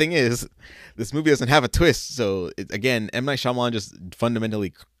 But the thing is, this movie doesn't have a twist, so again, M. Night Shyamalan just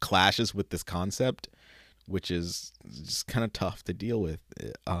fundamentally clashes with this concept, which is just kind of tough to deal with.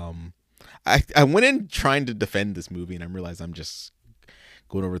 I went in trying to defend this movie, and I realized I'm just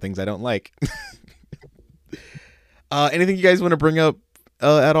going over things I don't like. Anything you guys want to bring up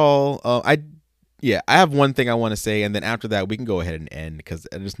at all? I have one thing I want to say, and then after that, we can go ahead and end, because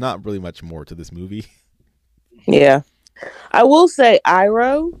there's not really much more to this movie. Yeah. I will say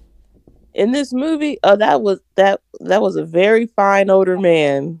Iroh in this movie, that was a very fine older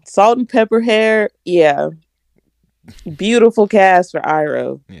man. Salt and pepper hair. Yeah. Beautiful cast for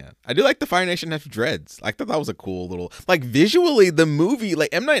Iroh. Yeah. I do like the Fire Nation have dreads. I thought that was a cool little, visually, the movie,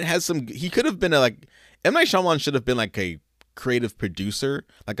 M. Night has he could have been M. Night Shyamalan should have been a creative producer,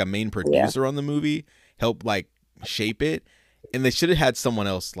 a main producer on the movie, help shape it, and they should have had someone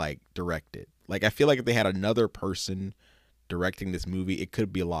else direct it. I feel like if they had another person directing this movie, it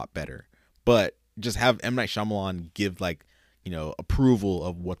could be a lot better. But just have M. Night Shyamalan give approval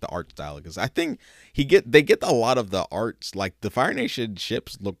of what the art style is. I think they get a lot of the arts. The Fire Nation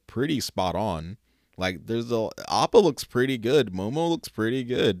ships look pretty spot on. There's Appa looks pretty good, Momo looks pretty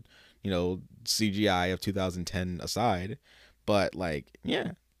good, CGI of 2010 aside. But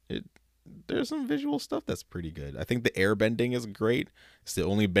there's some visual stuff that's pretty good. I think the airbending is great. It's the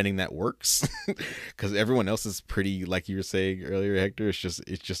only bending that works, because everyone else is pretty, like you were saying earlier, Hector. It's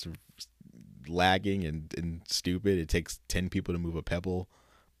just lagging and stupid. It takes 10 people to move a pebble.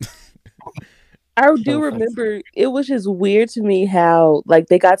 I do remember it was just weird to me how like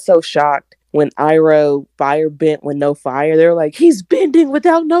they got so shocked when Iroh fire bent with no fire. They're like, he's bending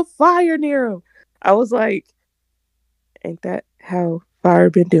without no fire near him. I was like, ain't that how fire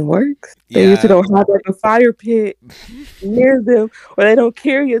bending works? They usually don't have like a fire pit near them, or they don't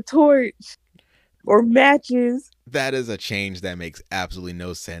carry a torch or matches. That is a change that makes absolutely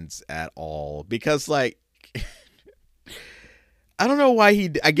no sense at all. Because like I don't know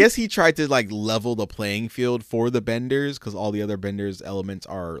why I guess he tried to like level the playing field for the benders, because all the other benders elements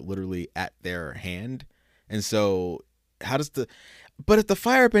are literally at their hand. And so how does but if the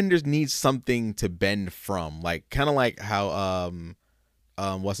firebenders need something to bend from, like kind of like how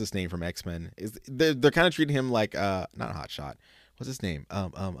what's his name from X-Men is, they're kind of treating him like not Hotshot, what's his name,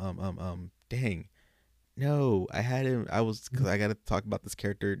 dang, no, I had him, because I gotta talk about this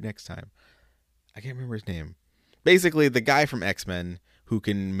character next time. I can't remember his name. Basically, the guy from X-Men who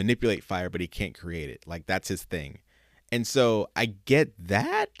can manipulate fire, but he can't create it. Like, that's his thing. And so I get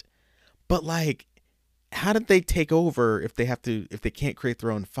that, but like, how did they take over if they can't create their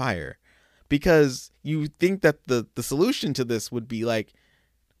own fire? Because you think that the solution to this would be like,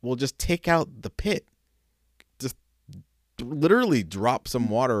 well, just take out the pit. Just literally drop some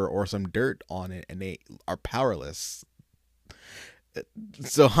water or some dirt on it and they are powerless.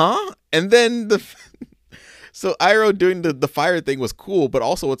 So, And then so Iroh doing the fire thing was cool, but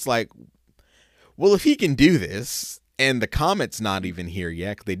also it's like, well, if he can do this and the comet's not even here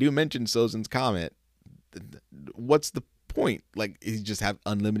yet, 'cause they do mention Sozin's comet, what's the point? Like, he just have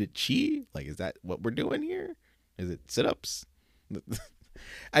unlimited chi? Like, is that what we're doing here? Is it sit-ups?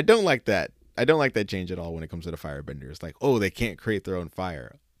 I don't like that. I don't like that change at all when it comes to the firebenders. Like, oh, they can't create their own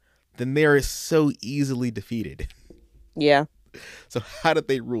fire. Then they are so easily defeated. Yeah. So how did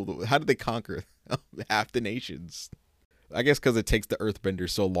they how did they conquer half the nations? I guess because it takes the earthbenders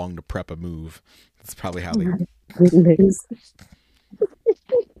so long to prep a move. That's probably how they...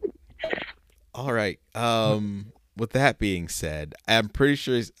 All right. With that being said, I'm pretty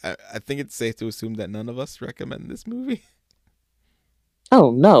sure I think it's safe to assume that none of us recommend this movie.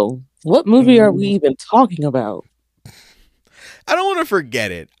 Oh no! What movie are we even talking about? I don't want to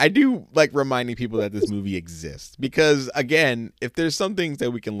forget it. I do like reminding people that this movie exists because, again, if there's some things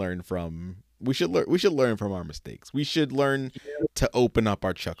that we can learn from, we should learn from our mistakes. We should learn to open up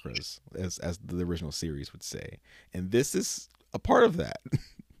our chakras, as the original series would say, and this is a part of that.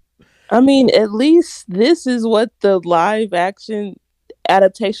 I mean, at least this is what the live action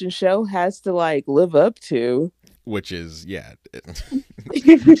adaptation show has to like live up to. Which is, yeah.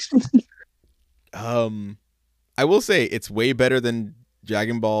 I will say it's way better than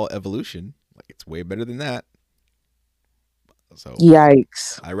Dragon Ball Evolution. Like, it's way better than that. So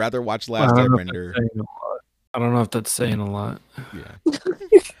yikes! I rather watch Last Airbender. I don't know if that's saying a lot. Yeah.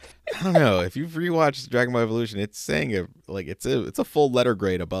 I don't know. If you've rewatched Dragon Ball Evolution, it's saying it's a full letter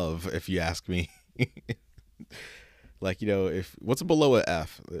grade above, if you ask me. Like, if what's below a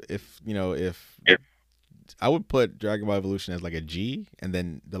F? If I would put Dragon Ball Evolution as like a G, and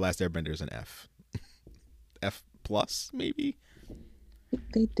then The Last Airbender is an F. F plus, maybe?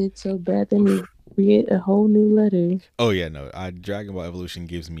 They did so bad, they need to create a whole new letter. Oh, yeah, no. Dragon Ball Evolution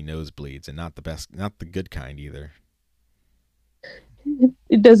gives me nosebleeds, and not the good kind either.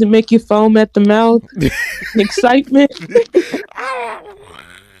 It doesn't make you foam at the mouth. Excitement.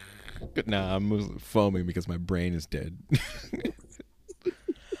 Nah, I'm foaming because my brain is dead.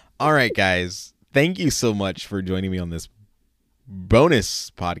 All right, guys. Thank you so much for joining me on this bonus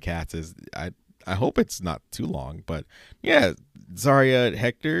podcast. I hope it's not too long, but yeah, Zarya,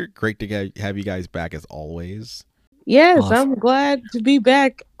 Hector, great to have you guys back as always. Yes, awesome. I'm glad to be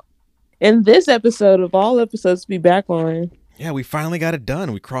back in this episode of all episodes to be back on. Yeah, we finally got it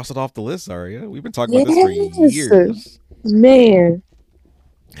done. We crossed it off the list, Zarya. We've been talking about this for years. Man.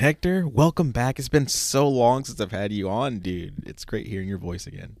 Hector, welcome back. It's been so long since I've had you on, dude. It's great hearing your voice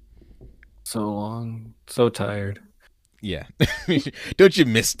again. So long. So tired. Yeah. Don't you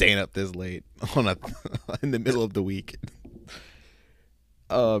miss staying up this late in the middle of the week?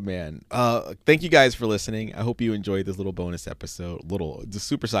 Oh, man. Thank you guys for listening. I hope you enjoyed this little bonus episode. The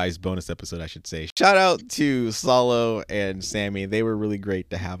supersized bonus episode, I should say. Shout out to Solo and Sammy. They were really great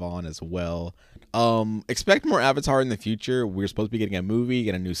to have on as well. Expect more Avatar in the future. We're supposed to be getting a movie,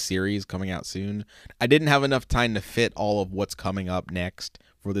 get a new series coming out soon. I didn't have enough time to fit all of what's coming up next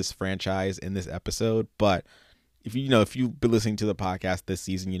for this franchise in this episode, but if you've been listening to the podcast this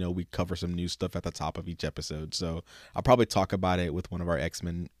season, we cover some new stuff at the top of each episode. So I'll probably talk about it with one of our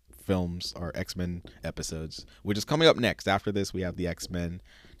X-Men films or X-Men episodes, which is coming up next. After this, we have the X-Men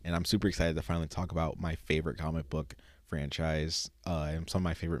and I'm super excited to finally talk about my favorite comic book franchise and some of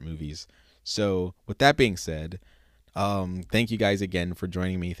my favorite movies. So with that being said, thank you guys again for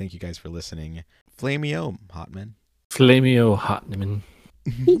joining me. Thank you guys for listening. Flameo, Hotman. Flameo Hotman.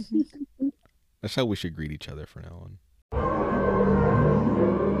 That's how we should greet each other from now on.